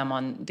back to them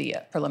on the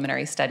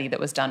preliminary study that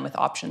was done with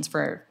options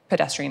for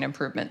pedestrian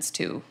improvements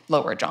to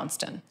lower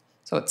Johnston.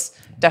 So it's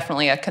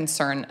definitely a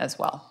concern as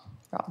well.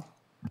 Rob.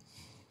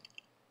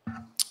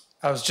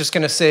 I was just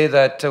going to say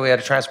that we had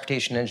a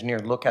transportation engineer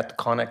look at the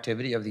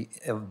connectivity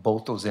of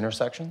both those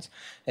intersections,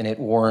 and it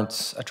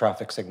warrants a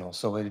traffic signal.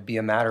 So it would be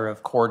a matter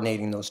of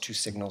coordinating those two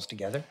signals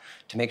together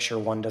to make sure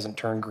one doesn't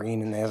turn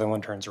green and the other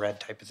one turns red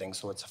type of thing,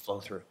 so it's a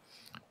flow through.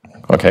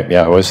 Okay,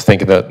 yeah, I was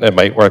thinking that it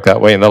might work that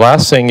way. And the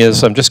last thing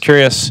is, I'm just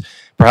curious,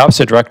 perhaps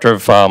the director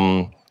of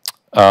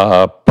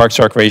Parks,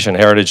 Recreation,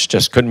 and Heritage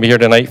just couldn't be here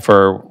tonight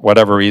for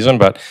whatever reason,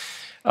 but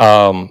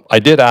I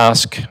did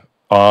ask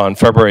on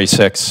February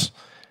 6th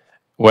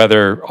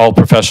whether all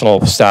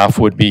professional staff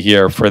would be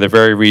here for the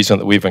very reason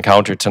that we've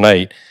encountered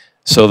tonight,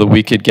 so that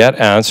we could get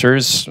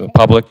answers. The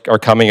public are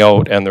coming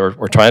out and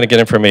we're trying to get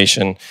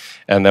information,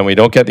 and then we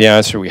don't get the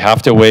answer, we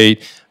have to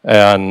wait.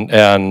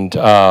 And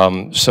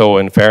so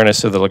in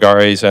fairness to the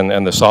Lagares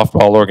and the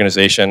softball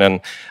organization, and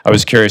I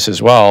was curious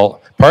as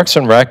well, Parks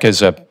and Rec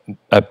is a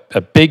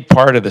big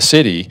part of the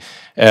city,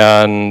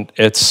 and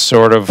it's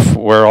sort of,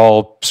 we're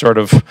all sort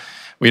of,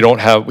 we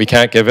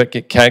can't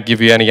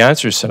give you any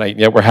answers tonight,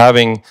 yet we're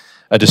having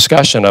a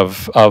discussion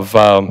of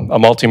a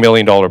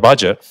multi-million-dollar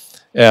budget.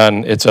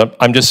 And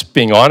I'm just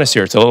being honest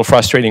here, it's a little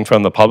frustrating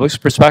from the public's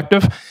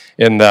perspective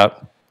in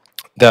that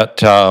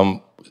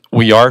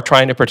we are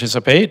trying to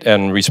participate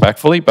and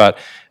respectfully, but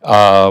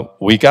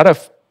we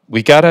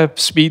gotta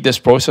speed this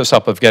process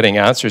up of getting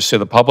answers to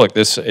the public.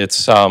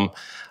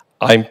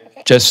 I'm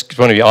just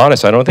going to be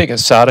honest, I don't think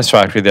it's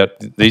satisfactory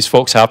that these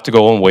folks have to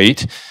go and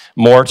wait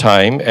more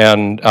time,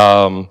 and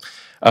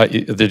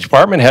the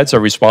department heads are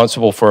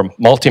responsible for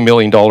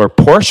multi-million-dollar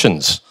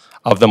portions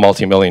of the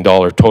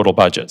multi-million-dollar total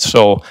budget.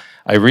 So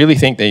I really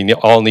think they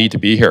all need to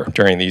be here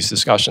during these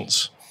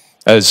discussions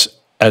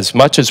as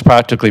much as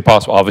practically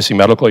possible, obviously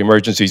medical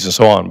emergencies and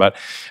so on,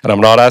 and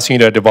I'm not asking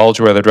you to divulge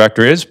where the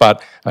director is,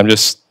 but I'm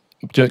just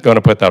going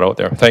to put that out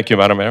there. Thank you,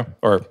 Madam Mayor,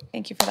 or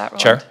Thank you for that,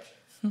 Roland. Chair.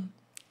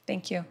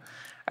 Thank you.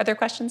 Are there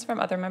questions from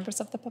other members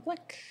of the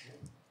public?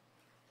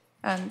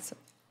 And so,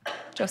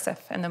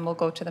 Joseph, and then we'll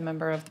go to the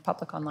member of the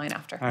public online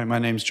after. Hi, my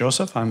name's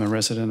Joseph. I'm a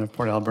resident of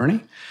Port Alberni.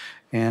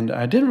 And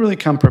I didn't really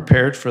come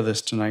prepared for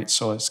this tonight,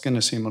 so it's going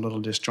to seem a little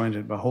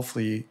disjointed, but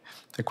hopefully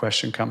the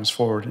question comes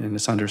forward and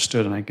it's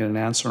understood and I get an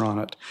answer on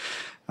it.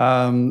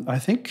 I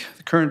think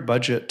the current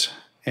budget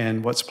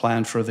and what's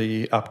planned for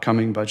the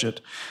upcoming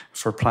budget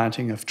for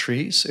planting of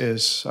trees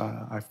is,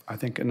 I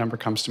think a number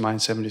comes to mind,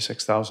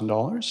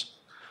 $76,000.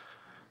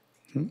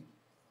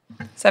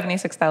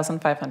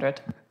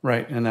 76,500.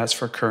 Right, and that's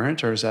for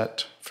current, or is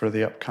that for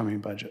the upcoming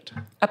budget?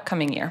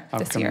 Upcoming year,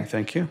 this year.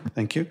 Thank you,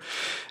 thank you.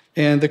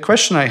 And the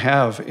question I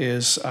have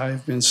is,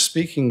 I've been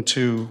speaking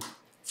to,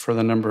 for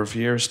the number of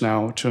years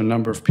now, to a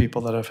number of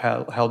people that have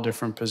held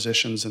different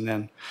positions and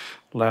then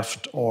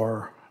left,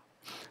 or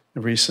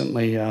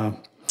recently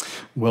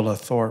Willa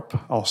Thorpe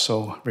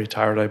also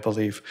retired, I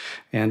believe,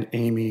 and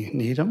Amy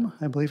Needham,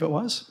 I believe it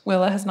was.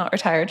 Willa has not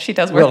retired. She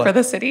does work for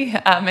the city,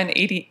 and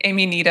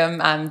Amy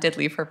Needham did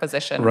leave her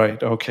position.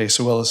 Right, okay,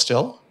 so Willa's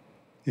still,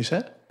 you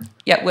said?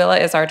 Yeah, Willa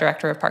is our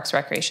Director of Parks,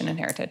 Recreation, and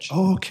Heritage.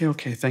 Oh,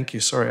 okay, thank you.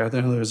 Sorry, I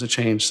didn't know there was a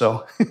change,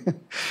 so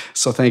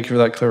so thank you for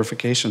that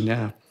clarification.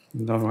 Yeah,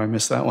 no, I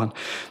missed that one.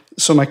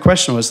 So my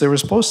question was, they were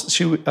supposed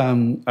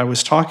to, I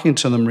was talking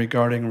to them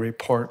regarding a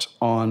report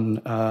on,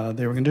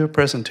 they were going to do a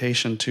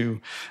presentation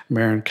to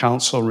Mayor and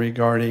Council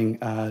regarding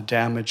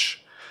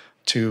damage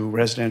to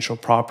residential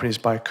properties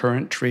by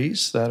current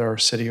trees that are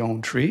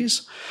city-owned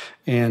trees.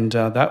 And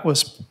that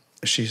was,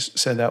 she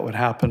said that would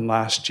happen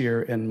last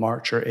year in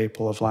March or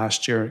April of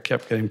last year. It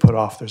kept getting put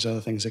off. There's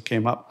other things that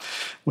came up.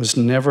 Was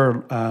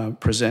never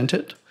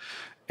presented.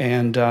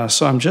 And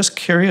so I'm just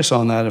curious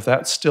on that, if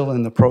that's still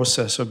in the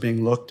process of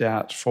being looked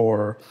at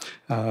for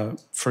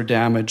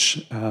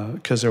damage,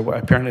 because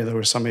apparently there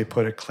was somebody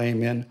put a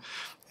claim in,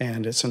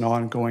 and it's an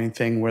ongoing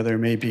thing where there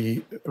may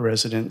be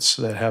residents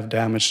that have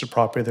damage to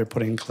property. They're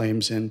putting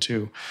claims in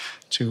to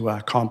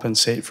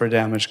compensate for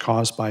damage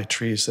caused by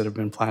trees that have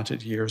been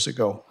planted years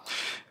ago.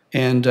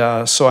 And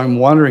so I'm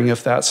wondering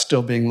if that's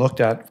still being looked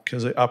at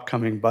because of the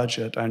upcoming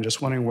budget. I'm just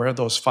wondering where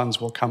those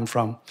funds will come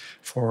from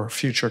for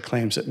future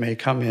claims that may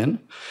come in,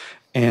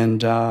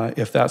 and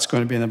if that's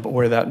going to be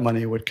where that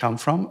money would come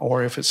from,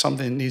 or if it's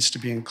something that needs to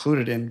be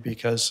included in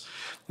because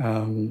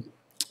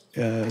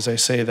as I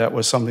say, that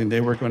was something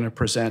they were going to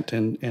present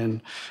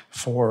and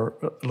for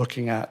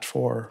looking at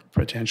for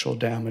potential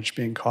damage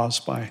being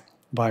caused by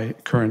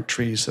current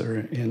trees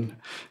that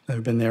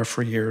have been there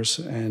for years.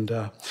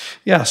 And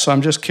yeah, so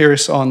I'm just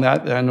curious on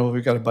that. I know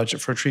we've got a budget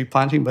for tree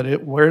planting,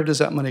 but where does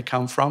that money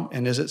come from?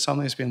 And is it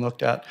something that's being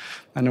looked at?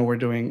 I know we're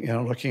doing,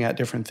 looking at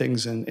different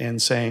things and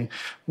saying,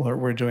 well,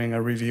 we're doing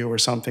a review or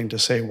something to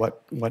say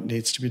what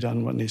needs to be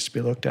done, what needs to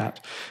be looked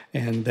at,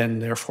 and then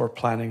therefore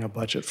planning a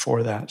budget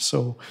for that.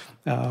 So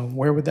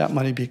where would that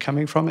money be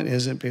coming from, and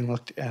is it being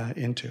looked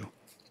into?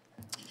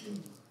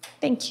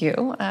 Thank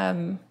you.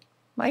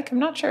 Mike, I'm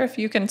not sure if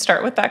you can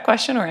start with that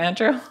question, or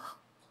Andrew.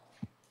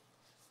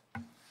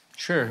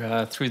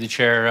 Sure, through the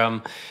chair.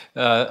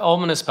 All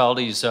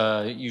municipalities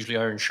usually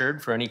are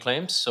insured for any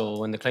claims. So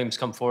when the claims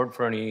come forward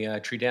for any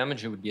tree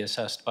damage, it would be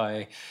assessed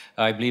by,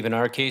 I believe in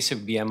our case, it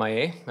would be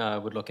MIA,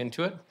 would look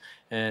into it.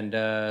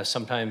 And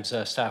sometimes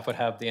staff would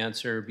have the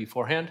answer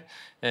beforehand,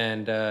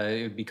 and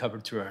it would be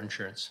covered through our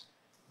insurance.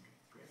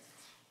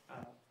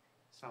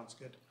 Sounds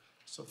good.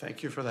 So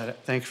thank you for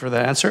that. Thank you for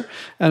that answer.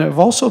 And I've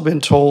also been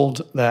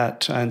told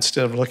that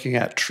instead of looking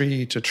at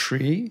tree to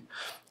tree,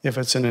 if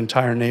it's an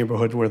entire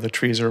neighborhood where the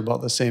trees are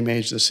about the same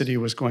age, the city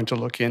was going to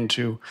look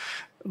into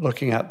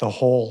looking at the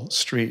whole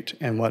street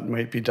and what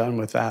might be done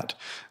with that.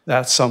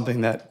 That's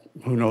something that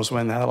who knows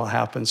when that'll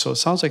happen. So it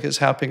sounds like it's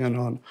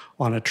happening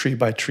on a tree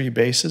by tree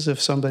basis if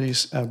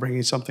somebody's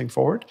bringing something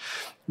forward.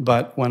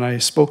 But when I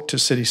spoke to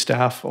city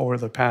staff over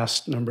the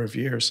past number of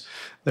years,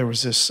 there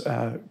was this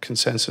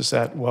consensus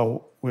that,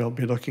 well, we'll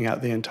be looking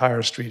at the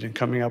entire street and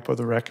coming up with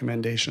a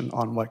recommendation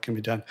on what can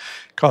be done,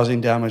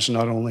 causing damage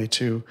not only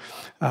to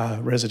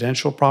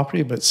residential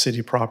property, but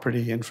city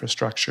property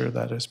infrastructure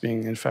that is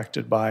being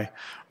infected by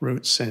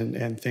roots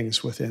and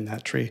things within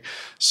that tree.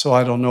 So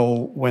I don't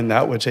know when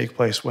that would take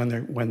place,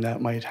 when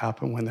that might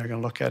happen, when they're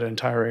going to look at an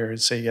entire area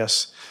and say,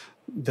 yes,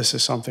 this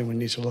is something we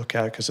need to look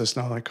at because it's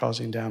not only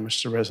causing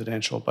damage to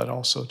residential, but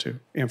also to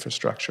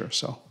infrastructure.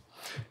 So,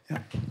 yeah.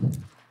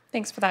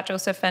 Thanks for that,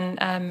 Joseph.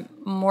 And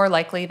more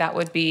likely that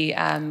would be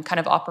kind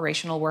of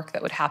operational work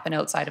that would happen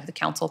outside of the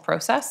council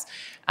process.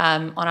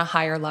 On a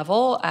higher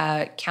level,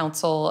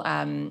 council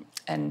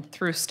and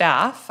through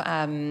staff,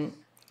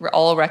 we're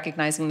all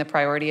recognizing the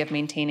priority of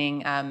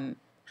maintaining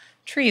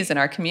trees in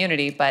our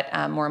community,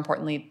 but more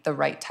importantly, the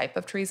right type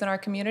of trees in our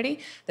community.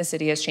 The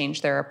city has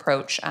changed their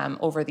approach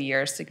over the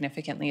years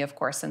significantly, of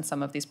course, since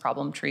some of these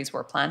problem trees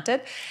were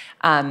planted,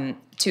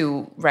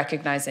 to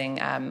recognizing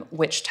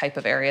which type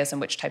of areas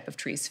and which type of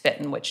trees fit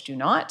and which do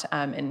not,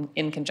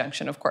 in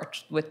conjunction, of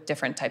course, with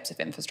different types of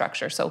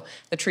infrastructure. So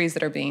the trees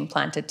that are being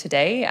planted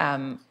today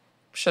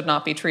should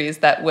not be trees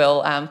that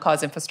will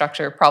cause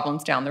infrastructure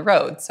problems down the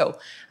road. So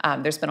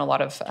there's been a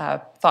lot of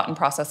thought and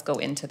process go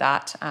into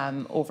that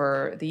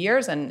over the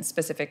years, and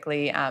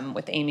specifically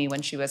with Amy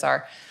when she was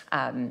our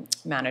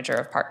manager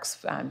of parks,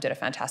 did a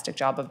fantastic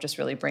job of just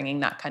really bringing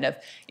that kind of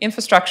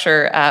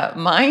infrastructure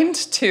mind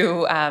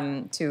to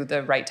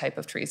the right type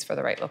of trees for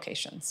the right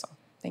location. So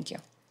thank you.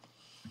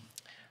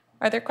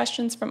 Are there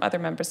questions from other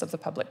members of the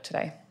public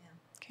today?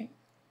 Okay.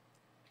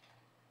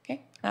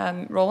 Okay,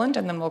 Roland,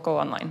 and then we'll go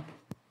online.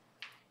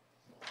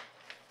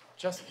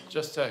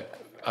 Just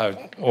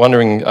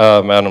wondering,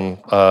 Madam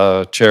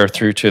Chair,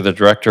 through to the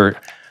Director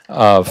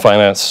of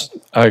Finance,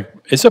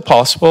 is it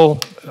possible,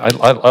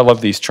 I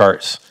love these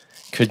charts,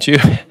 could you,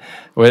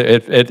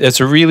 it's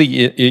a really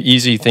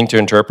easy thing to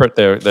interpret,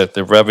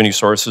 the revenue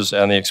sources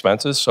and the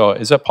expenses, so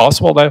is it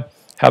possible to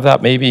have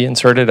that maybe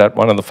inserted at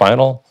one of the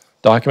final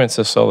documents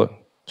just so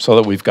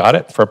that we've got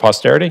it for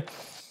posterity?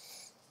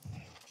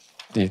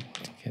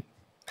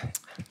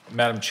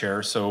 Madam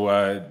Chair, so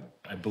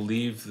I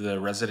believe the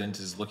resident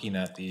is looking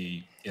at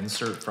the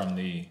insert from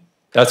the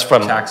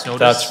tax notice.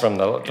 That's from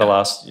the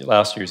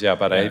last year's, yeah,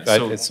 but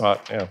it's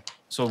not, yeah.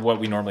 So what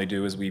we normally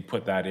do is we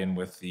put that in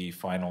with the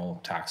final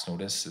tax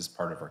notice as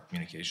part of our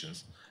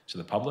communications to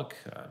the public.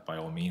 By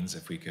all means,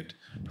 if we could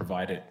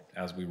provide it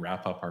as we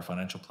wrap up our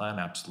financial plan,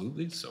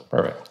 absolutely. So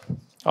perfect.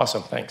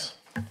 Awesome, thanks.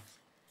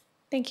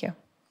 Thank you.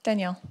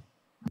 Danielle.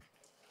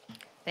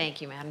 Thank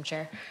you, Madam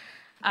Chair.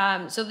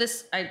 So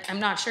this, I'm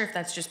not sure if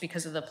that's just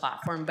because of the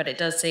platform, but it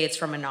does say it's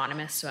from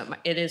anonymous, so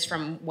it is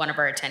from one of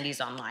our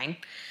attendees online.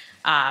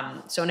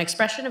 So an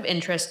expression of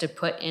interest to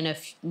put in a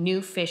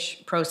new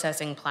fish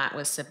processing plant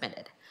was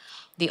submitted.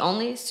 The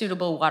only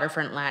suitable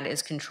waterfront land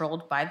is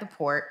controlled by the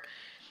Port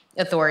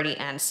Authority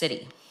and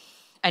City.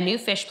 A new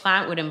fish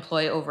plant would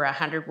employ over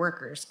 100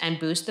 workers and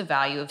boost the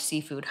value of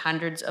seafood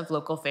hundreds of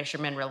local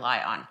fishermen rely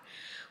on.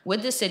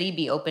 Would the city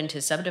be open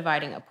to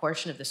subdividing a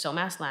portion of the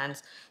SOMAS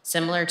lands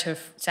similar to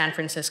San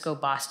Francisco,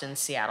 Boston,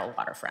 Seattle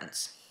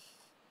waterfronts?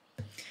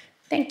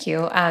 Thank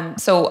you.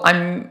 So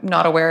I'm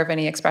not aware of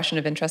any expression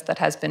of interest that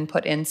has been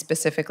put in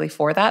specifically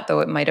for that,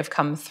 though it might have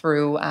come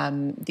through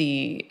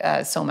the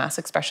SOMAS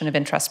expression of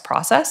interest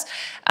process.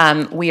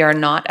 We are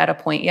not at a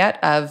point yet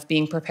of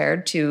being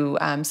prepared to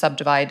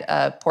subdivide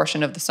a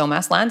portion of the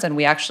SOMAS lands, and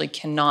we actually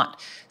cannot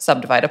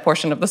subdivide a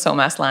portion of the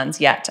SOMAS lands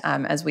yet,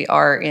 as we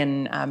are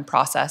in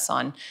process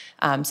on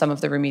some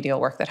of the remedial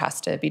work that has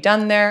to be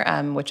done there,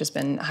 which has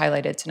been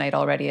highlighted tonight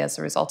already as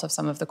a result of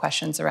some of the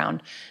questions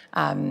around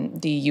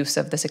the use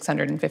of the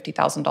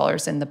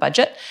 $650,000 in the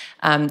budget.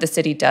 The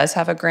city does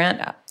have a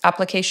grant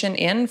application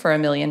in for $1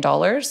 million,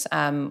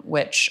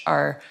 which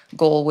our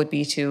goal would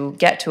be to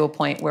get to a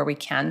point where we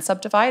can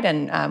subdivide.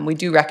 And we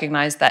do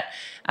recognize that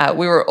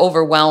we were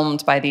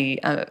overwhelmed by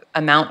the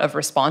amount of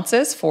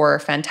responses for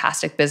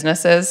fantastic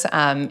businesses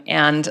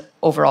and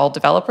overall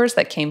developers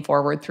that came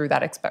forward through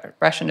that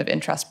expression of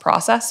interest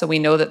process. So we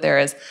know that there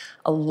is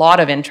a lot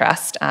of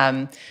interest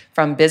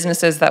from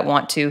businesses that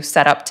want to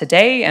set up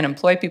today and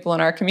employ people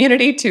in our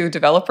community to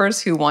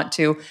developers who want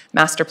to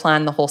master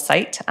plan the whole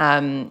site.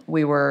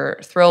 We were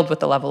thrilled with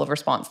the level of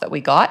response that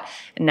we got.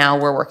 And now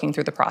we're working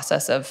through the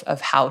process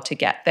of how to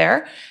get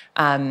there.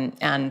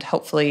 And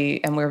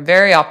hopefully, and we're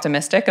very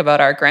optimistic about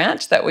our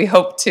grant that we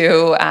hope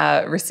to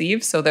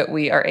receive so that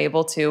we are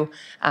able to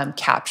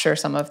capture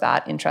some of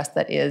that interest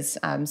that is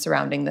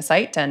surrounding the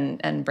site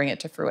and bring it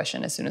to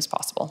fruition as soon as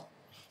possible.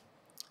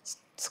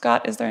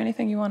 Scott, is there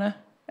anything you want to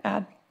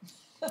add?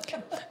 Okay.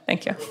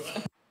 Thank you.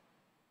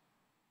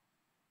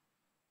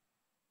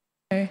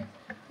 Okay.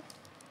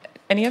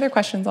 Any other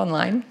questions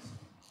online?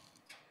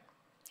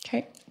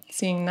 Okay,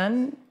 seeing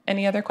none.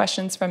 Any other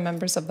questions from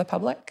members of the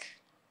public?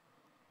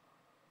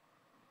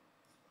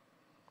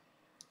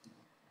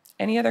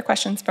 Any other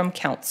questions from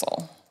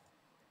council?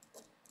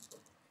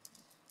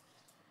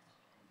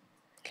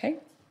 Okay.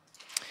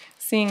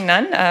 Seeing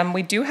none,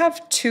 we do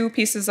have two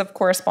pieces of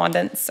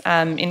correspondence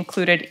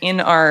included in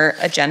our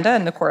agenda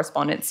in the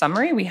correspondence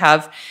summary. We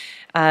have,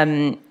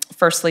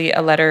 firstly,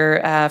 a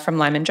letter from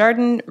Lyman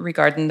Jardin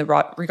regarding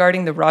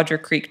the Roger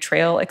Creek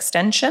Trail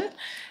extension.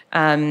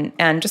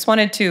 And just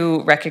wanted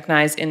to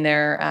recognize in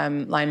there,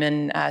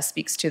 Lyman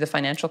speaks to the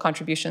financial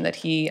contribution that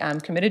he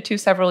committed to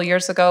several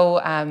years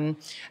ago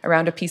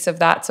around a piece of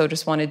that. So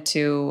just wanted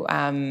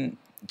to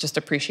just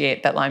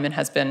appreciate that Lyman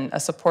has been a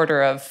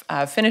supporter of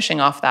finishing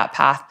off that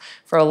path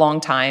for a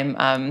long time,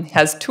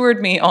 has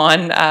toured me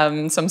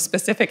on some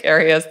specific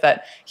areas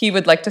that he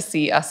would like to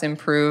see us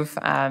improve,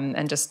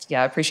 and just,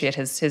 yeah, appreciate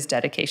his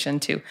dedication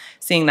to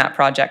seeing that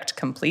project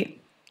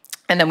complete.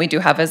 And then we do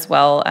have as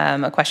well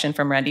a question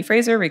from Randy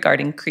Fraser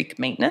regarding creek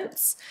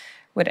maintenance.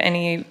 Would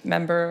any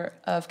member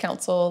of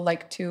council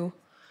like to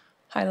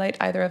highlight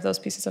either of those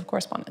pieces of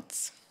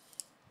correspondence?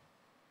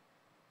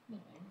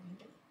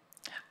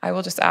 I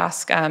will just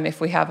ask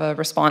if we have a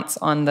response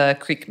on the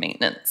creek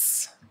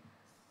maintenance.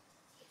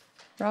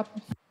 Rob?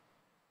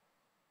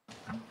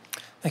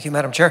 Thank you,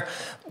 Madam Chair.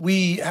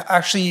 We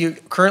actually,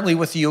 currently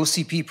with the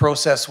OCP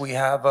process, we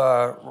have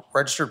a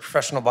registered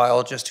professional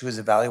biologist who is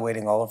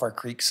evaluating all of our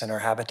creeks and our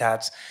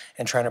habitats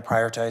and trying to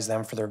prioritize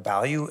them for their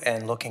value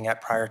and looking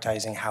at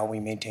prioritizing how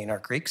we maintain our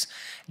creeks.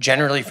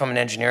 Generally, from an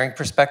engineering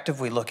perspective,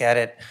 we look at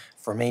it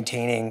for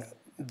maintaining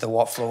the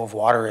flow of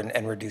water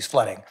and reduce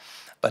flooding.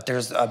 But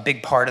there's a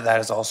big part of that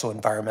is also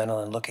environmental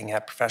and looking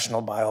at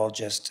professional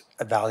biologists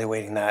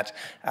evaluating that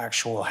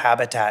actual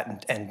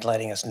habitat and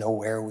letting us know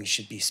where we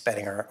should be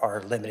spending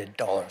our limited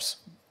dollars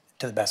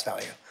to the best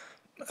value.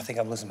 I think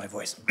I'm losing my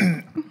voice.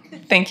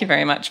 Thank you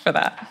very much for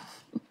that.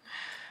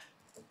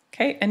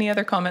 Okay, any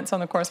other comments on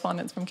the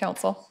correspondence from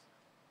council?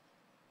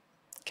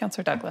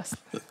 Councillor Douglas.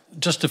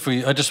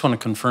 I just want to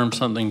confirm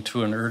something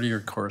to an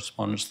earlier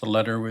correspondence, the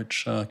letter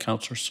which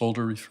Councillor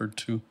Solder referred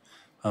to.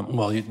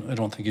 Well, I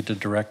don't think you did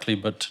directly,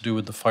 but to do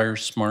with the Fire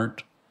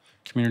Smart,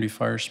 Community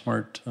Fire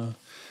Smart.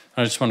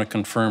 I just want to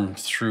confirm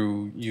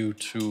through you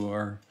to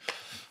our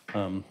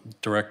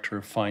Director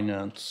of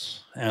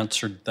Finance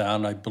answered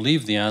that. I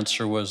believe the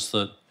answer was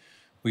that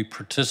we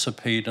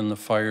participate in the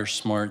Fire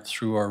Smart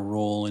through our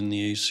role in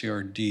the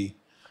ACRD,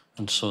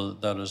 and so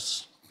that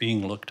is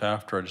being looked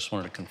after. I just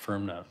wanted to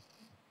confirm that.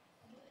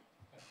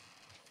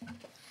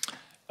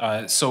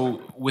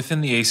 So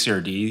within the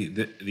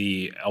ACRD,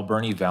 the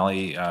Alberni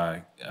Valley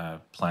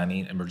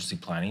emergency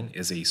planning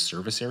is a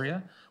service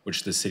area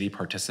which the city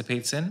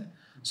participates in.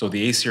 So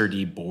the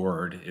ACRD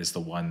board is the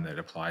one that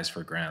applies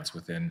for grants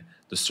within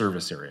the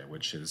service area,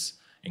 which is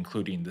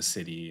including the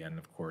city and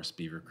of course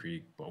Beaver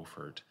Creek,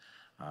 Beaufort,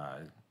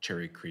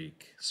 Cherry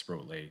Creek,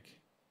 Sprout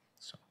Lake.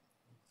 So.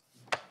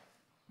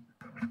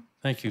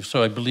 Thank you.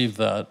 So I believe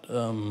that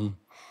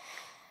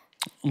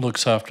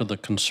looks after the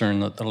concern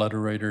that the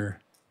letter writer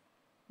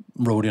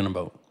wrote in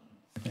about.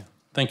 Yeah.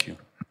 Thank you.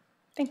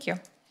 Thank you.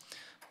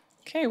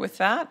 Okay, with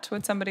that,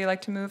 would somebody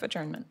like to move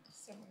adjournment?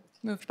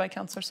 Moved by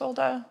Councillor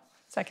Solda,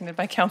 seconded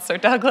by Councillor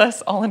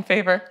Douglas. All in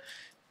favor?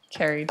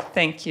 Carried.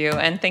 Thank you.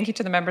 And thank you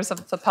to the members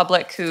of the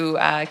public who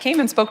came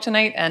and spoke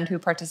tonight and who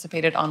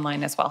participated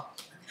online as well.